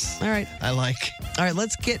sweatshirts. All right. I like. All right,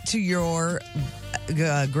 let's get to your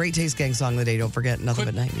Great Taste Gang song of the day. Don't forget, Nothing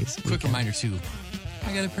But 90s. Quick reminder, too.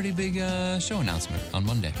 I got a pretty big show announcement on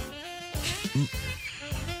Monday.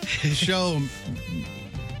 Show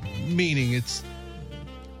meaning it's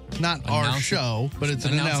not our show, but it's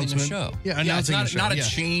an announcement. A show. Yeah, announcing a show. Not a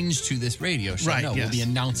change to this radio show. Right, no, yes. we'll be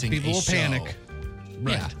announcing People a will show. panic.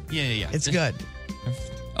 Right. Yeah. It's good.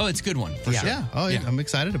 Oh, it's a good one, for sure. Yeah. Oh, yeah. I'm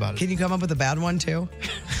excited about it. Can you come up with a bad one, too?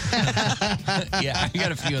 Yeah, I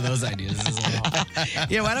got a few of those ideas as well.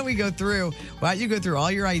 Yeah, why don't you go through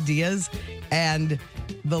all your ideas, and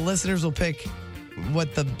the listeners will pick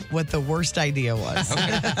what the worst idea was.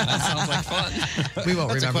 Okay, that sounds like fun. We won't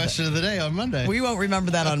That's remember a question of the day on Monday. We won't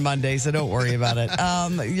remember that on Monday, so don't worry about it.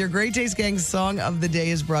 Your Great Taste Gang song of the day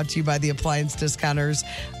is brought to you by the Appliance Discounters.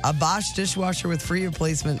 A Bosch dishwasher with free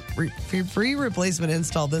replacement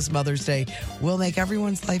install this Mother's Day will make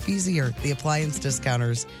everyone's life easier.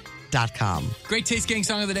 TheApplianceDiscounters.com. Great Taste Gang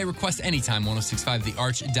song of the day. Request anytime.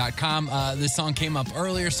 1065thearch.com. This song came up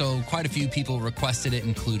earlier, so quite a few people requested it,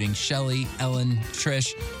 including Shelly, Ellen,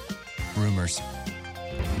 Trish. Rumors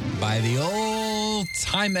by the old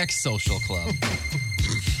Timex Social Club.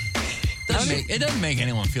 It doesn't make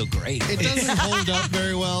anyone feel great. It doesn't hold up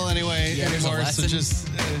very well anyway anymore. So just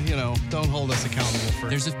don't hold us accountable for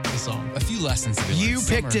the song. A few lessons to be learned. You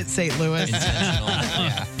picked it, St. Louis. Intentional.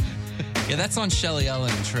 Yeah, that's on Shelly, Ellen,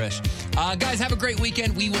 and Trish. Guys, have a great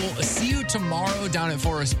weekend. We will see you tomorrow down at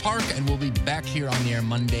Forest Park, and we'll be back here on the air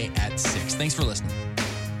Monday at 6. Thanks for listening.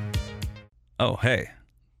 Oh, hey.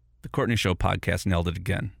 The Courtney Show podcast nailed it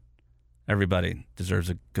again. Everybody deserves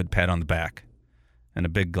a good pat on the back and a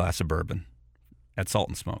big glass of bourbon at Salt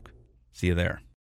and Smoke. See you there.